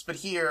but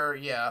here,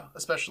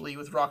 especially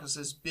with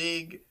Roxas's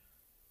big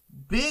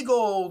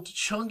old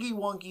chunky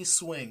wonky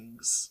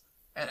swings,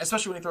 and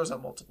especially when he throws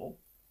out multiple,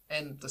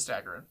 and the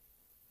staggering.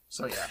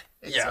 So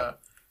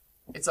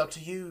it's up to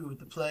you,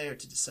 the player,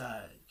 to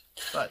decide.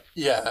 But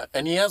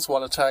and he has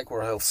one attack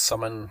where he'll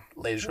summon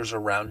lasers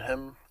around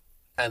him,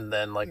 and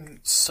then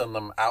send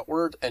them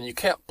outward, and you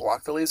can't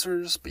block the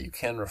lasers, but you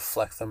can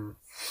reflect them.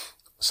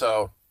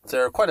 So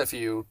there are quite a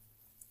few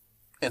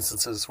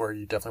instances where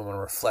you definitely want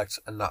to reflect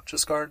and not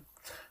just guard.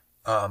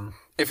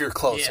 If you're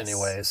close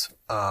anyways.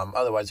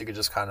 Otherwise you could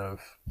just kind of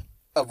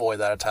avoid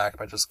that attack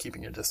by just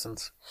keeping your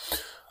distance.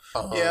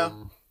 Yeah.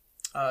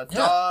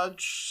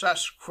 Dodge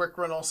 / quick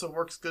run also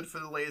works good for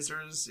the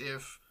lasers.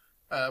 If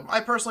I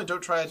personally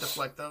don't try to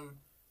deflect them.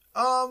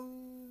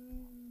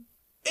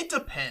 It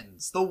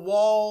depends. The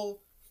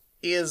wall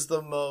is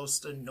the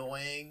most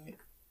annoying.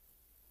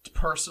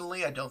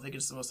 Personally, I don't think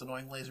it's the most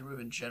annoying laser move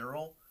in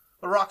general.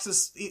 But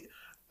Roxas,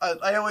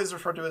 I always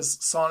refer to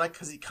as Sonic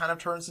because he kind of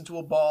turns into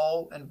a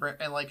ball and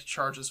like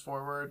charges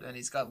forward, and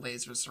he's got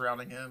lasers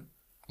surrounding him.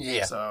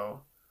 Yeah.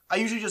 So I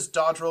usually just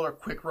dodge roll or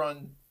quick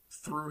run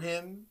through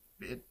him,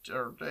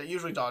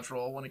 usually dodge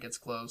roll when it gets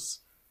close,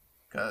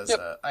 because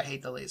I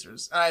hate the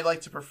lasers, and I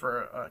like to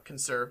prefer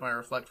conserve my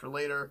reflect for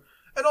later.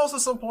 And also,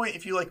 at some point,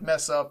 if you like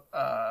mess up,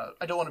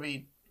 I don't want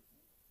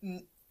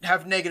to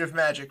have negative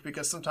magic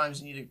because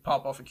sometimes you need to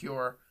pop off a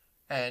cure,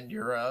 and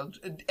you're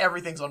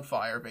everything's on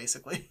fire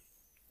basically.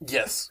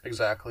 Yes,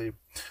 exactly.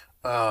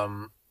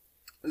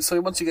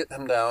 So once you get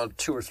him down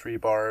 2 or 3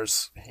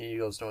 bars, he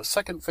goes to a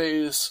second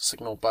phase,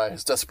 signaled by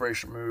his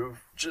desperation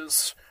move, which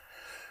is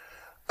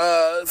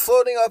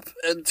floating up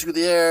into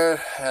the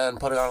air and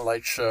putting on a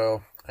light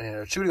show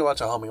and shooting a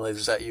bunch of homing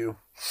lasers at you,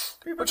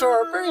 which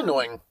are very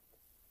annoying.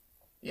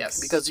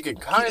 Yes, because you can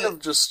kind of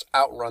just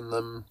outrun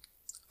them,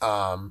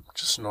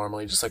 just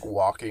normally, just like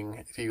walking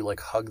if you like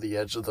hug the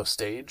edge of the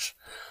stage.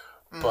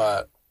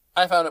 But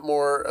I found it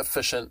more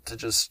efficient to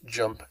just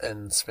jump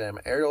and spam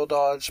aerial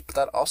dodge, but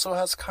that also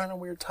has kind of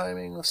weird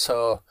timing.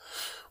 So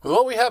with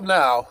what we have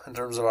now in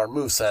terms of our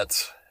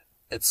moveset,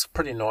 it's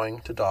pretty annoying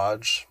to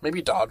dodge.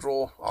 Maybe dodge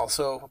roll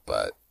also,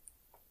 but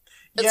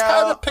it's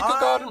kind of pick a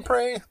god and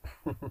pray.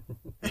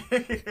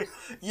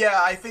 Yeah,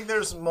 I think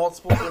there's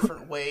multiple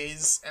different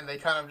ways, and they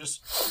kind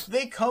of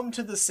they come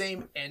to the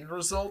same end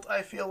result.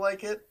 I feel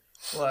like it,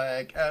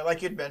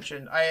 like you'd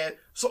mentioned.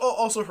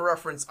 Also for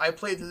reference, I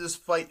played through this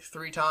fight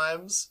 3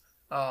 times.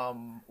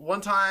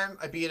 One time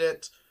I beat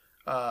it.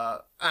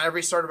 I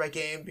restarted my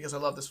game because I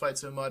love this fight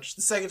so much.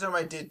 The second time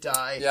I did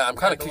die. Yeah, I'm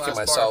kind of kicking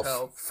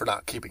myself for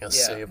not keeping a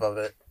save of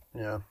it.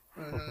 Yeah.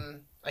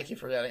 I keep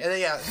forgetting. And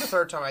then, the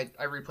third time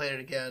I replayed it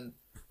again.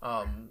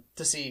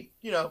 To see,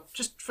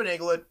 just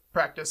finagle it,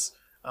 practice,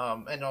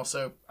 and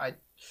also I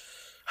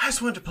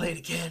just wanted to play it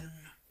again.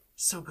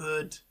 So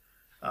good.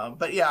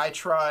 But yeah, I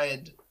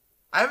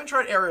haven't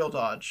tried aerial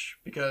dodge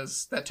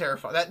because that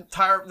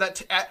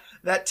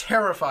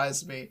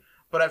terrifies me.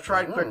 But I've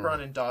tried quick run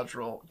and dodge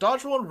roll.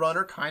 Dodge roll and run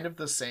are kind of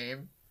the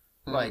same.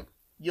 Like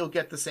you'll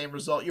get the same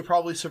result. You'll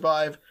probably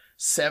survive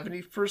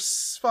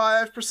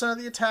 75% of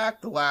the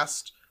attack. The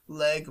last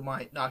leg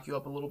might knock you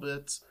up a little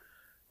bit.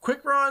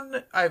 Quick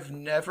run, I've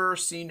never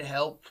seen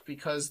help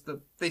because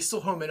they still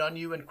home in on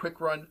you, and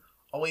quick run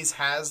always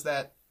has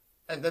that,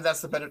 and then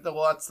that's the better.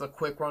 Well, that's the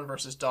quick run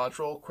versus dodge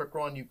roll. Quick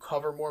run, you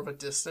cover more of a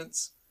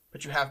distance,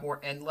 but you have more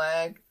end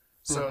lag.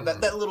 So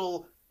that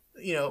little,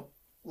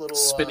 little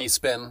spinny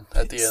spin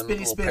at the end,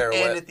 spinny spin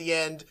and at the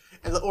end,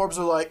 and the orbs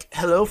are like,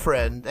 "Hello,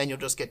 friend," and you'll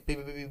just get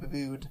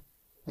booed,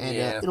 and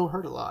it'll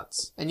hurt a lot.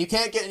 And you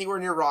can't get anywhere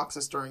near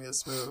Roxas during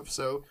this move,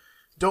 so.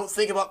 Don't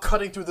think about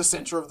cutting through the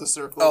center of the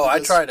circle. Oh, I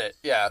tried it,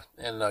 yeah.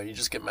 And no, you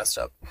just get messed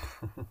up.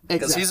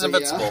 Because he's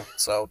invincible,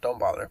 so don't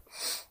bother.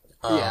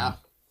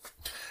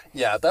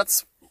 Yeah,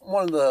 that's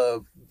one of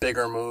the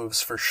bigger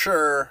moves for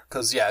sure.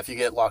 Because, if you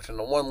get locked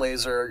into one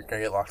laser, you're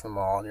going to get locked in them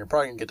all, and you're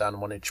probably going to get down to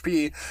 1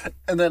 HP.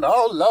 And then,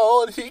 oh,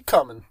 Lord, he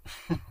coming.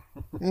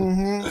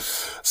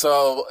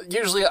 So,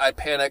 usually I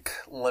panic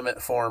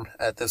limit form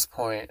at this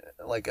point,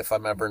 like if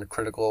I'm ever in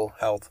critical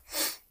health.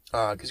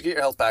 Because you get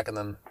your health back and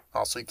then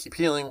also you keep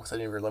healing with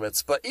any of your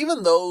limits. But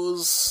even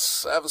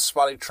those have a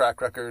spotty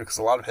track record because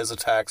a lot of his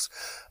attacks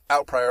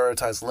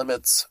out-prioritize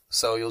limits.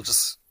 So you'll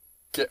just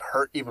get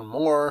hurt even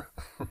more.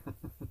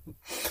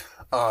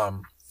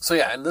 So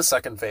yeah, in the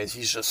second phase,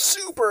 he's just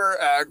super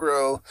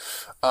aggro.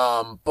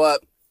 But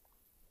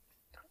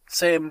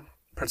same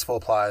principle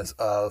applies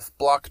of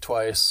block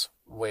twice,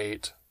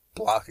 wait,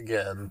 block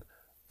again.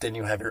 Then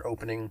you have your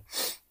opening.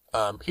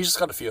 He's just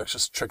got a few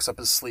extra tricks up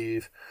his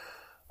sleeve.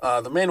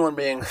 The main one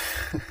being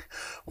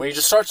when he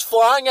just starts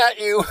flying at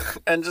you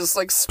and just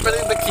like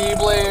spinning the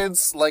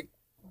keyblades like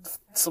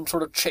some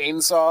sort of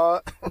chainsaw.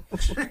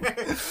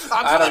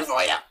 I'm coming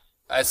for you.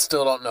 I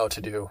still don't know what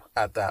to do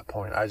at that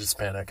point. I just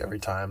panic every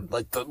time.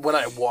 Like when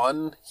I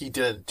won, he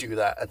didn't do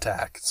that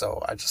attack,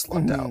 so I just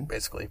lucked out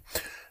basically.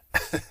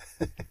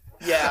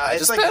 Yeah,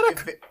 it's like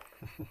panic.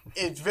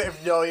 It's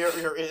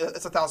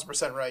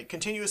 1,000% right.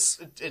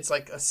 Continuous. It's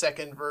like a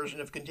second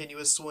version of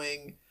continuous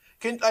swing.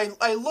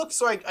 I looked,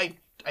 so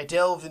I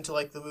delved into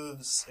like the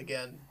moves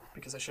again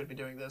because I should be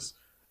doing this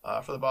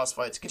for the boss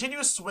fights.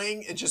 Continuous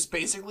swing is just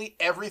basically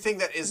everything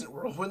that isn't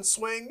whirlwind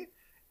swing,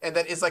 and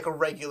that is like a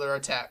regular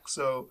attack.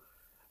 So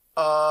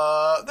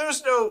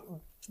there's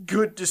no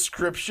good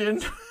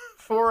description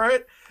for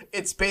it.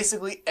 It's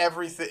basically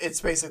everything. It's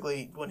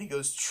basically when he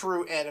goes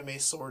true anime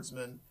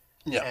swordsman.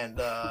 Yeah. And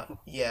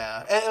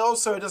and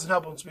also it doesn't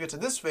help once we get to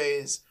this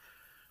phase.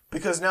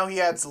 Because now he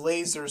adds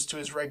lasers to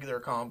his regular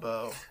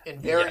combo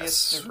in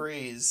various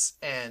degrees,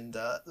 and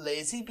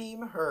lazy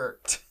beam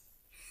hurt.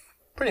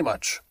 Pretty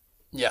much.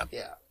 Yeah.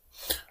 Yeah.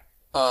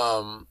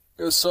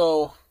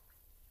 So,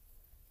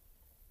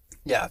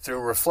 yeah, through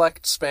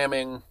reflect,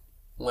 spamming,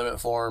 limit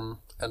form,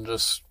 and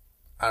just,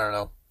 I don't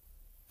know,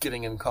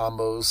 getting in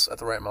combos at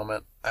the right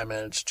moment, I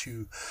managed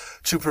to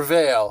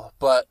prevail,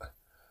 but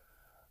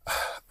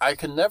I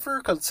can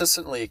never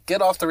consistently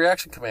get off the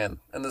reaction command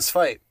in this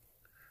fight,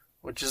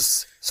 which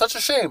is such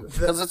a shame,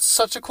 because it's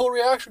such a cool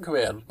reaction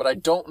command, but I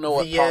don't know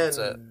what prompts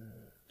it.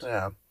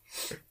 Yeah.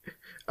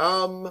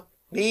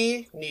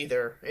 Me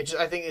neither.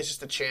 I think it's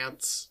just a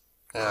chance.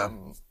 Yeah.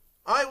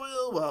 I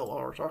will. Well, while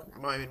we're talking,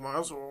 when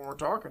we're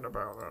talking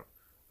about it,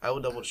 I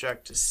will double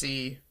check to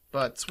see.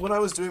 But when I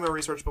was doing my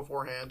research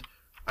beforehand,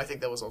 I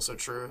think that was also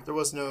true. There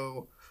was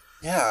no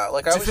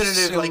like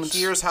definitive, I assumed...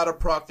 here's how to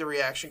proc the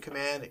reaction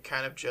command. It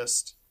kind of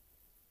just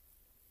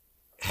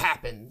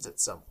happens at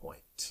some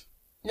point.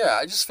 Yeah,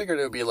 I just figured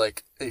it would be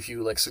like if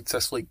you like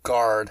successfully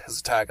guard his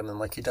attack and then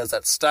like he does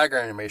that stagger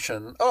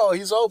animation. Oh,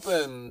 he's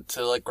open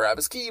to like grab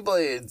his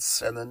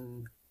keyblades and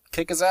then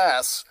kick his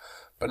ass.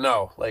 But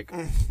no, like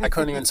I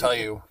couldn't even tell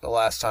you the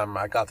last time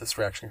I got this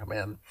reaction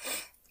command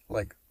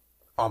like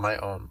on my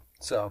own.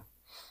 So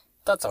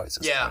that's always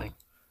disappointing.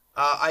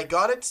 I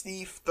got it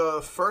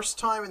the first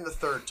time and the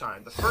third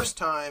time. The first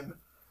time,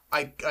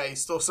 I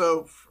still,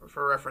 so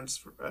for reference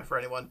for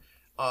anyone,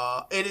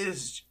 it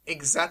is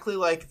exactly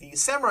like the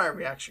samurai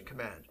reaction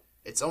command.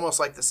 It's almost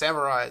like the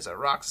samurais are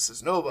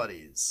Roxas's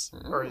nobodies,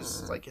 or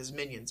his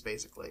minions,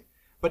 basically.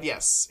 But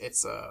yes,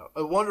 it's a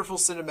wonderful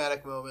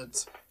cinematic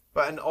moment.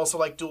 And also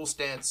like dual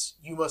stance,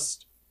 you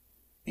must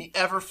be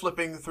ever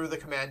flipping through the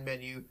command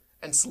menu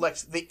and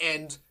select the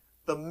end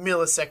the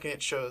millisecond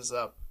it shows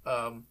up.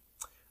 I'm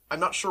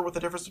not sure what the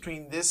difference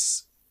between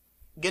this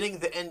getting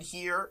the end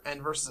here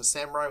and versus a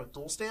samurai with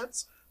dual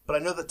stance, but I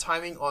know the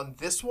timing on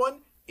this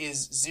one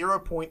is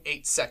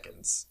 0.8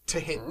 seconds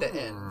to hit the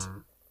end.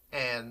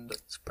 And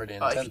it's pretty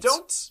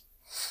intense.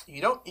 If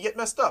you get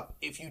messed up.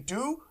 If you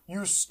do,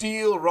 you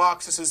steal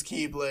Roxas's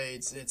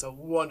Keyblades, and it's a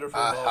wonderful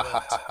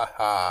moment.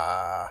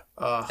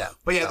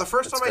 But yeah, the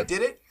first time I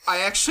did it,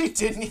 I actually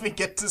didn't even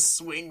get to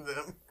swing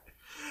them.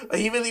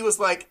 He really was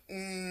like,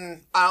 I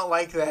don't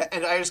like that,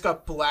 and I just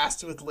got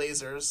blasted with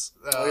lasers.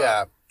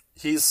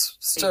 He's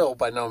still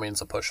by no means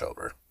a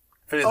pushover.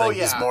 If anything,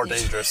 he's more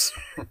dangerous.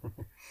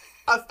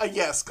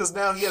 Yes, because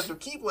now he has the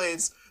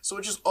Keyblades, so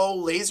it's just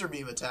all laser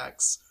beam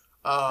attacks.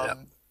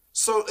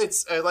 So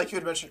it's like you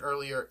had mentioned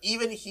earlier.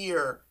 Even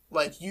here,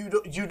 like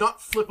you do not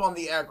flip on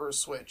the aggro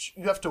switch.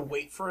 You have to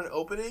wait for an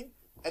opening,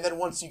 and then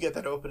once you get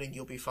that opening,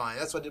 you'll be fine.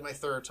 That's what I did my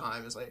third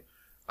time. Is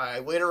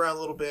I waited around a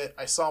little bit.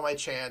 I saw my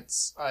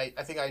chance. I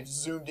think I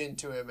zoomed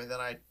into him, and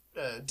then I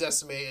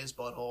decimated his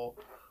butthole.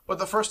 But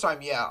the first time,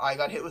 I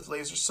got hit with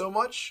lasers so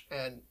much,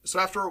 and so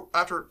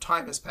after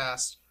time has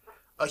passed,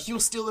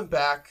 he'll steal him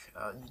back.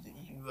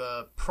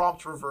 You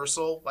prompt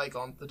reversal like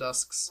on the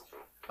Dusks.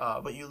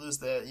 But you lose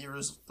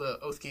the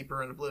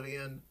Oathkeeper and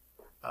Oblivion,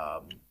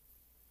 and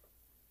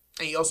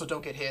you also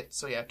don't get hit.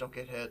 So don't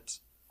get hit.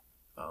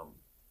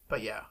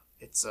 But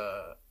it's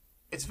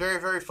very,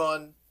 very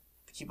fun.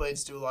 The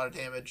Keyblades do a lot of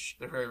damage.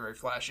 They're very, very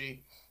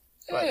flashy,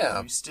 but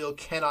you still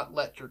cannot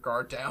let your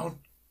guard down.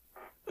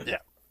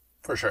 Yeah,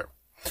 for sure.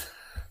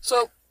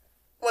 So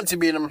once you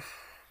beat him,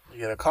 you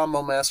get a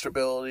combo master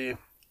ability.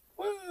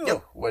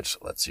 Which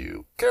lets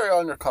you carry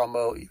on your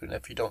combo even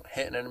if you don't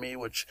hit an enemy,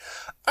 which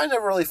I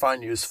never really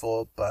find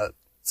useful, but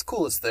it's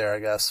cool it's there, I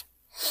guess.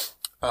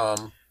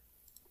 But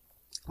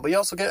you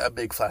also get a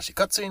big flashy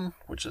cutscene,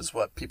 which is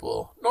what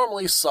people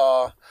normally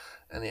saw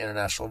in the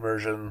international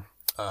version.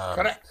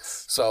 Correct.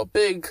 So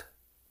big,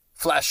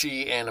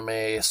 flashy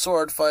anime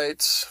sword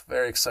fights,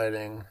 very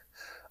exciting.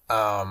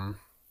 Sora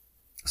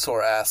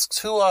asks,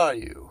 "Who are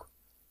you?"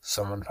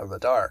 "Someone from the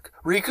dark."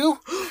 "Riku?"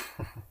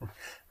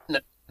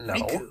 No.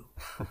 Riku.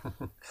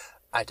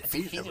 I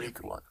defeated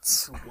Riku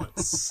once.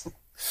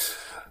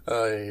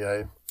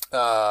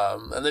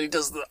 And then he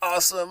does the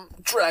awesome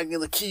dragging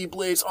the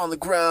Keyblades on the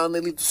ground.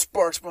 They leave the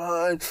sparks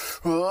behind.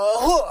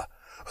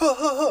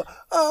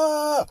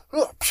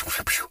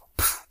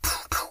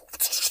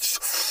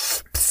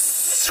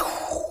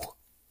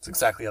 It's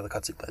exactly how the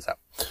cutscene plays out.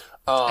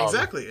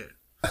 Exactly.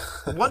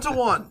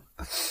 1-to-1.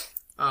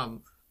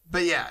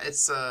 But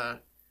it's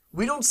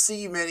we don't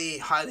see many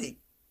highly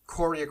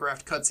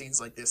choreographed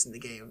cutscenes like this in the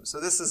game, so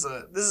this is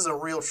a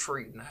real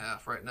treat and a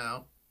half right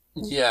now.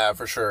 Yeah,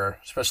 for sure.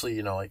 Especially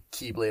like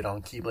Keyblade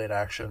on Keyblade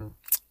action.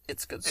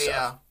 It's good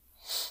stuff.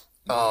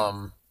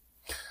 You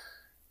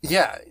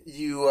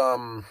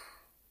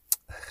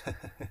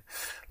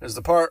there's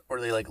the part where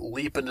they like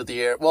leap into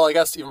the air. Well, I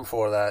guess even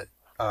before that,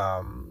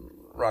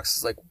 Rox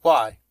is like,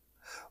 "Why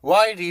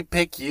did he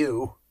pick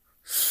you?"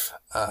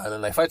 And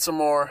then they fight some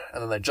more,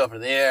 and then they jump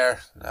into the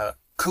air.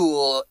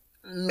 Cool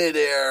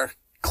mid-air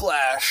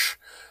clash,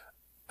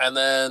 and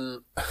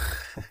then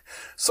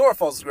Sora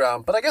falls to the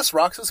ground. But I guess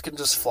Roxas can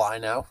just fly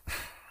now.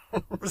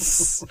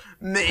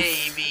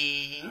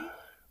 Maybe.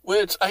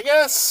 Which, I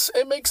guess,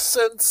 it makes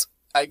sense.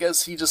 I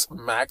guess he just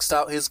maxed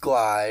out his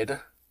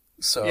glide.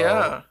 So,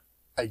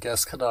 I I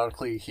guess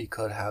canonically he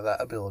could have that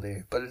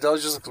ability, but it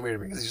does just look weird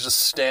because he's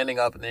just standing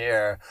up in the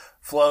air,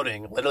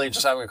 floating, literally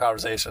just having a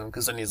conversation,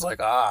 because then he's like,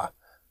 I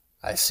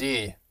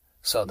see.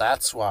 So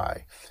that's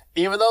why.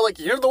 Even though, like,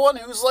 you're the one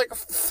who's, like,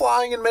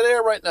 flying in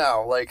midair right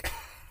now. Like,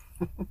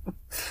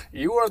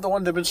 you are the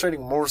one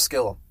demonstrating more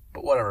skill.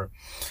 But whatever.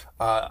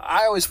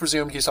 I always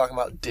presumed he's talking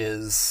about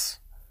Diz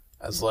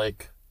as,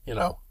 like, you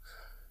know,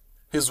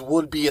 his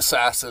would-be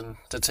assassin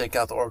to take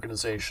out the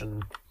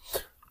organization.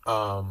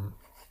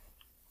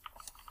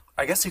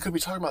 I guess he could be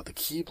talking about the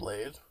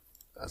Keyblade.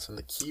 As in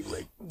the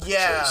Keyblade.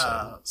 Yeah. Chosen.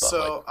 But,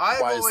 So like,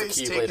 I've why always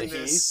is the Keyblade taken a he?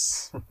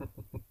 this.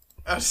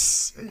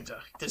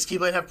 Does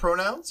Keyblade have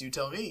pronouns? You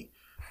tell me.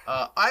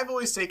 I've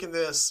always taken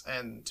this,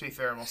 and to be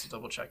fair, I'm also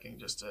double checking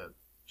just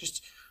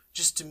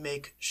to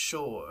make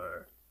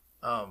sure.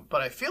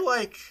 But I feel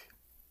like,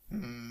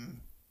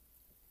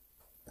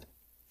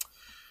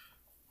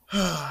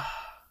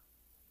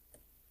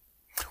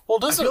 Well,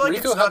 doesn't like Riku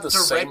it's have not the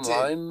same directed.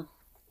 line?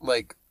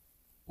 Like,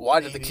 why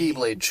did the Maybe.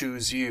 Keyblade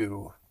choose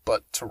you,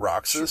 but to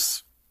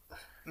Roxas?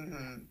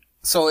 Mhm.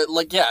 So it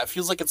it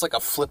feels like it's like a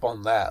flip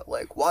on that.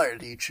 Like, why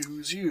did he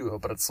choose you?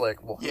 But it's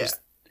like, well, Yeah. who's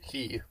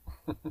he?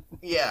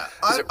 Yeah,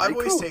 it I've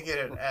always Riku?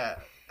 taken it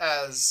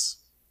as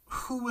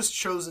who was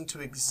chosen to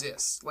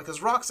exist. Like,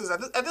 as Roxas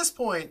at this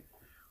point,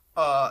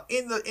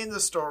 in the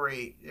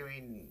story, I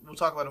mean, we'll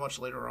talk about it much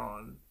later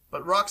on.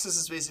 But Roxas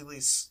is basically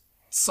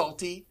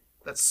salty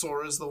that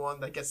Sora's the one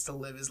that gets to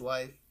live his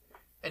life,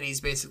 and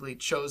he's basically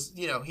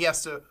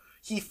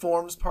he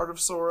forms part of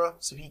Sora,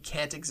 so he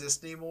can't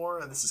exist anymore,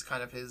 and this is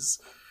kind of his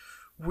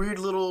weird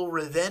little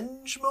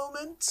revenge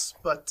moment.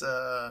 But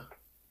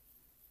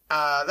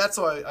that's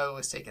why I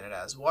always taken it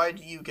as. Why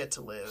do you get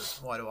to live?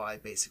 Why do I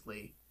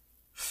basically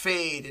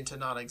fade into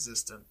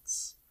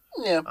non-existence?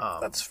 Yeah,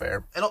 that's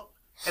fair.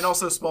 And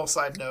also, small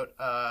side note,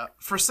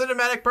 for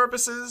cinematic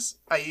purposes,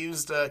 I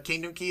used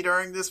Kingdom Key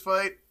during this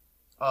fight.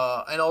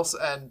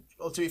 And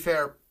to be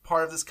fair,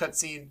 part of this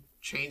cutscene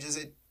changes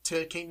it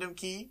to Kingdom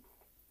Key.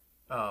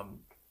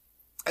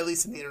 At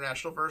least in the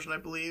international version, I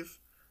believe.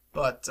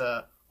 But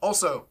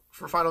also,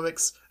 for Final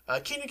Mix,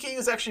 Kingdom Key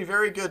is actually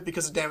very good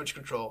because of damage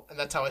control, and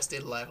that's how I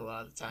stayed alive a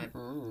lot of the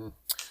time.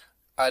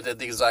 I did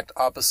the exact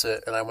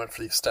opposite, and I went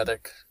for the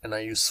aesthetic, and I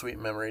used Sweet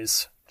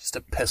Memories just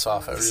to piss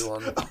off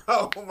everyone.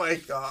 Oh my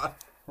god.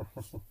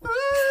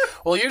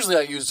 Well, usually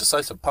I use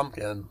Decisive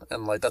Pumpkin,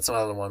 and like that's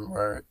another one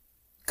where,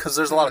 because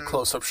there's a lot of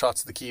close-up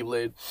shots of the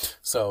Keyblade,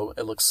 so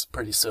it looks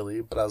pretty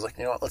silly. But I was like,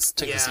 you know what? Let's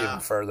take this Yeah. even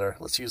further.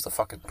 Let's use the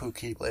fucking Pooh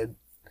Keyblade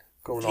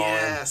going on.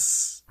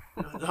 Yes.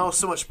 Oh,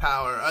 so much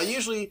power.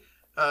 Usually,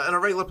 in a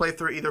regular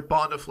playthrough, either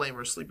Bond of Flame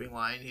or Sleeping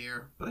Lion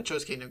here, but I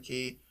chose Kingdom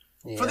Key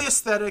for the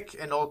aesthetic,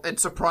 and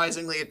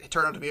surprisingly, it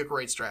turned out to be a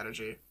great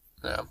strategy.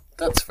 Yeah,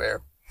 that's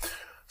fair.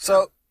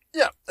 So,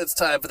 yeah, it's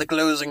time for the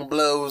closing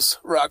blows.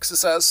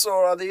 Roxas has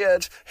Sora on the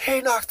edge. He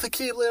knocked the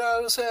Keyblade out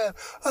of his hand.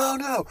 Oh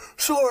no,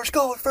 Sora's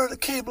going for the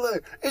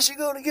Keyblade. Is he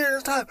going to get it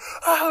in time?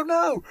 Oh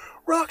no,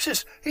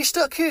 Roxas, he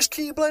stuck his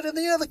Keyblade in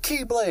the other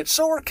Keyblade.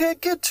 Sora can't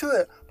get to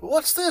it. But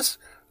what's this?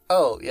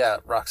 Oh, yeah,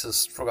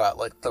 Roxas forgot,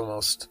 like, the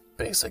most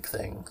basic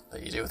thing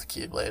that you do with the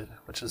Keyblade,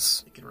 which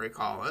is, You can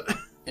recall it.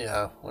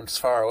 yeah, when it's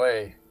far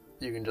away,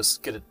 you can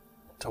just get it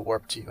to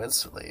warp to you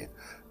instantly.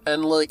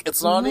 And, like,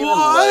 it's not even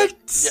like...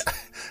 Yeah,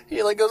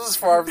 he, like, goes as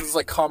far as this,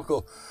 like,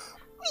 comical...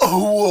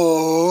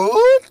 Oh,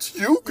 what?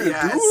 You can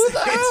Yes, do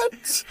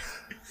that?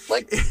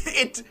 Like,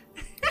 it.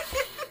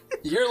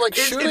 you're, like,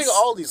 shooting it's-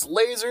 all these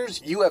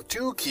lasers. You have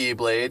two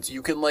Keyblades.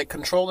 You can, like,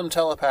 control them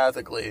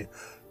telepathically.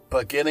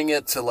 But getting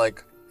it to,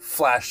 like,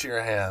 flash to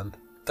your hand,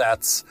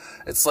 it's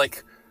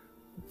like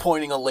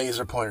pointing a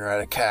laser pointer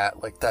at a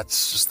cat. Like,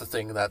 that's just the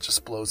thing that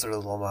just blows their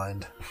little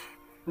mind.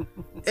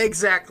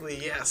 Exactly,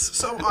 yes.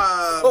 So,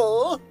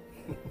 Oh.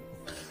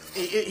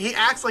 he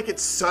acts like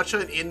it's such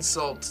an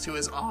insult to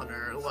his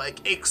honor.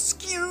 Like,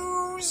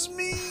 excuse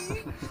me?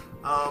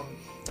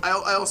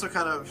 I also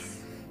kind of...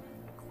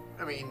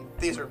 I mean,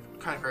 these are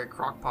kind of very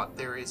crockpot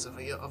theories from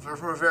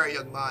a very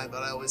young mind,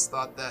 but I always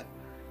thought that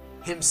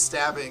him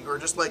stabbing, or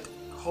just, like,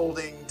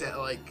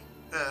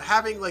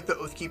 having, like, the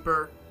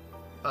Oathkeeper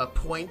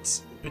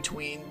point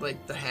between,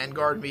 like, the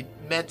handguard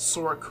meant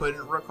Sora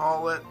couldn't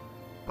recall it.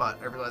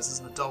 But I realize as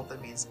an adult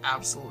that means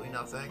absolutely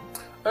nothing.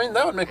 I mean,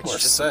 that would make It's more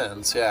just-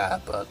 sense, yeah,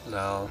 but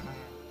no.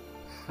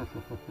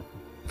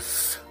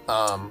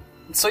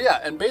 So yeah,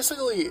 and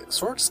basically,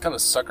 Sora just kind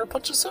of sucker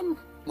punches him.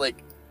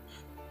 Like,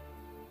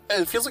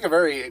 it feels like a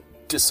very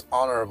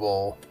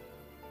dishonorable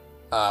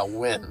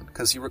win,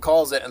 because he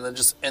recalls it and then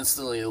just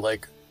instantly,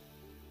 like,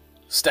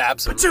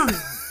 stabs him.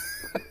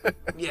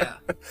 Yeah.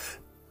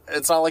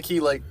 It's not like he,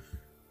 like,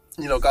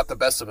 you know, got the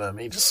best of him.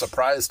 He just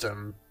surprised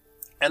him.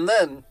 And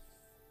then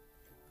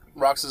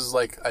Roxas is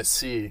like, I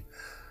see.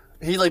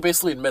 He, like,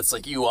 basically admits,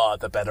 like, you are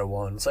the better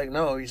one. It's like,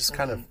 no, he just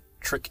kind of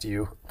tricked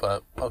you.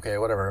 But, okay,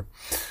 whatever.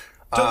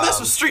 Don't mess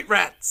with street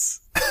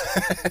rats!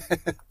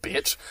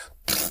 Bitch.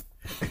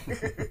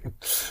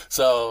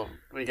 So,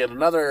 we get a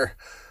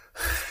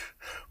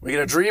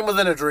dream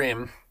within a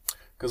dream.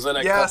 Because then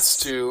it Yes. cuts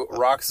to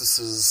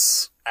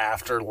Roxas's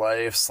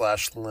afterlife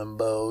 /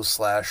 limbo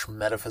 /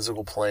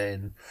 metaphysical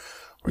plane.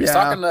 Where he's Yeah.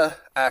 talking to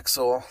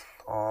Axel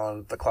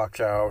on the clock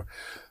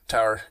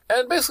tower,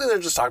 and basically they're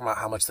just talking about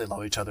how much they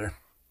love each other,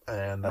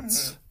 and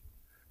that's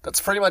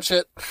pretty much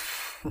it.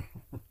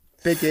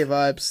 Big gay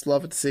vibes.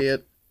 Love to see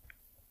it.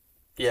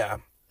 Yeah,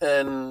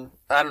 and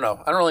I don't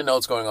know. I don't really know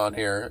what's going on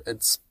here.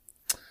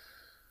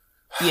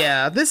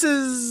 Yeah, this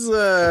is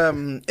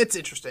It's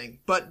interesting,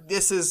 but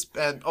this is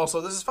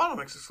Final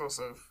Mix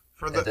exclusive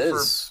for It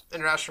is.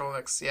 international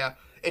mix. Yeah,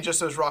 it just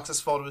shows Roxas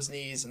fall to his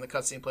knees and the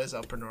cutscene plays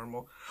out per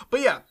normal.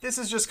 But yeah, this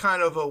is just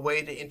kind of a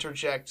way to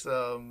interject.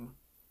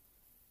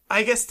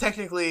 I guess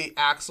technically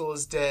Axel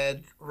is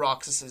dead.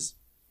 Roxas is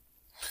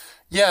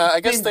Yeah,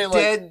 I guess been they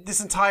dead this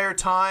entire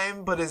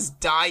time, but is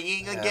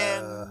dying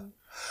again.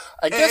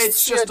 I guess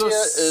It's the just a idea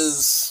s-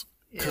 is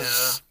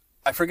Yeah.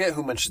 I forget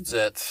who mentions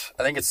it.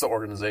 I think it's the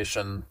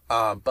organization.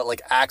 But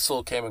like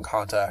Axel came in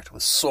contact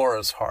with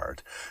Sora's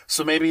heart,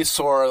 so maybe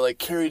Sora like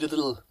carried a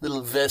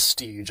little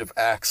vestige of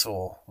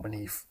Axel when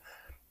he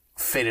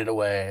faded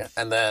away,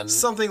 and then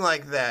Something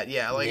like that,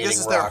 yeah. Like this Meeting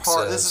is their heart.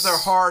 Roxas. This is their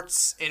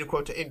hearts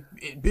in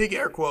big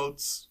air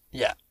quotes.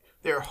 yeah,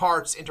 Their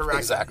hearts interacting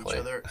Exactly.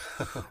 with each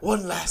other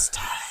one last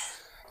time.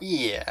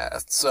 yeah.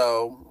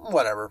 So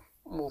whatever,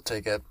 we'll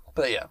take it.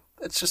 But yeah,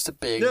 it's just a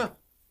big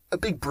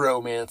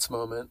bromance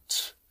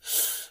moment.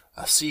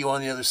 I'll see you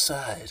on the other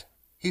side.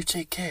 You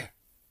take care.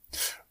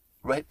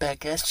 Right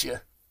back at you,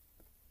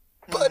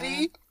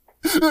 buddy.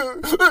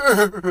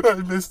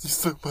 I missed you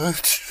so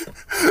much.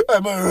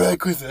 I'm a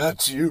wreck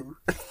without you.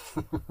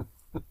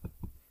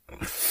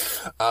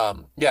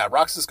 Yeah,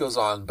 Roxas goes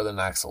on, but then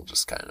Axel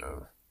just kind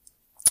of...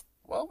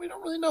 Well, we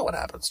don't really know what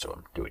happens to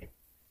him, do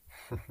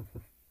we?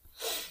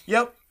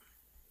 Yep.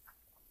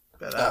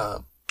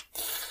 But,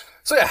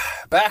 So yeah,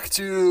 back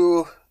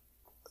to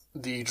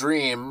the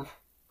dream.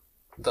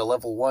 The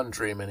level 1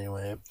 dream,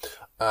 anyway.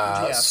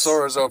 Yes.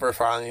 Sora's over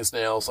filing his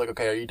nails. Like,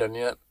 okay, are you done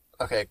yet?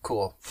 Okay,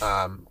 cool.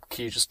 Can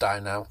you just die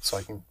now so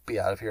I can be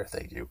out of here?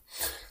 Thank you.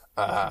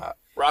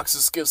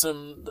 Roxas gives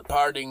him the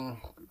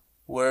parting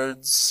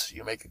words,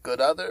 you make a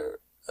good other,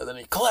 and then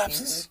he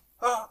collapses.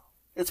 Oh,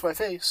 it's my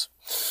face.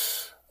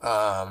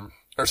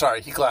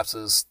 He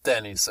collapses,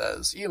 then he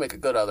says, you make a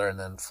good other, and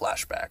then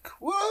flashback.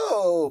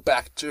 Whoa,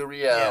 back to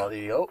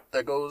reality. Yeah. Oh,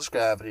 there goes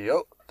gravity.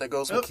 Oh, there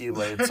goes my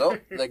keyblades. Oh,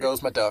 there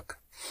goes my duck.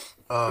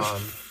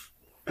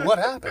 What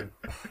happened?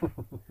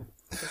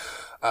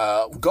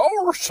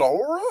 Go,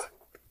 Sora.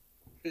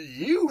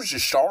 You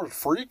just started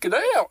freaking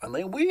out, and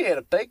then we had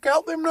to take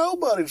out them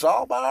nobodies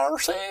all by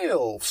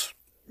ourselves.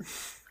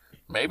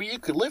 Maybe you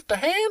could lift a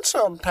hand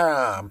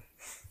sometime.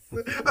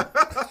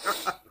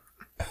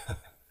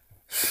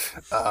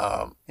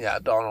 Yeah,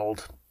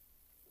 Donald,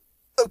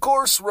 of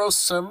course,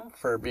 roasts him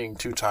for being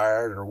too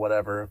tired or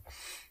whatever.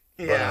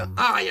 yeah.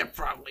 But, You're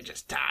probably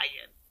just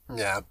tired.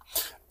 yeah,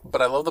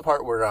 but I love the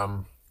part where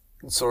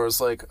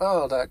Sora's like,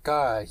 oh, that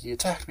guy, he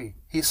attacked me.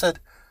 He said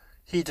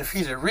he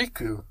defeated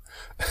Riku.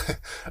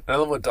 And I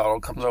love when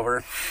Donald comes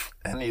over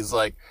and he's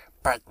like,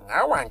 but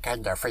no one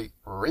can defeat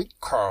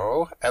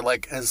Riku. And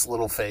like his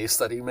little face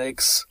that he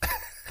makes.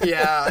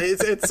 Yeah,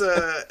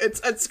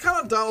 it's kind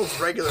of Donald's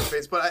regular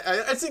face, but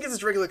I think it's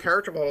his regular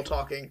character model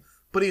talking.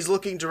 But he's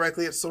looking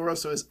directly at Sora,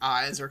 so his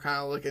eyes are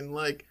kind of looking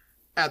like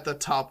at the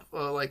top,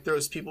 like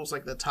those people's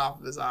like the top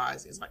of his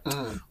eyes. He's like,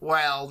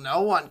 well,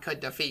 no one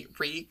could defeat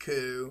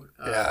Riku,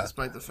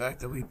 despite the fact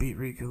that we beat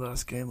Riku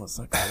last game. Let's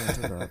not get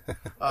into that.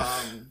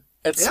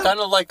 It's kind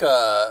of like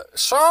a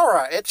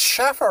Sora, it's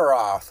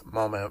Sephiroth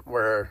moment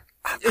where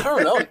I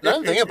don't know. Now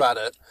I'm thinking about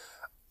it,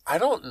 I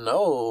don't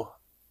know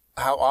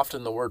how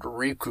often the word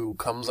Riku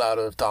comes out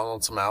of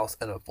Donald's mouth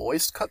in a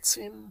voiced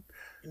cutscene.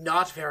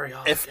 Not very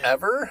often, If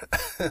ever,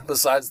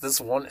 besides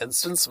this one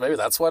instance. Maybe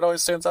that's what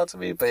always stands out to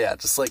me. But yeah,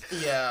 just like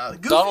Yeah,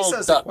 Goofy Donald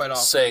says it Duck quite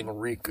often. saying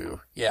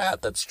Riku. Yeah,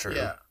 that's true.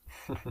 Yeah,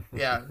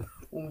 yeah.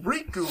 Well,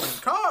 Riku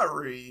and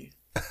Kari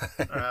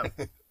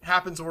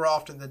happens more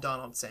often than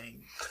Donald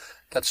saying.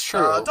 That's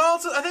true.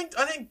 Donald, I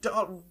think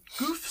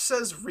Goof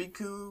says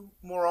Riku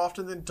more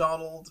often than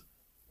Donald.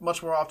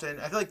 Much more often.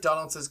 I feel like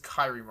Donald says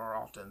Kyrie more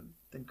often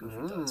than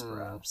Goofy does,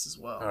 perhaps as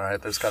well. All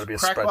right, there's got to be a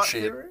Crackpot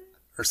spreadsheet theory?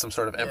 or some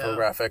sort of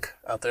infographic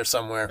out there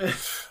somewhere.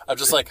 I'm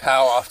just like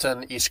how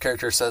often each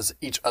character says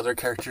each other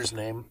character's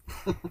name.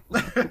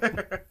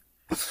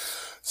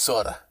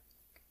 Sora,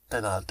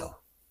 Donaldo,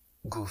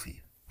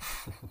 Goofy.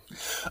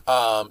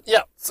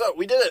 Yeah, so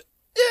we did it.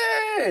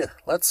 Yay!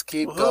 Let's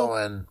keep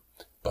going.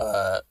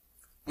 But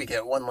we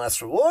get one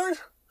last reward,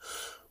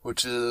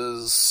 which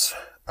is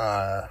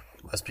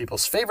most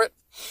people's favorite.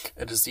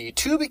 It is the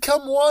 2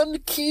 Become 1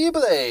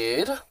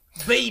 Keyblade.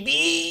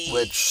 Baby!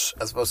 Which,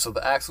 as opposed to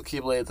the Axel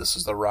Keyblade, this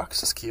is the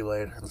Roxas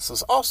Keyblade. And this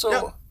is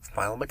also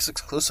Final Mix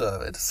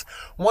exclusive. It's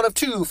one of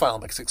 2 Final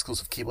Mix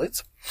exclusive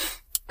Keyblades.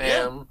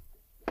 And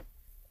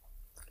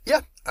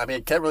yeah, I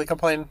mean, can't really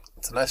complain.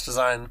 It's a nice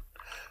design.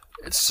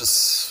 It's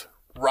just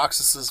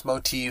Roxas's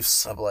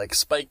motifs of like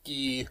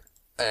spiky,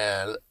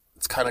 and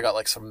it's kind of got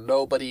like some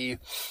nobody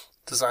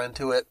design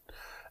to it.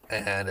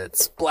 and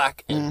it's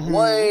black and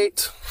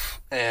white.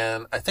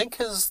 And I think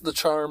the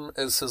charm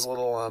is his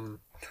little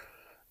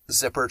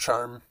zipper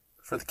charm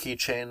for the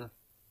keychain.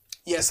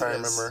 Yes, if I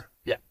remember.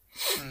 Yeah.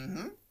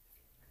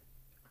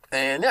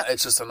 And yeah,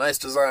 it's just a nice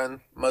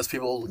design. Most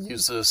people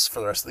use this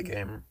for the rest of the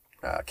game.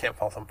 Can't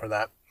fault them for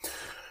that.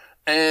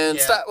 And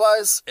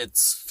stat-wise,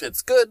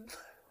 it's good.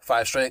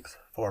 5 strength,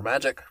 4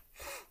 magic.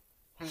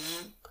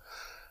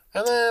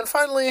 And then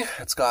finally,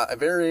 it's got a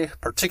very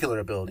particular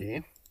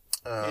ability.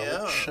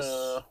 Which,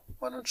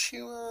 why don't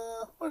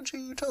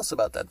you tell us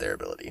about that there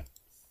ability?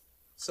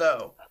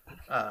 So,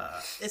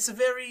 it's a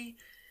very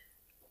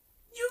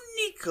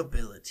unique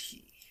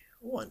ability,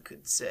 one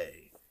could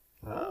say.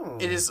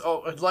 It is,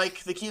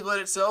 like the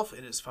Keyblade itself,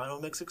 it is Final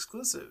Mix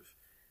exclusive.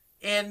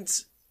 And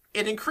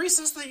it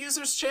increases the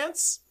user's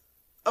chance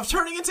of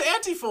turning into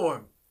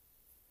Anti-Form.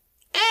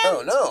 And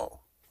Oh,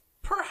 no.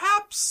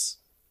 perhaps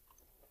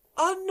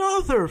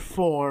another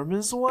form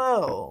as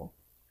well.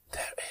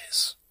 There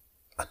is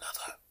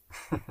another.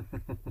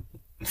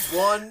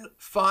 One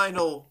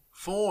final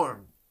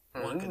form,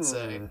 one could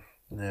say.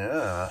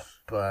 Yeah,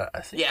 but I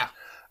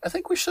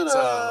think we should. So-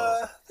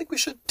 I think we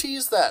should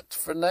tease that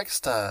for next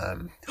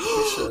time.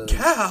 We should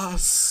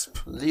Gasp!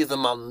 leave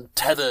them on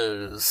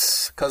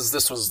tethers, because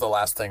this was the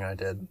last thing I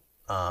did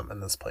in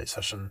this play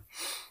session.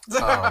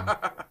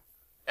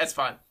 That's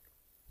fine.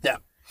 Yeah,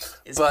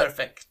 It's But-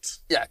 perfect.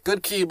 yeah,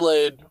 good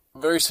Keyblade.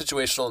 Very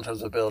situational in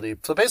terms of ability.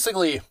 So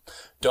basically,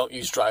 don't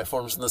use dry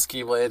forms in this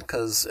Keyblade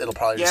because it'll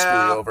probably just screw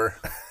Yeah. you over.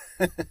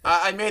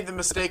 I made the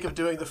mistake of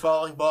doing the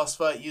following boss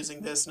fight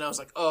using this, and I was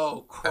like,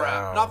 oh,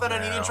 crap. Oh, Not that I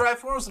needed no. dry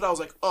forms, but I was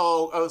like,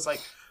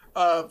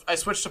 I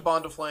switched to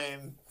Bond of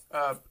Flame.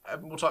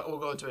 We'll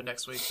go into it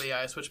next week, but yeah,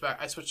 I switched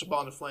to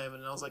Bond of Flame,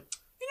 and I was like,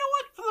 you know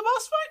what, for the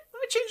boss fight,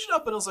 let me change it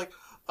up, and I was like,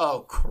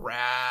 oh,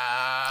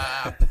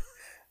 crap.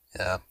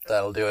 Yeah,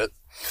 that'll do it.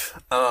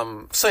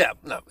 So yeah,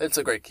 no, it's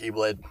a great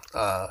Keyblade.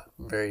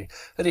 Very,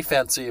 very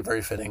fancy,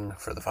 very fitting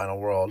for the final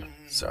world.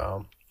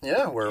 So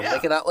yeah, we're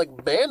making out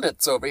like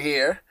bandits over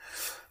here.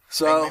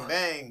 So Bang, bang,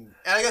 bang.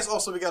 And I guess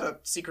also we got a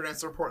secret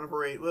answer report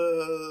number 8.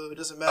 Whoa, it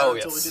doesn't matter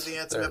until we do the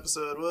Anthem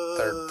episode.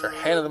 Whoa. they're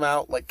handing them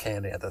out like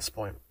candy at this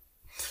point.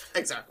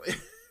 Exactly.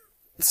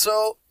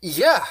 So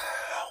yeah,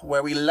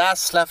 where we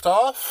last left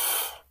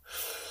off,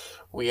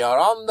 we are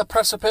on the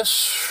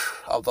precipice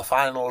of the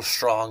final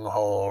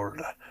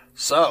stronghold.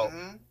 So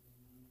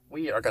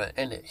we are going to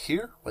end it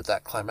here with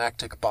that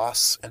climactic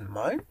boss in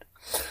mind.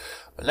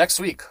 But next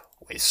week,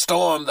 we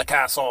storm the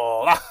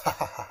castle,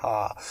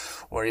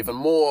 where even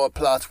more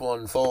plot will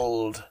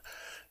unfold,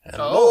 and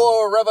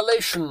more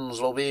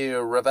revelations will be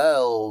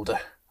revealed.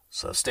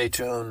 So stay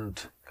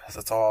tuned, because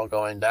it's all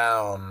going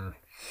down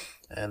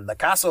in the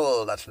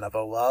castle that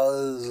never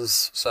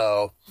was.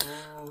 So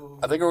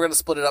I think we're going to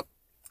split it up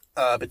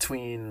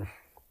between...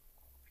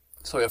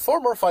 So we have 4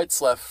 more fights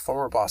left, 4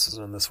 more bosses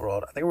in this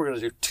world. I think we're going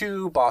to do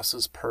 2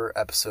 bosses per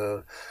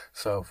episode.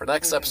 So for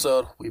next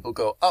episode, we will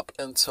go up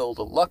until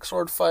the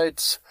Luxord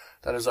fights.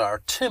 That is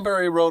our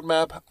Timbury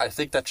roadmap. I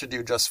think that should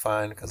do just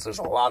fine, because there's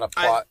a lot of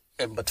plot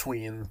in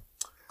between.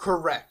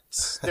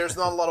 Correct. There's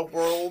not a lot of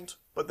world,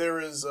 but there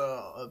is,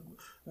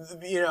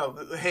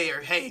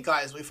 hey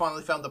guys, we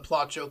finally found the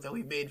plot joke that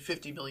we made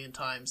 50 million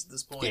times at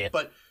this point. Yeah.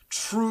 But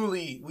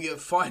truly, we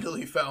have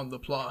finally found the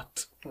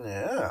plot.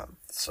 Yeah,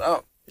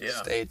 so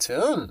Yeah. stay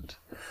tuned.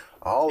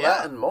 All Yeah.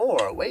 that and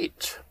more.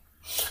 Wait.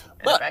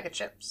 And But- a bag of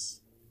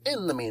chips.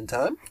 In the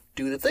meantime,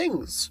 do the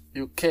things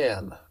you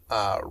can.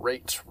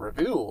 Rate,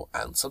 review,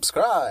 and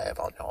subscribe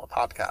on your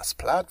podcast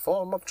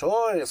platform of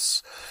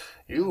choice.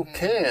 You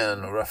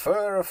can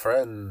refer a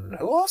friend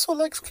who also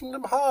likes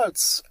Kingdom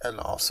Hearts and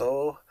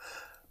also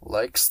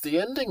likes the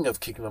ending of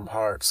Kingdom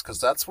Hearts,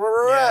 because that's where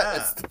we're at. Yeah.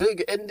 It's the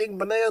big ending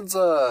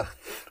bonanza.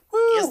 Woo!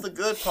 Here's the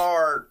good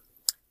part.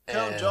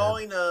 Come And-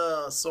 join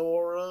us,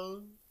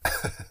 Sora.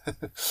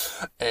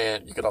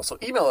 And you can also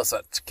email us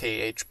at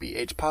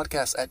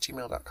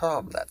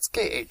khbhpodcast@gmail.com. That's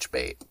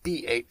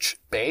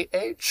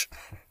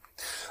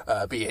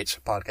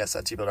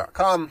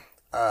bhpodcast@gmail.com.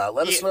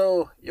 Let us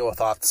know your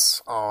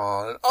thoughts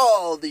on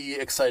all the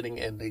exciting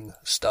ending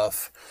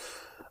stuff.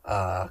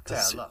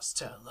 'Cause, Tell us.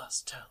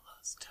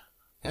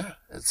 yeah,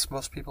 it's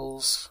most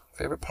people's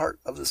favorite part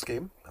of this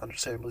game,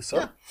 understandably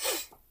so.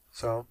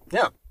 So,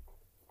 yeah.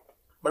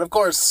 But of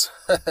course,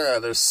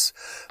 there's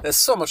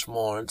so much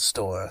more in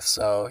store.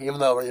 So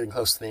even though we're getting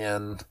close to the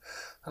end,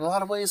 in a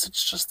lot of ways,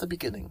 it's just the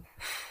beginning.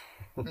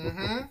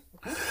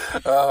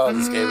 Oh,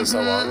 this game is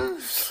so long.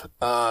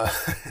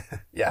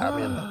 Yeah, I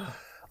mean,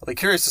 I'll be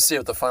curious to see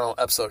what the final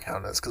episode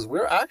count is, because we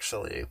are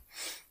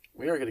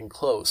getting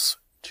close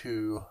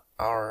to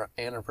our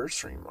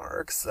anniversary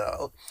mark.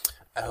 So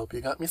I hope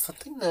you got me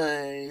something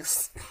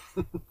nice.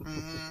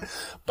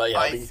 But yeah,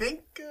 I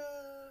think,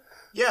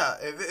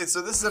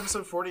 so this is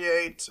episode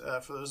 48.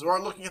 For those who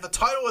aren't looking at the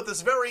title at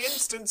this very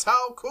instance,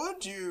 how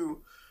could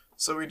you?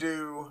 So we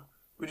do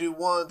We do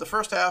the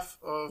first half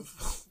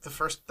of the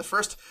first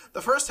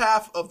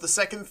half of the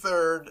second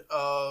third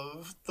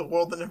of The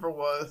World That Never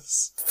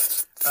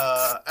Was.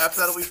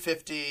 After that'll be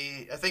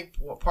 50. I think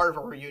part of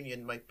our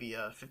reunion might be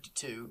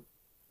 52.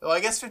 Well, I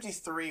guess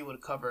 53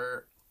 would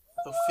cover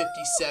the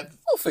 57.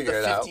 We'll figure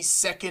it out.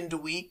 52nd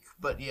week,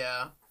 but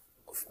yeah.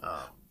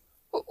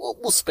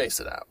 We'll space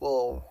it out.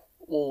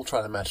 We'll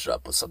try to match it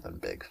up with something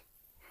big.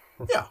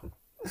 Yeah.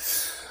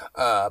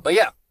 But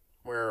yeah,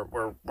 we're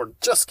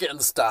just getting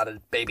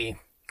started, baby.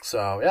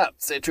 So yeah,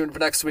 stay tuned for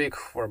next week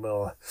where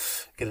we'll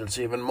get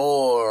into even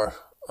more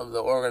of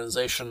the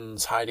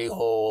organization's hidey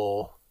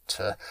hole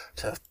to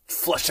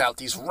flush out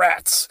these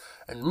rats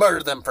and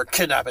murder them for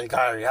kidnapping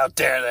Kyrie. How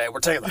dare they? We're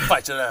taking the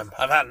fight to them.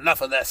 I've had enough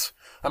of this.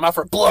 I'm out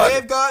for blood.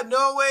 They've got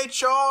no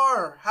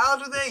HR. How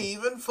do they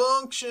even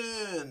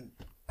function?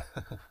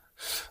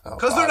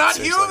 Because they're not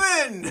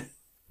human.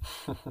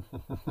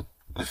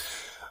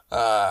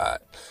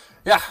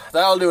 Yeah,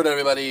 that'll do it,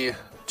 everybody.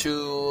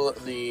 To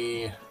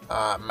the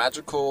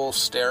magical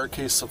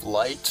staircase of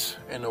light,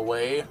 in a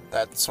way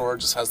that Sora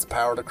just has the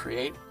power to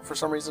create for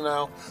some reason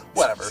now.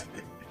 Whatever.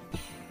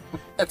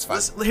 It's fine.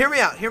 Listen, hear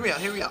me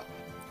out.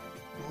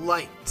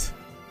 Light.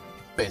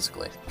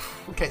 Basically.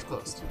 Case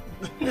closed.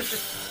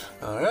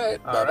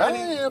 Alright,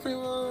 bye-bye,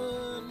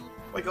 everyone.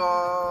 Bye,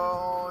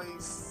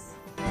 guys.